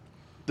you.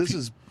 This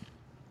is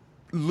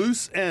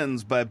Loose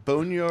Ends by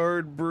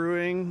Boneyard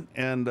Brewing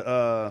and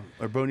or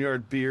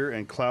Boneyard Beer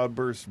and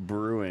Cloudburst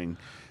Brewing.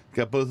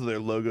 Got both of their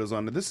logos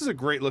on it. This is a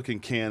great looking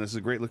can. This is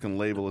a great looking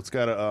label. It's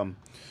got an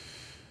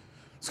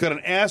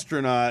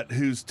astronaut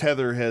whose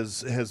tether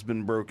has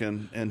been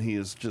broken, and he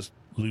is just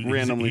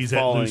randomly he's at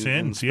falling loose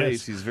ends, in space.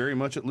 yes. He's very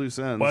much at loose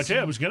ends. Well, I tell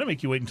you, I was going to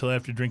make you wait until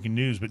after drinking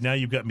news, but now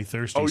you've got me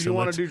thirsty. Oh, you so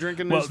wanna let's- do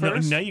drinking well, news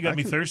first? now you got I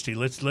me can- thirsty.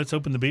 Let's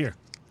open the beer.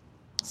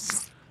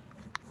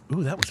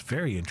 Ooh, that was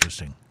very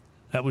interesting.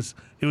 It was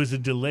a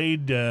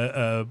delayed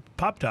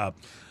pop top,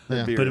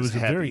 Yeah. Beer but it is was a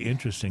happy. very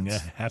interesting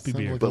happy Sounded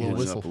beer. like a little Bubbling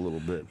whistle. up a little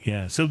bit.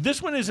 Yeah, so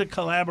this one is a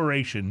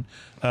collaboration,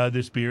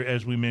 this beer,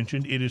 as we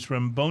mentioned. It is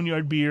from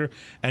Boneyard Beer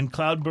and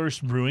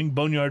Cloudburst Brewing.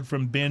 Boneyard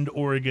from Bend,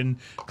 Oregon,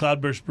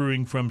 Cloudburst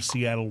Brewing from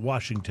Seattle,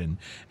 Washington.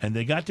 And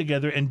they got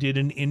together and did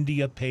an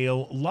India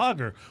Pale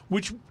Lager,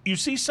 which you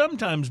see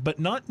sometimes, but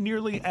not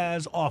nearly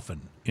as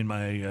often in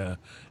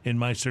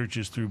my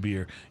searches through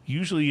beer.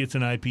 Usually it's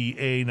an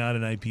IPA, not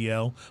an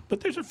IPL, but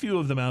there's a few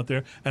of them out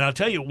there. And I'll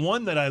tell you,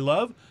 one that I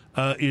love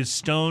is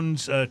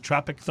Stone's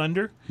Tropic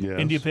Thunder Yes.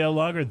 India Pale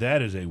Lager.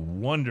 That is a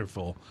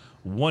wonderful,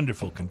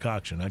 wonderful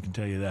concoction. I can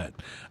tell you that.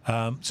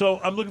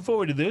 So I'm looking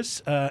forward to this,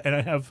 and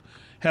I have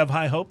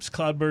high hopes.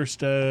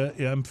 Cloudburst,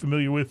 I'm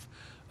familiar with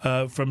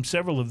from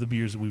several of the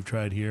beers that we've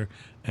tried here,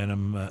 and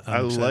I'm I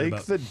excited like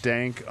about. the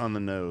dank on the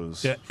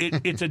nose. Yeah,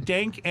 it's a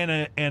dank and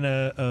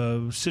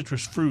a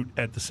citrus fruit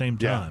at the same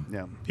Yeah,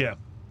 time. yeah.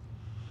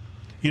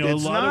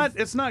 It's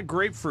It's not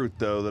grapefruit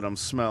though that I'm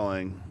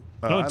smelling.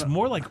 No, I it's don't-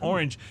 more like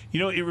orange.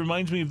 It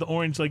reminds me of the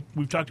orange. Like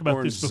we've talked about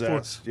Orange this before.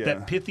 zest, yeah.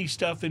 That pithy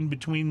stuff in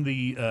between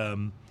the Yeah.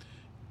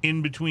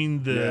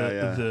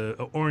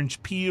 the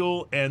orange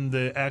peel and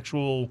the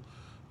actual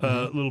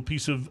little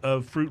piece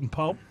of fruit and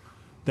pulp.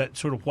 That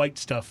sort of white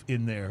stuff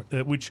in there,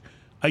 which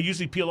I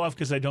usually peel off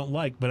because I don't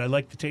like, but I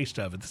like the taste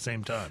of at the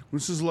same time.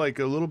 This is like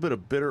a little bit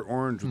of bitter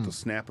orange with a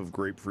snap of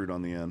grapefruit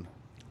on the end.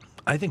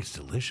 I think it's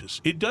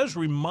delicious. It does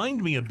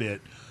remind me a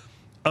bit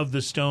of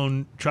the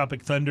Stone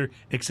Tropic Thunder,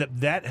 except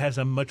that has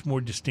a much more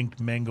distinct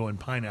mango and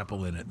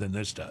pineapple in it than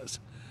this does.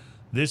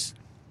 This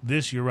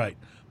you're right.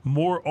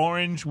 More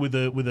orange with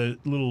a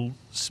little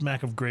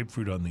smack of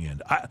grapefruit on the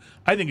end.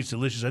 I think it's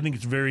delicious. I think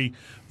it's very,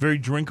 very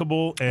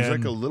drinkable. And There's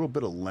like a little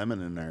bit of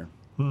lemon in there.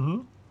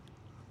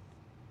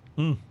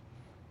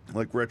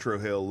 Like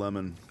retrohale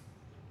lemon.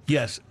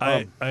 yes,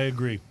 I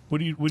agree.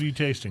 What are you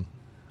tasting?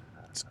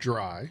 It's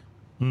dry.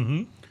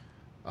 Mm-hmm.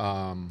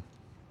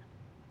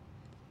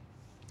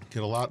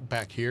 Get a lot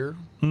back here.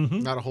 Mm-hmm.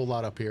 Not a whole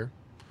lot up here.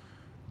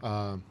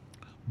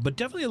 But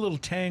definitely a little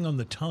tang on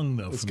the tongue,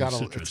 though, It's from got the a,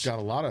 citrus. it's got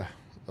a lot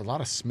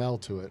of smell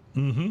to it,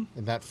 and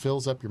that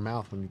fills up your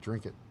mouth when you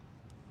drink it.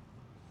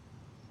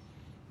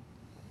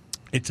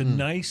 It's a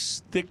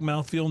nice, thick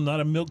mouthfeel,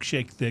 not a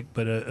milkshake thick,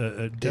 but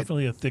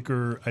definitely a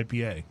thicker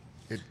IPA.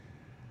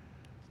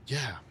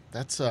 Yeah,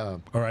 that's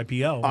Or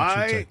IPL,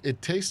 I should say.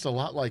 It tastes a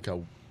lot like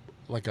a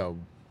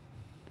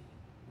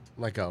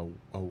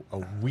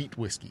wheat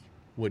whiskey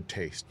would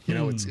taste. You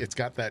know, it's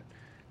got that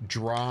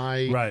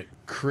dry, Right.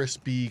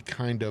 crispy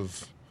kind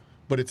of,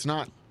 but it's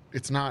not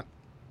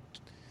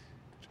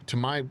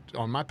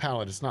on my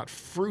palate. It's not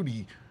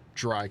fruity,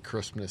 dry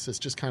crispness. It's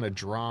just kind of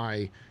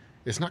dry.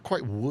 It's not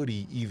quite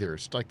woody either.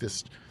 It's like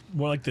this.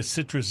 More like the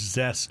citrus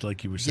zest,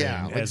 like you were saying,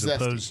 Yeah, like as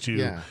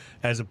zesty,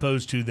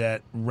 opposed to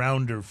that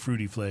rounder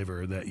fruity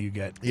flavor that you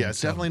get. Yeah, in it's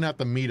some. definitely not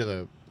the meat of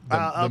the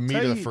I'll meat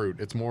tell of the you- fruit.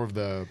 It's more of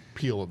the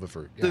peel of the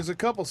fruit. Yeah. There's a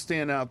couple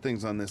standout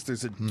things on this.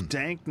 There's a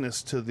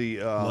dankness to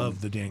the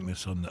Love the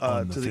dankness on the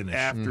to finish. the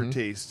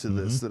aftertaste to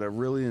this that I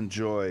really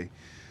enjoy.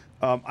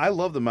 I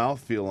love the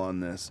mouthfeel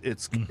on this.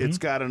 It's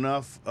got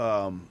enough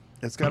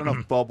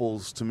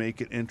bubbles to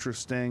make it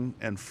interesting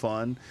and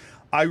fun.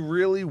 I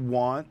really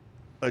want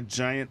a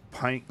giant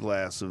pint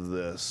glass of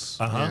this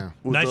Yeah.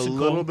 with Nice a and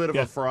little cold. bit of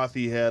Yeah. a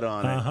frothy head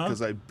on it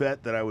because I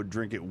bet that I would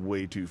drink it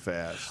way too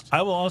fast.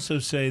 I will also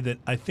say that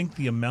I think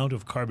the amount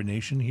of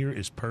carbonation here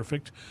is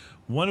perfect.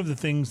 One of the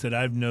things that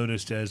I've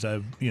noticed as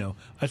I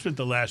spent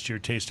the last year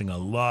tasting a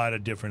lot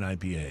of different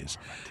IPAs.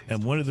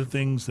 And one of the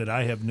things that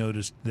I have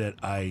noticed that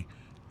I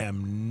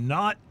am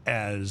not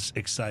as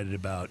excited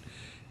about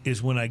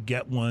is when I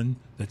get one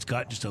that's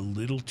got just a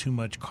little too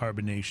much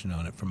carbonation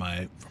on it for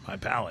my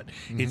palate.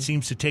 It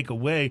seems to take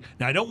away.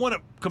 Now I don't want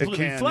it completely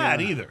can, flat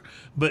yeah. either,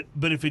 but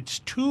if it's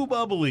too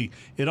bubbly,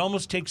 it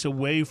almost takes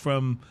away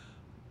from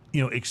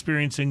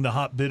experiencing the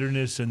hop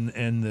bitterness and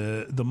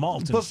the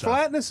malt and But stuff.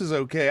 flatness is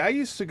okay. I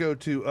used to go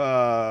to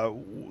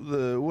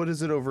what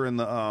is it over in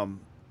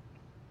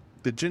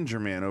the Ginger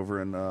Man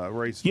over in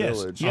Rice Yes,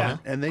 Village, yeah.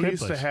 and they Great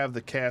used to place. have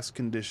the cask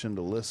conditioned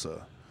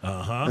Alyssa.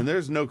 Uh-huh. And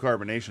there's no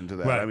carbonation to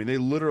that. Right. I mean, they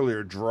literally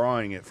are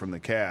drawing it from the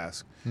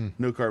cask.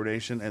 No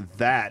carbonation, and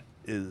that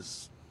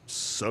is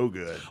so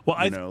good. Well,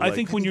 I like,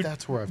 think when you're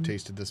that's where I've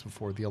tasted this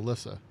before. The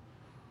Alyssa.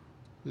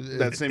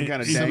 that same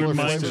kind of it dank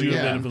reminds flavor. you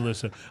yeah. of that of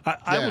Alyssa.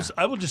 Yeah.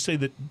 I will just say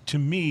that to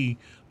me,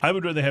 I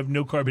would rather have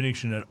no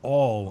carbonation at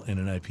all in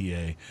an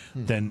IPA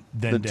than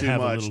Than to too have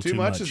a much. little Too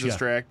much is Yeah.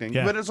 distracting.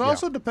 Yeah. But it's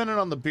also dependent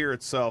on the beer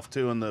itself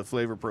too, and the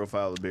flavor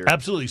profile of the beer.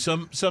 Absolutely.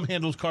 Some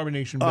handles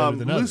carbonation better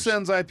than others. Loose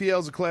Ends IPL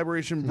is a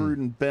collaboration brewed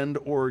in Bend,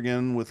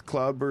 Oregon, with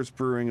Cloudburst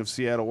Brewing of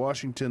Seattle,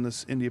 Washington.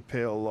 This India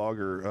Pale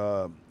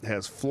Lager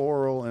has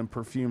floral and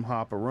perfume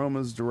hop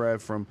aromas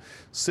derived from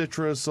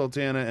citrus,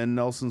 sultana, and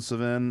Nelson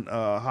Sauvin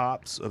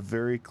hops. A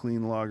very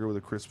clean lager with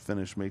a crisp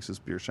finish makes this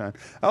beer shine.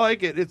 I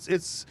like it.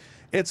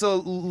 It's a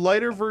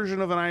lighter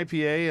version of an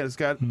IPA, and it's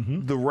got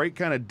the right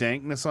kind of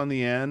dankness on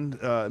the end.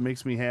 It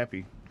makes me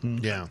happy.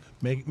 Yeah.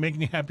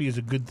 Making you happy is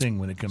a good thing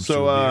when it comes to a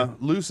So beer.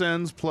 Loose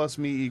Ends plus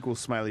me equals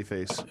smiley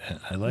face.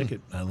 I like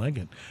it. I like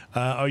it.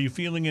 Are you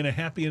feeling in a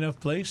happy enough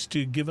place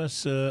to give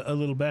us a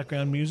little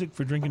background music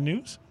for Drinking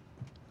News?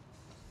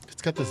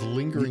 It's got this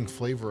lingering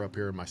flavor up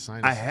here in my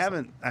sinus. I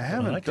haven't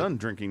like done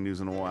drinking news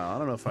in a while. I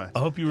don't know if I. I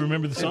hope you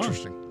remember the song.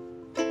 Interesting.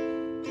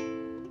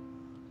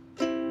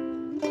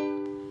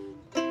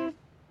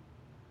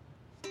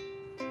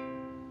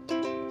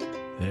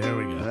 There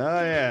we go.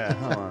 Oh yeah,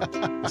 hold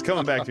on. It's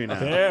coming back to me now.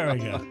 There we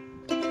go.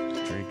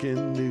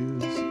 Drinking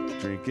news.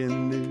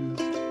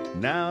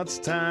 Now it's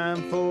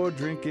time for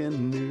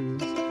drinking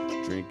news.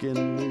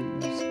 Drinking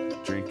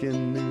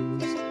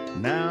news.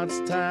 Now it's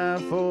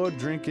time for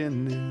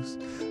drinking news.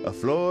 A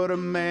Florida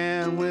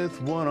man with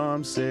one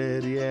arm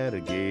said he had a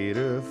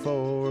gator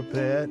for a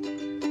pet.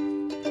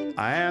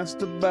 I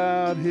asked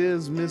about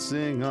his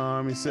missing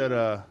arm. He said,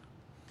 I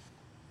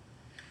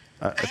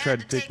tried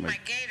to take my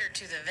gator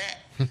to the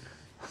vet.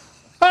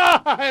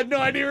 I had no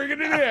idea we were going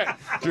to do that.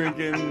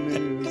 Drinking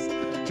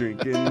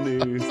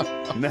news.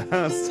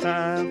 Now it's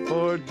time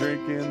for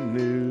drinking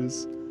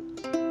news.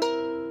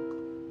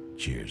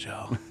 Cheers,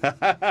 y'all.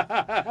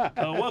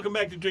 Welcome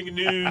back to Drinking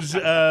News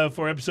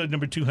for episode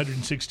number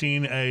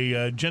 216.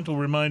 A gentle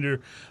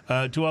reminder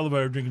to all of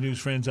our Drinking News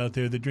friends out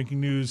there that Drinking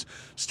News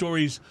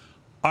stories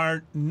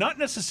are not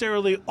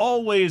necessarily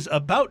always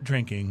about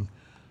drinking,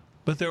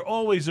 but they're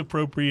always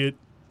appropriate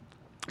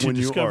to When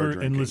you are discover and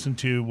drinking. listen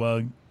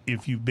to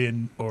if you've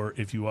been or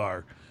if you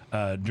are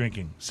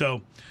drinking.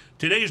 So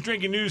today's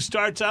Drinking News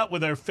starts out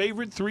with our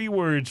favorite 3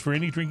 words for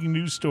any Drinking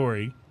News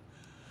story.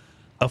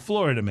 A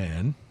Florida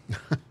man.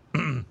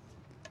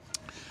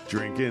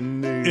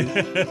 Drinking news.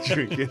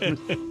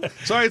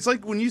 Sorry, it's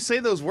like when you say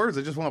those words,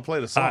 I just want to play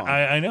the song.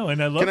 I know,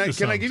 and I love the Can I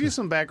song, give you so-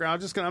 some background?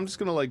 I'm just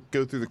gonna like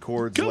go through the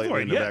chords. Go lightly for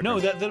it. in the Yeah, no,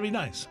 background. that'll be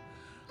nice.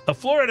 A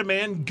Florida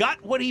man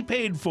got what he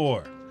paid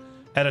for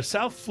at a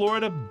South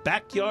Florida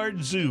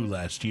backyard zoo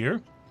last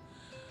year.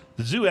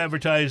 The zoo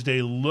advertised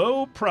a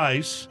low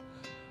price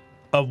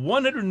of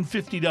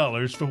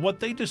 $150 for what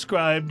they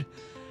described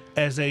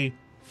as a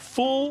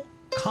full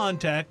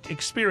contact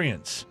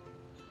experience.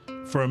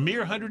 For a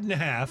mere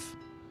 $150,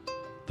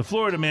 the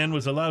Florida man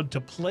was allowed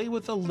to play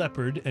with a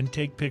leopard and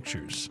take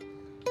pictures.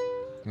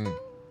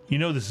 You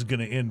know this is going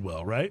to end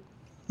well, right?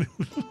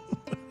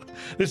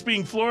 This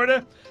being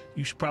Florida,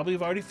 you should probably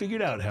have already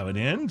figured out how it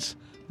ends.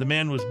 The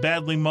man was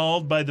badly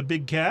mauled by the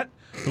big cat,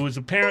 who was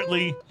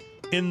apparently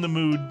in the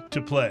mood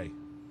to play.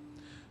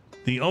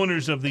 The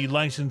owners of the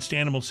licensed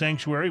animal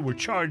sanctuary were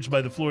charged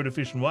by the Florida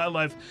Fish and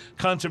Wildlife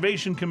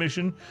Conservation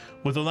Commission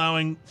with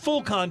allowing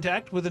full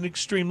contact with an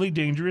extremely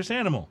dangerous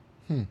animal,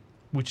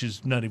 which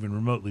is not even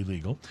remotely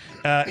legal.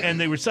 And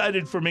they were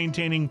cited for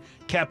maintaining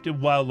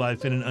captive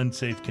wildlife in an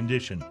unsafe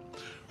condition.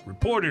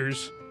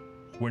 Reporters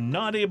were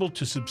not able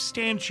to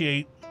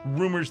substantiate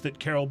rumors that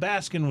Carol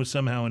Baskin was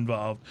somehow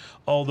involved,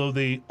 although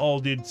they all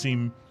did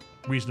seem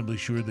reasonably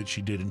sure that she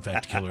did, in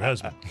fact, kill her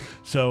husband.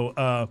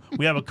 So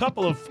we have a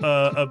couple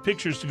of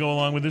pictures to go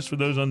along with this for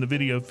those on the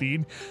video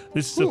feed.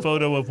 This is a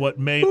photo of what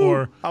may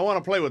or I want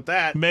to play with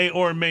that.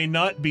 may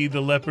not be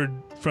the leopard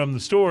from the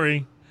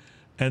story,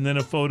 and then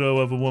a photo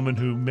of a woman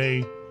who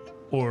may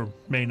or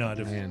may not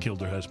have killed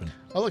her husband.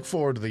 I look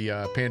forward to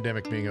the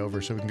pandemic being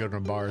over so we can go to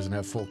bars and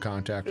have full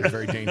contact with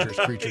very dangerous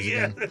creatures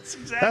again. That's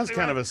exactly That's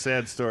kind of a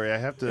sad story. I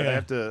have to.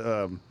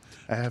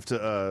 I have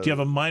to. Do you have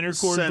a minor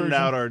chord send version?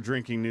 out our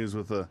drinking news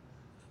with a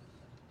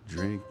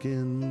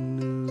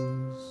drinking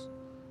news.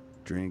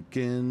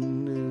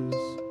 Drinking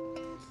news.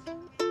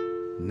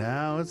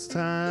 Now it's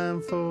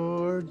time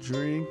for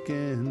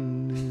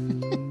drinking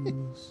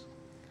news.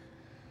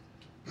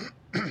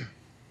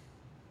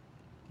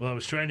 Well, I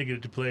was trying to get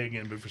it to play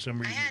again, but for some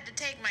I reason... had to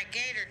take my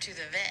gator to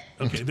the vet.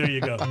 Okay, there you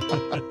go.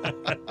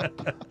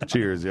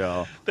 Cheers,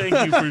 y'all.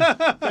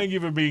 Thank you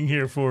for being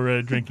here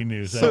for Drinking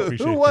News. I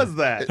appreciate Who was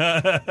that?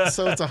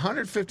 So it's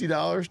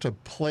 $150 to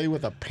play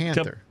with a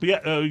panther.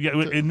 Yeah,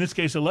 in this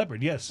case, a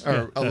leopard, yes.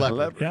 Or a leopard.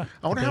 leopard. Yeah.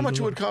 I wonder how much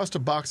it would cost to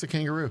box a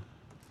kangaroo.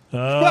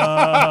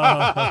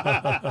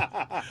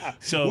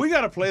 So we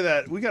got to play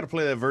that. We got to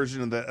play that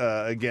version of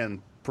that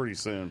again pretty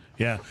soon.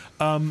 Yeah.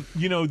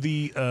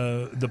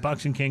 The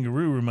boxing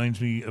kangaroo reminds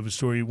me of a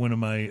story, one of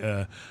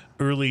my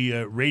early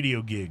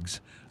radio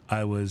gigs.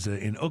 I was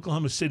in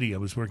Oklahoma City. I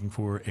was working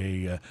for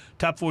a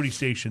top 40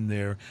 station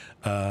there.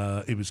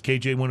 It was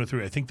KJ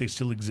 103. I think they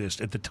still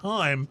exist. At the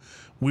time,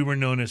 we were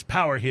known as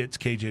Power Hits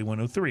KJ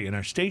 103, and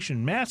our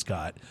station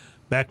mascot,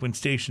 back when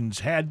stations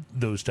had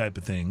those type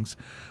of things,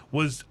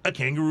 was a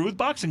kangaroo with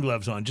boxing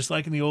gloves on, just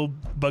like in the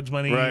old Bugs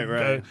Bunny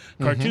Right.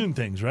 cartoon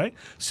things, right?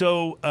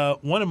 So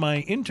one of my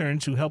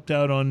interns who helped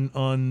out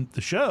on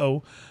the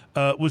show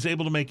was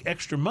able to make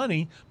extra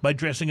money by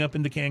dressing up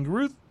in the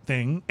kangaroo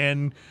thing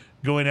and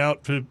going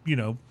out to,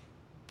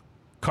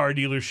 car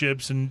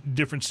dealerships and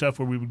different stuff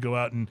where we would go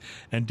out and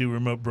do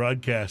remote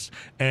broadcasts.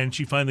 And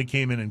she finally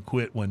came in and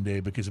quit one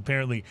day because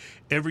apparently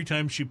every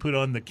time she put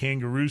on the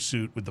kangaroo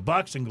suit with the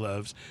boxing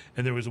gloves,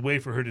 and there was a way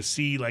for her to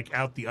see like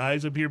out the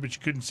eyes up here, but she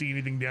couldn't see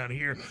anything down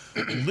here,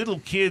 little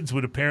kids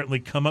would apparently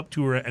come up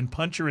to her and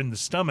punch her in the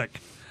stomach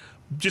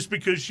just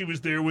because she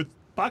was there with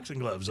boxing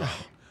gloves on.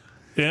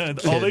 Yeah, and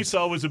all they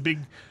saw was a big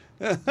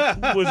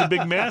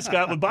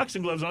mascot with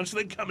boxing gloves on, so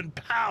they'd come and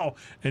pow.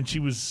 And she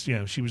was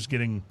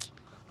getting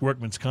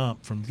workman's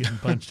comp from getting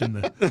punched in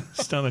the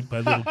stomach by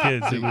little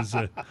kids.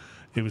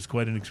 It was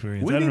quite an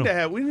experience. We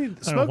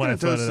need Smoking why I and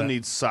thought of Toasted that.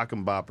 needs sock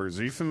and boppers.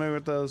 Are you familiar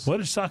with those? What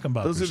is sock and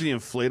boppers? Those are the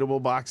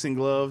inflatable boxing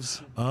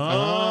gloves.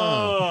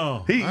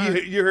 Oh.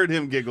 You heard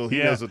him giggle. He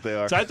knows what they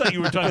are. So I thought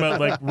you were talking about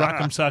like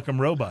Rock'em Sock'em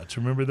Robots.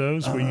 Remember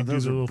those? Where you do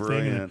those the are little thing.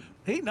 brilliant.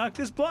 And he knocked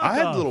his block I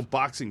had off. little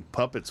boxing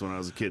puppets when I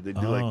was a kid. They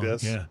do like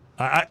this. Yeah.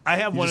 I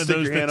have You one just of stick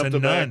those your hand that's up a the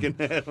back nun.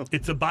 and hit 'em.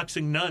 It's a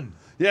boxing nun.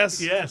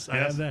 Yes. Yes, I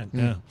have that.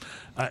 Yeah.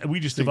 We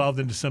just evolved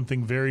into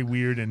something very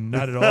weird and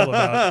not at all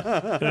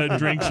about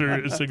drinks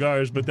or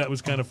cigars, but that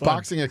was kind of fun.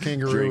 Boxing a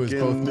kangaroo is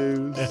both.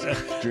 News.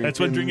 That's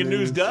what Drinking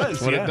News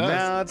does. what it yeah. does.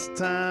 Now it's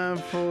time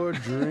for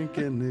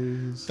drinking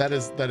news. That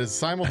is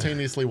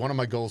simultaneously one of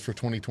my goals for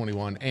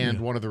 2021 and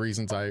one of the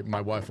reasons my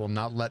wife will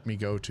not let me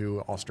go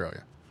to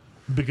Australia.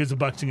 Because of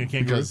boxing a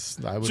kangaroo. Because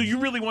I would- So you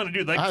really want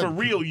to do I- for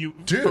real?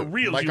 Dude, For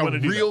real, like you want a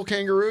to do real that.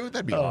 kangaroo?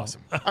 That'd be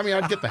awesome. I mean,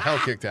 I'd get the hell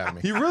kicked out of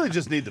me. You really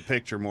just need the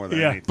picture more than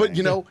Yeah. anything.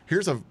 But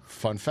here's a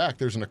fun fact: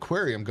 there's an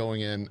aquarium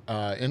going in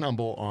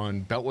Humble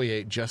on Beltway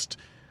 8, just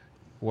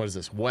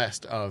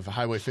west of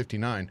Highway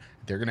 59.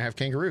 They're going to have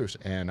kangaroos,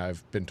 and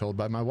I've been told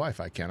by my wife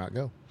I cannot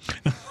go.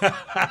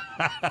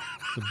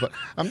 But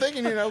I'm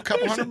thinking, a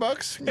couple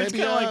 $100, maybe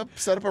kinda like-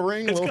 set up a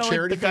ring, a It's little kind of like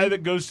charity the guy thing.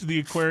 that goes to the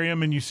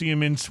aquarium and you see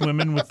him in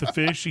swimming with the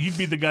fish. He'd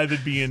be the guy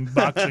that'd be in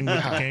boxing with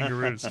the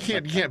kangaroos.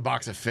 You can't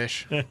box a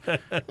fish.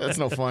 That's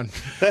no fun.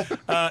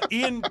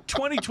 Ian,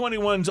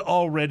 2021's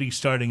already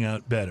starting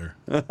out better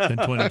than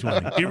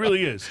 2020. It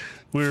really is.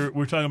 We're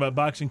talking about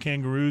boxing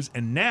kangaroos,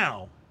 and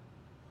now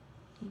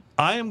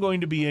I am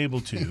going to be able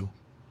to,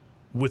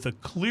 with a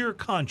clear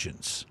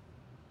conscience,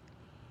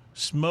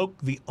 smoke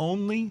the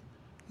only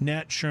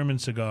Nat Sherman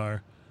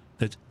cigar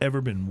that's ever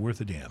been worth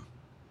a damn.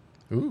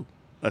 Ooh.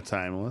 A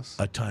Timeless.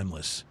 A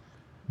Timeless.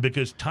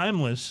 Because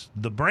Timeless,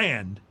 the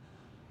brand,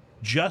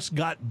 just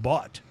got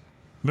bought.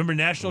 Remember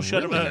National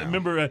Shut? Really now?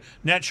 Remember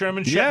Nat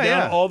Sherman shut Yeah, down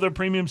yeah. all their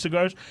premium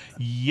cigars?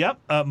 Yep.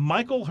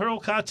 Michael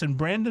Hurlcotts and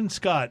Brandon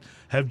Scott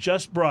have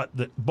just bought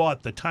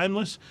the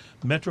Timeless,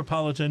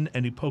 Metropolitan,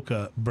 and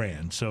Epoca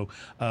brand. So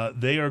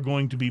they are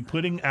going to be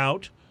putting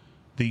out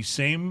the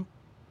same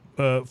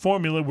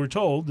formula, we're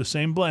told, the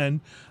same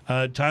blend,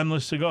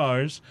 Timeless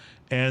cigars,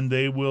 and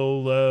they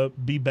will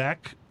be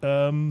back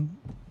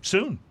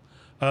soon.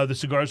 The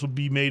cigars will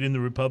be made in the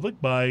Republic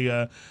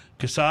by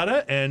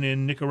Quesada and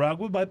in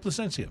Nicaragua by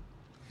Plasencia.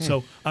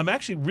 So I'm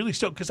actually really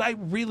stoked because I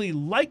really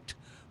liked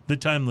the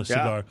Timeless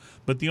cigar.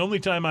 But the only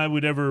time I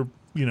would ever,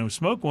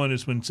 smoke one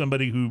is when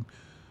somebody who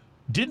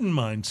didn't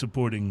mind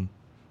supporting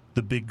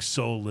the big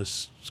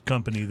soulless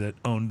company that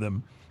owned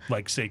them,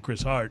 like say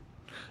Chris Hart,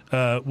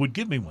 would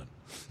give me one.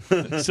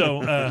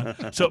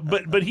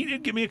 But he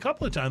did give me a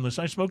couple of Timeless.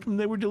 I smoked them;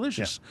 they were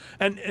delicious.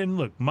 Yeah. And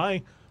look,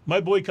 my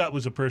boycott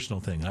was a personal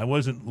thing. I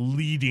wasn't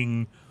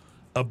leading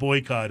a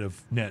boycott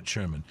of Nat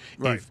Sherman.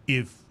 Right.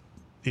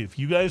 If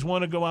you guys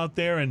want to go out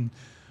there and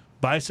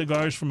buy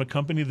cigars from a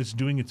company that's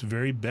doing its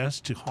very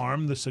best to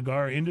harm the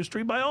cigar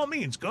industry, by all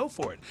means, go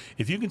for it.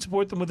 If you can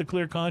support them with a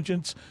clear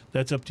conscience,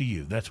 that's up to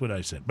you. That's what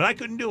I said. But I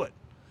couldn't do it.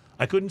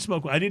 I couldn't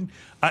smoke.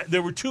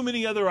 There were too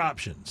many other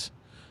options.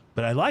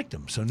 But I liked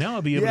them, so now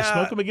I'll be able to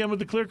smoke them again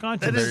with a clear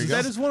conscience.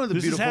 That is one of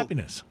the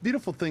happiness.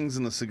 beautiful things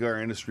in the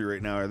cigar industry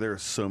right now. There are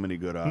so many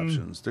good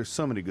options. There's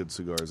so many good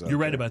cigars out You're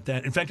right there. about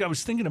that. In fact, I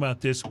was thinking about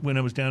this when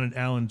I was down at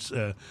Alan's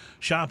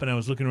shop, and I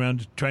was looking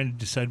around trying to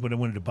decide what I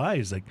wanted to buy.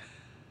 Is like,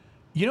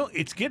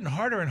 it's getting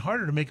harder and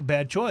harder to make a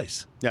bad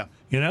choice. Yeah.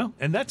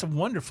 And that's a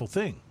wonderful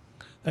thing.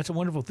 That's a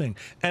wonderful thing.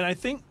 And I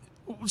think,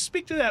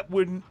 speak to that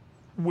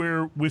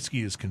where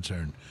whiskey is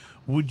concerned.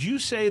 Would you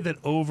say that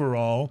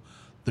overall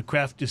the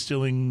craft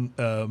distilling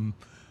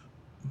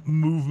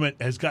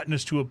movement has gotten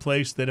us to a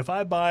place that if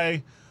I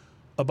buy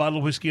a bottle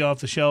of whiskey off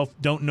the shelf,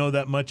 don't know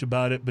that much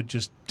about it, but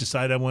just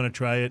decide I want to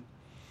try it,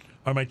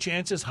 are my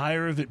chances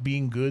higher of it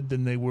being good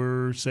than they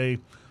were, say,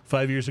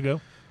 5 years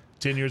ago,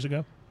 10 years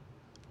ago?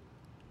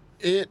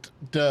 It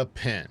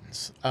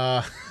depends.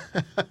 All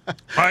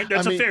right,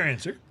 that's a fair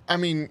answer. I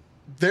mean,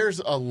 there's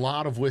a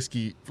lot of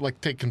whiskey,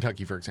 like take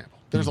Kentucky, for example.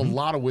 There's a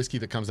lot of whiskey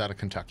that comes out of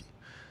Kentucky.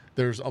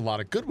 There's a lot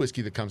of good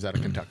whiskey that comes out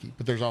of Kentucky,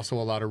 but there's also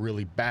a lot of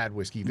really bad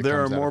whiskey that comes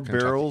out of Kentucky. There are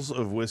more barrels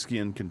of whiskey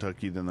in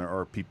Kentucky than there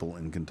are people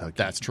in Kentucky.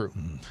 That's true.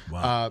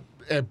 Wow.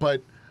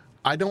 But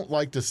I don't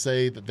like to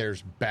say that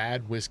there's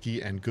bad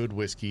whiskey and good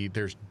whiskey.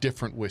 There's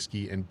different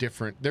whiskey and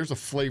there's a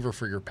flavor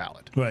for your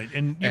palate. Right,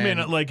 and you may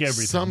not like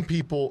everything. Some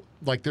people,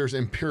 there's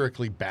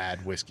empirically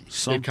bad whiskey.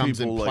 Some it comes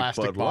people in like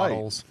plastic Bud Light.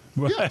 bottles.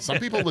 Right. Yeah, some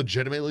people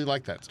legitimately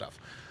like that stuff.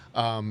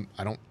 I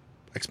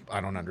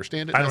don't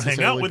understand it. I don't hang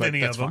out necessarily, with but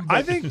any that's of them. fine.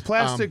 I think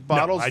plastic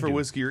bottles I for do.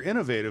 whiskey are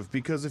innovative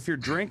because if you're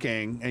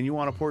drinking and you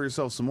want to pour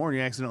yourself some more and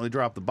you accidentally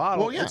drop the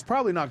bottle, Well, yeah. it's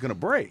probably not going to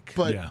break.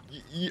 But Yeah.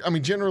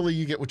 Generally,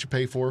 you get what you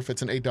pay for. If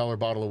it's an $8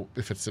 bottle,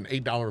 if it's an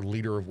 $8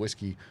 liter of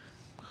whiskey,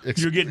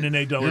 You're getting an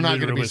 $8 you're not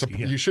liter going of to be.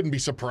 whiskey. You shouldn't be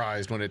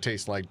surprised when it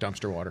tastes like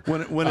dumpster water.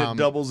 When it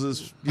doubles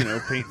as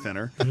paint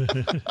thinner.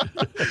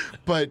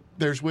 But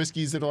there's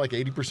whiskeys that are like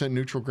 80%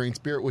 neutral grain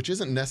spirit, which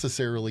isn't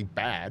necessarily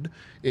bad.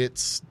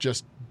 It's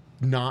just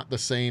not the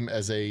same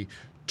as a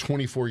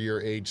 24-year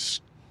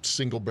age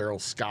single barrel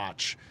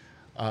Scotch.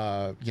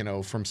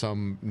 From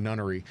some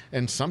nunnery,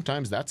 and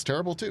sometimes that's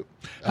terrible too.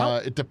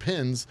 It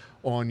depends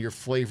on your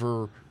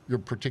flavor, your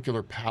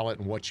particular palate,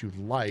 and what you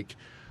like.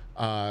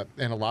 And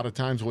a lot of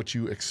times, what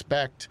you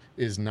expect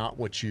is not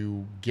what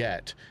you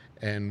get,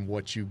 and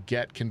what you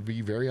get can be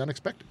very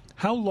unexpected.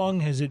 How long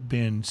has it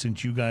been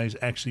since you guys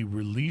actually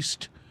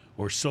released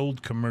or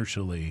sold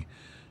commercially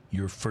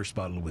your first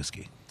bottle of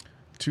whiskey?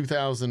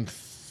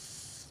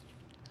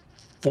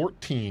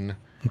 2014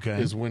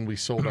 is when we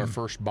sold our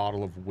first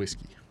bottle of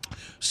whiskey.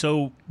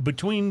 So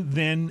between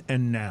then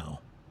and now,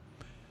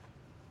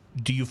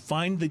 do you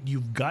find that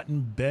you've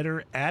gotten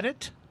better at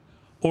it?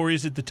 Or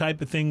is it the type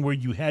of thing where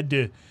you had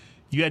to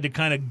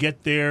kind of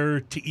get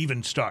there to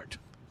even start?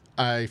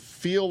 I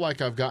feel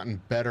like I've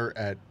gotten better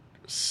at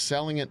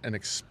selling it and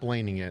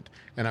explaining it,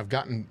 and I've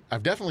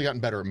definitely gotten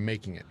better at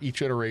making it.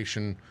 Each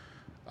iteration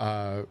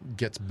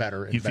gets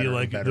better and You better feel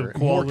like and better, the and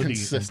more quality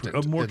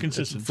consistent. more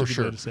consistent, for is a good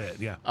sure. way to say it.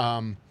 Yeah.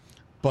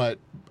 But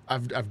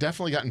I've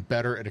definitely gotten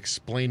better at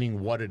explaining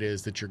what it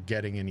is that you're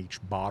getting in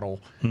each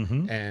bottle,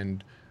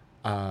 and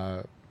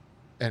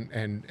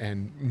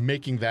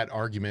making that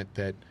argument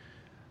that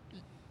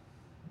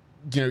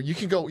you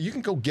can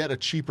go get a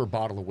cheaper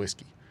bottle of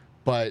whiskey,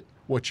 but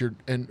what you're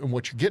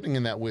getting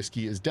in that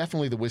whiskey is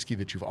definitely the whiskey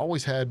that you've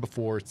always had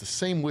before. It's the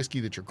same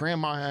whiskey that your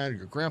grandma had,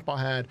 your grandpa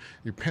had,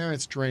 your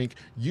parents drank.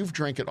 You've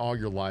drank it all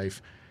your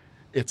life.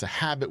 It's a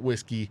habit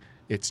whiskey.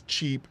 It's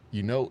cheap.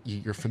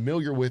 You're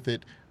familiar with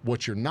it.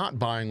 What you're not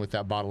buying with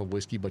that bottle of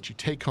whiskey, but you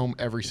take home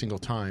every single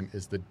time,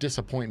 is the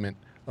disappointment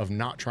of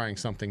not trying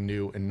something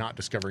new and not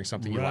discovering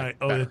something you like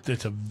Oh, better.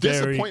 that's a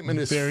very, Disappointment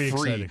is very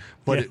free, exciting.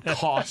 but it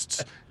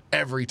costs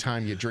every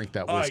time you drink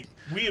that All whiskey.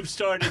 right, we have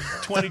started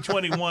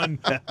 2021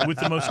 with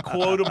the most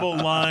quotable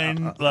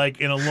line like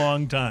in a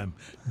long time.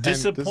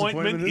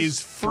 Disappointment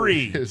is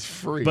free. It's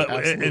free. But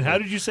absolutely. and how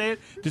did you say it?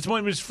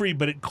 Disappointment is free,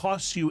 but it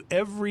costs you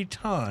every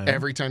time.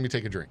 Every time you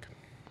take a drink.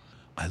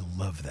 I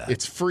love that.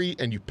 It's free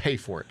and you pay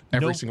for it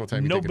every single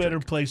time you no take a better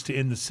drink. place to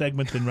end the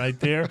segment than right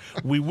there.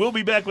 We will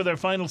be back with our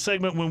final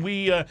segment when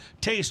we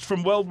taste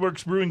from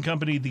WeldWorks Brewing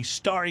Company the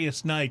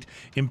Starriest Night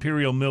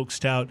Imperial Milk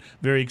Stout.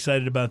 Very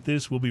excited about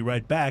this. We'll be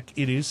right back.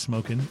 It is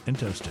Smokin' and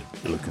Toasted.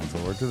 Looking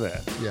forward to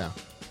that. Yeah.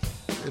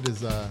 It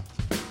is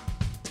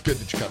it's good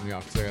that you cut me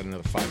off because I got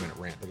another 5-minute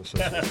rant that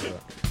associated with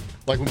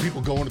that. Like when people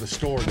go into the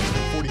store and they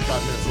spend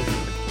 45 minutes looking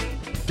at the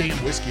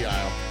damn whiskey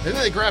aisle, and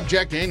then they grab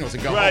Jack Daniels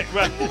and go Right, home.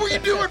 right. Like, what were you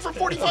doing for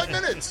 45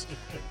 minutes?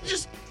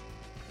 Just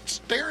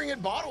staring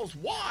at bottles.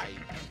 Why?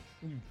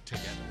 You take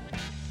that.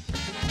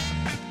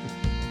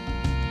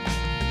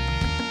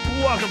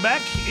 Welcome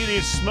back. It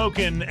is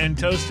Smokin' and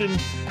Toastin',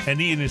 and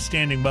Ian is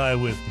standing by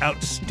with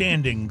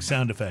outstanding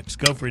sound effects.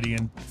 Go for it,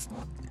 Ian.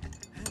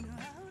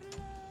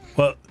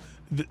 Well,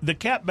 the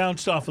cap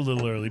bounced off a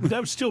little early, but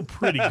that was still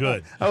pretty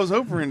good. I was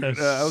hoping That's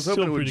it still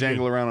would pretty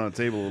jangle good. around on a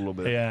table a little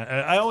bit.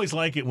 Yeah, I always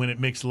like it when it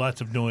makes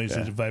lots of noise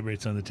as it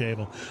vibrates on the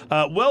table.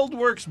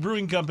 WeldWorks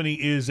Brewing Company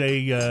is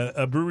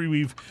a brewery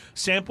we've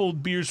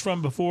sampled beers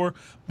from before.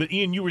 But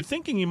Ian, you were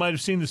thinking you might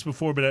have seen this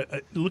before,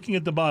 but looking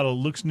at the bottle, it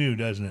looks new,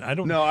 doesn't it? I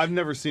don't. No, I've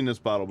never seen this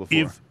bottle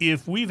before.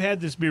 If we've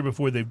had this beer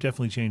before, they've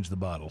definitely changed the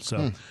bottle.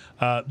 So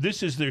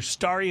this is their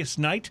Starriest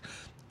Night.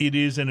 It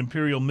is an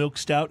Imperial Milk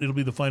Stout. It'll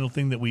be the final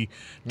thing that we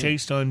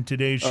taste on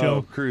today's Oh,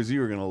 show. Cruz,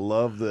 you are going to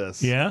love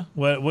this. Yeah?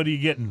 What are you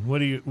getting?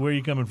 Where are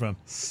you coming from?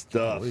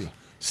 Stuff.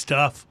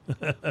 Stuff.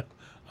 All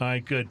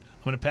right, good.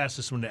 I'm going to pass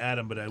this one to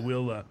Adam, but I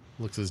will.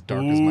 Looks as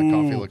dark as my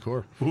coffee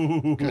liqueur.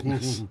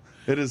 Goodness.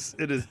 It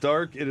is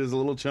dark. It is a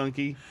little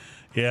chunky.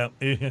 Yeah.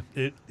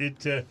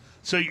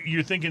 So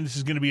you're thinking this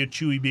is going to be a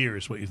chewy beer,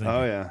 is what you're thinking?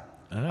 Oh, yeah.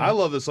 right. I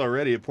love this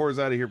already. It pours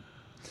out of here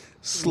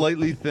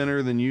slightly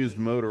thinner than used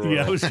motor oil.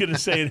 Yeah, I was going to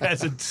say it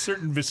has a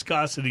certain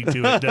viscosity to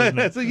it, doesn't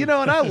it? So, and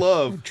I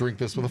love Drink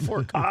this with a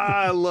fork.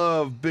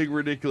 big,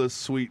 ridiculous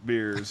sweet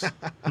beers.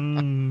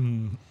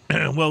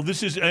 Well,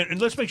 this is,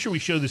 and let's make sure we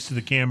show this to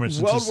the camera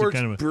since this is WeldWorks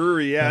kind of a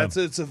Brewery, yeah,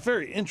 it's a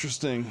very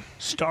interesting.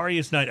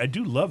 Starriest Night. I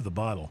do love the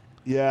bottle.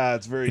 Yeah,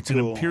 it's very It's cool.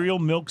 an Imperial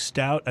Milk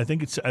Stout. I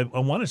think I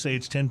want to say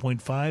it's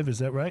 10.5. Is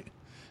that right?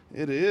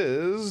 It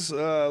is.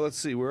 Let's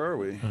see, where are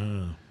we?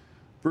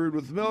 Brewed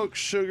with milk,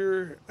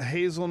 sugar,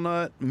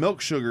 hazelnut.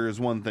 Milk sugar is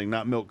one thing,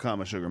 not milk,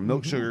 comma, sugar.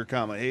 Milk sugar,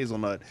 comma,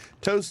 hazelnut.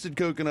 Toasted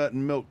coconut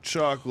and milk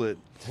chocolate.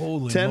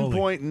 Holy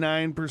moly.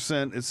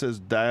 10.9%. It says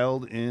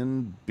dialed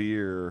in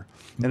beer.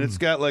 And it's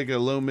got like a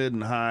low, mid,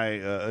 and high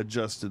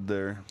adjusted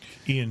there.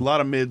 Ian, A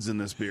lot of mids in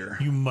this beer.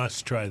 you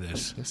must try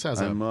this. This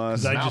has I a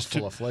must. I mouthful just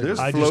took- of flavor. There's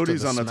I just-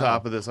 floaties on the smell.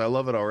 top of this. I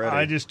love it already.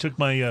 I just took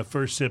my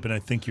first sip, and I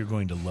think you're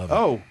going to love it.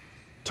 Oh,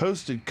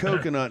 toasted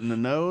coconut in the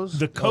nose.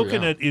 The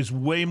coconut is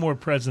way more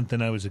present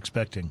than I was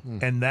expecting,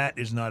 and that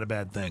is not a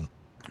bad thing.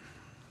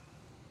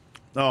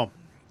 Oh,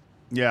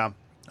 yeah,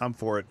 I'm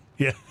for it.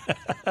 Yeah,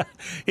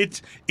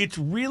 it's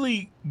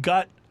really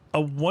got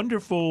a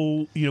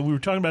wonderful. We were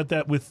talking about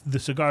that with the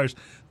cigars.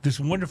 This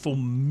wonderful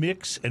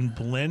mix and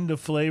blend of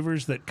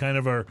flavors that kind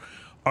of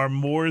are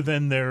more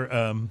than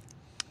their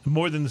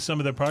more than the sum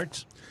of their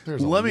parts.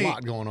 There's a Let me-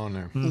 lot going on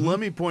there. Let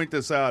me point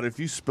this out. If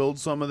you spilled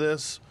some of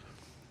this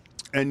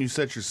and you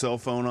set your cell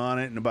phone on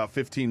it, in about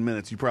 15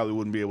 minutes, you probably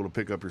wouldn't be able to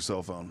pick up your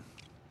cell phone.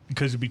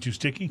 Because it'd be too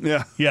sticky.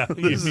 Yeah. yeah,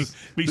 This you'd is-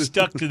 be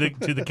stuck to the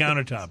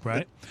countertop,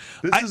 right?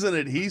 This is an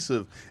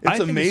adhesive. I It's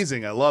think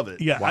amazing. I love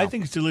it. Yeah, Wow. I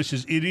think it's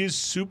delicious. It is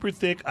super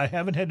thick. I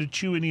haven't had to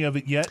chew any of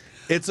it yet.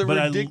 It's a but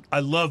ridic- I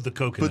love the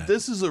coconut. But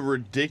this is a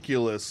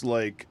ridiculous,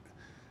 like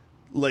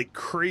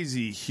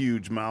crazy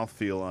huge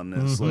mouthfeel on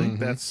this. Like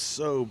that's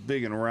so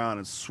big and round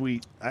and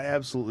sweet. I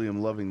absolutely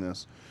am loving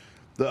this.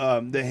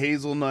 The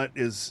hazelnut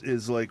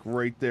is like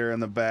right there in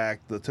the back.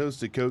 The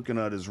toasted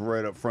coconut is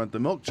right up front. The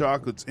milk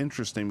chocolate's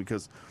interesting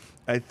because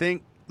I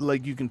think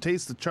like you can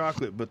taste the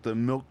chocolate, but the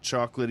milk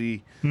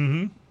chocolatey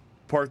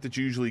part that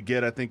you usually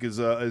get, I think,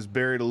 is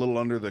buried a little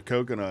under the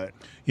coconut.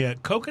 Yeah,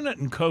 coconut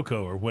and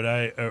cocoa are what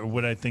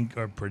I think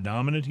are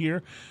predominant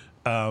here.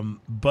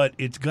 But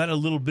it's got a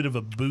little bit of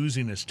a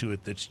booziness to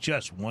it that's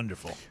just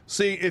wonderful.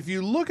 See, if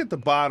you look at the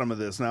bottom of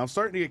this now, I'm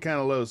starting to get kind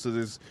of low, so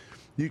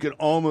you can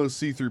almost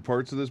see through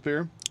parts of this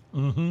beer.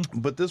 Mm-hmm.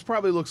 But this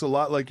probably looks a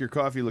lot like your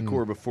coffee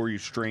liqueur before you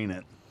strain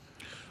it.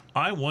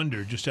 I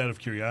wonder, just out of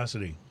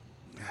curiosity,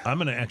 I'm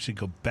going to actually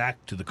go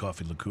back to the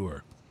coffee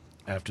liqueur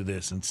after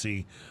this and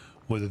see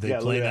whether they Yeah,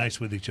 look play at that. nice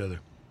with each other.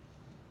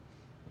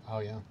 Oh,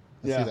 yeah.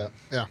 I Yeah. see that.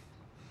 Yeah.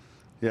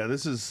 Yeah,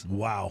 this is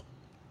Wow.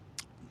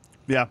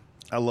 yeah.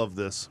 I love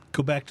this.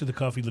 Go back to the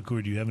coffee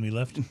liqueur. Do you have any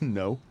left?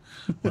 No,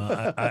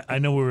 Well, I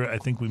know I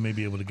think we may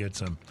be able to get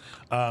some.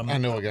 I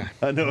know a guy.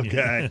 I know a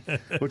guy.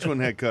 Which one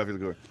had coffee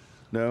liqueur?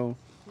 No.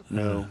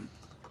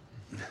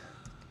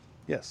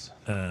 Yes.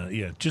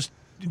 Yeah, just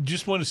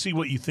just want to see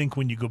what you think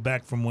when you go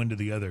back from one to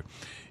the other.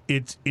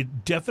 It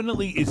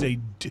definitely is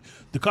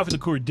the coffee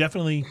liqueur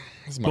definitely.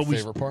 This is my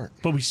favorite part.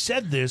 But we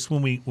said this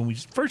when we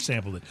first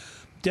sampled it.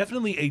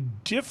 Definitely a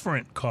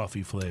different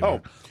coffee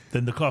flavor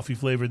than the coffee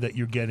flavor that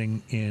you're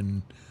getting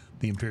in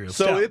the Imperial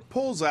So Stout. it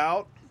pulls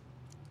out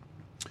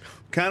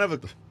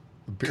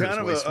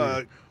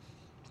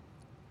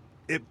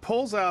it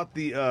pulls out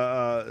the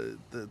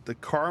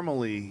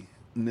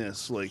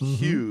caramelly-ness like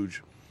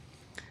huge.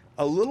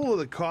 A little of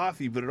the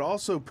coffee, but it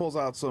also pulls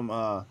out some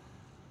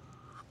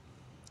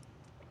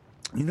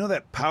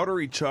that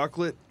powdery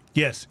chocolate,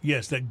 Yes,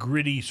 that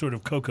gritty sort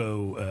of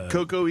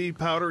cocoa-y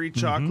powdery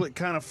chocolate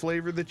kind of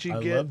flavor that you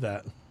I get. love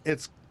that.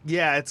 It's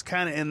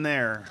kind of in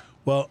there.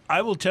 Well,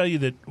 I will tell you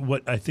that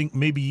what I think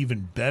maybe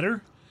even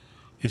better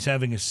is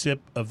having a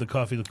sip of the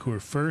coffee liqueur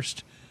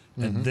first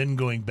and then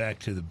going back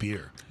to the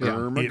beer. Yeah.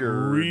 It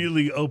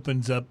really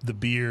opens up the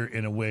beer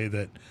in a way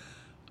that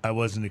I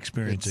wasn't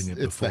experiencing it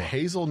It's before. the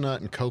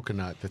hazelnut and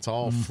coconut that's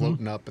all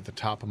floating up at the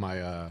top of my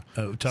Top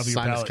of your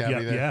sinus palate.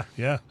 cavity there.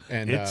 Yeah.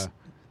 And It's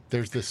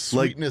there's this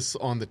sweetness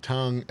on the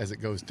tongue as it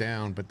goes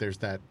down, but there's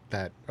that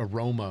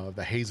aroma,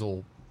 the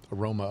hazel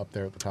aroma up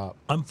there at the top.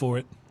 I'm for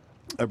it.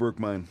 I broke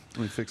mine.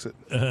 Let me fix it.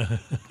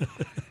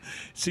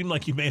 Seemed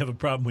like you may have a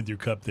problem with your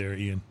cup there,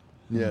 Ian.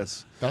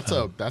 Yes. That's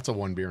a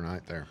one beer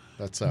night there.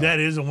 That's That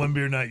is a one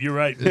beer night. You're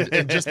right.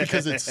 and just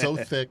because it's so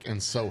thick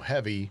and so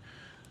heavy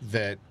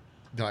that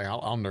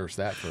I'll nurse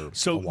that for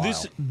a while.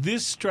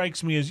 this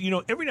strikes me as,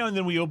 every now and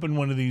then we open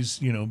one of these,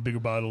 bigger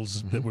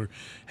bottles that we're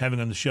having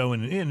on the show,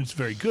 and it's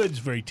very good, it's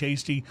very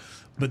tasty.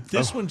 But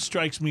this one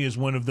strikes me as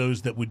one of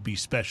those that would be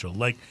special.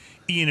 Like,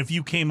 Ian, if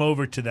you came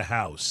over to the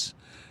house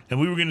and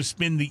we were going to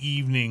spend the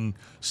evening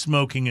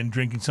smoking and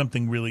drinking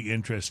something really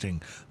interesting,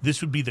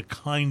 this would be the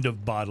kind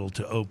of bottle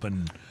to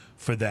open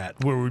for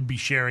that, where we'd be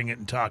sharing it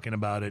and talking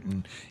about it,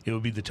 and it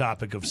would be the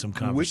topic of some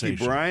conversation.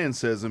 Wiki Brian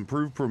says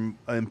improved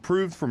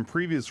from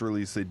previous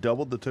release. They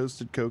doubled the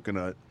toasted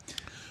coconut,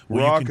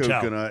 Well, raw you can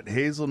tell. coconut,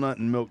 hazelnut,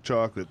 and milk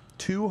chocolate.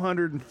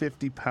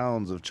 250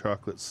 pounds of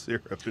chocolate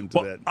syrup into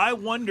Well, that. I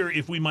wonder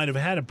if we might have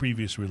had a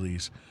previous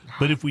release,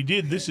 but if we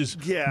did, this is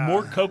Yeah.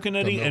 more The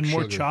coconutty milk and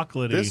more sugar.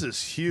 chocolatey. This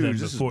is huge. than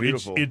This is before.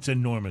 beautiful. It's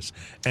enormous,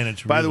 and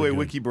it's By the way, really good.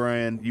 Wiki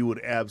Brian, you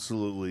would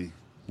absolutely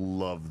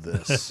love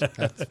this.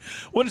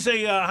 Want to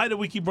say hi to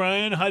Wiki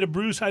Brian, hi to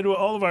Bruce, hi to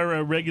all of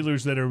our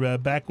regulars that are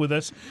back with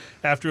us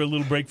after a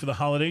little break for the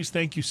holidays.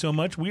 Thank you so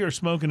much. We are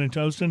smoking and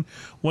toasting.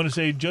 Want to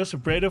say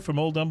Joseph Breda from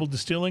Old Humble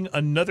Distilling,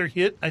 another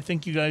hit I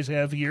think you guys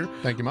have here.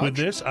 Thank you much. With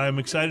this, I'm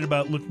excited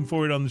about looking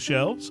for it on the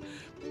shelves.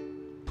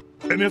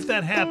 And if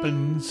that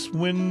happens,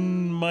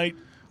 when might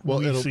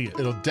we see it?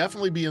 It'll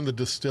definitely be in the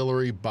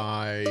distillery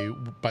by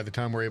the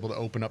time we're able to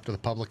open up to the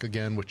public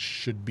again, which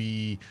should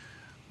be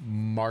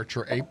March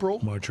or April.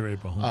 March or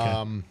April.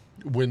 Okay.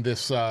 When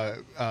this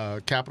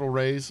capital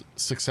raise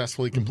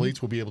successfully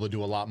completes, we'll be able to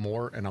do a lot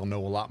more, and I'll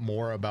know a lot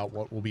more about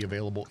what will be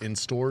available in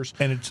stores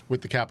And it's-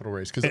 with the capital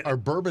raise. Because our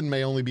bourbon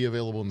may only be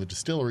available in the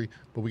distillery,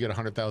 but we get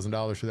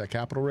 $100,000 for that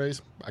capital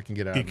raise. I can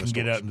get it out It in the can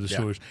stores. get out into the Yeah.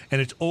 stores.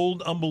 And it's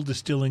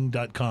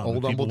oldhumbledistilling.com.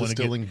 if people wanna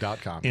get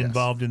Oldhumbledistilling.com. yes.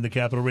 Involved in the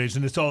capital raise.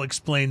 And it's all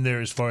explained there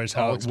as far as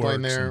how I'll it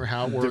explain works. there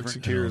how it works.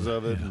 Different tiers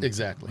of it.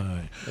 Exactly.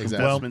 Right. Exactly.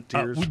 Well, Investment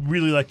tiers. we'd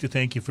really like to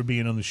thank you for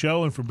being on the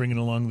show and for bringing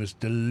along this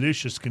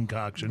delicious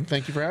concoction.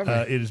 Thank you for having me.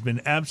 It has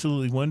been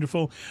absolutely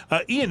wonderful.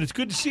 Ian, it's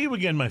good to see you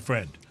again, my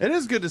friend. It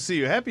is good to see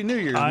you. Happy New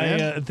Year's,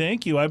 man.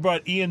 Thank you. I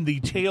brought Ian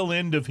the tail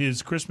end of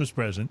his Christmas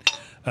present,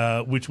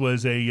 which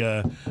was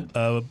a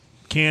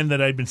can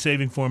that I'd been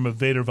saving for him of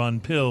Vader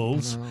Von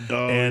Pills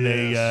and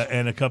yes.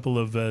 a couple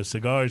of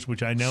cigars,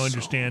 which I now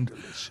understand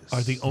are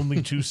the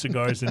only two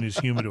cigars in his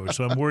humidor.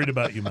 So I'm worried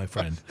about you, my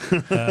friend.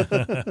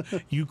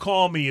 You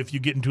call me if you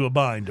get into a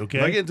bind, okay?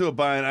 If I get into a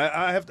bind,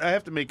 I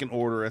have to make an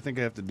order. I think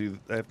I have to do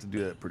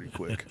that pretty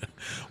quick.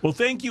 Well,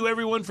 thank you,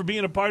 everyone, for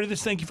being a part of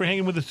this. Thank you for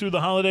hanging with us through the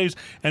holidays.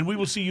 And we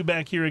will see you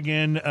back here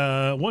again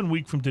 1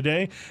 week from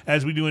today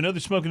as we do another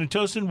Smoking and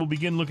Toasting. We'll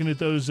begin looking at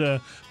those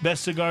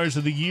best cigars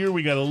of the year.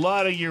 We got a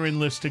lot of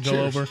year-end lists to go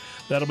Cheers. over.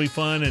 That'll be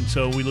fun, and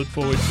so we look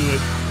forward to it.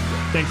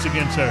 Thanks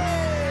again, sir.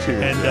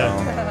 Cheers,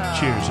 And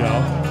cheers,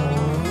 y'all.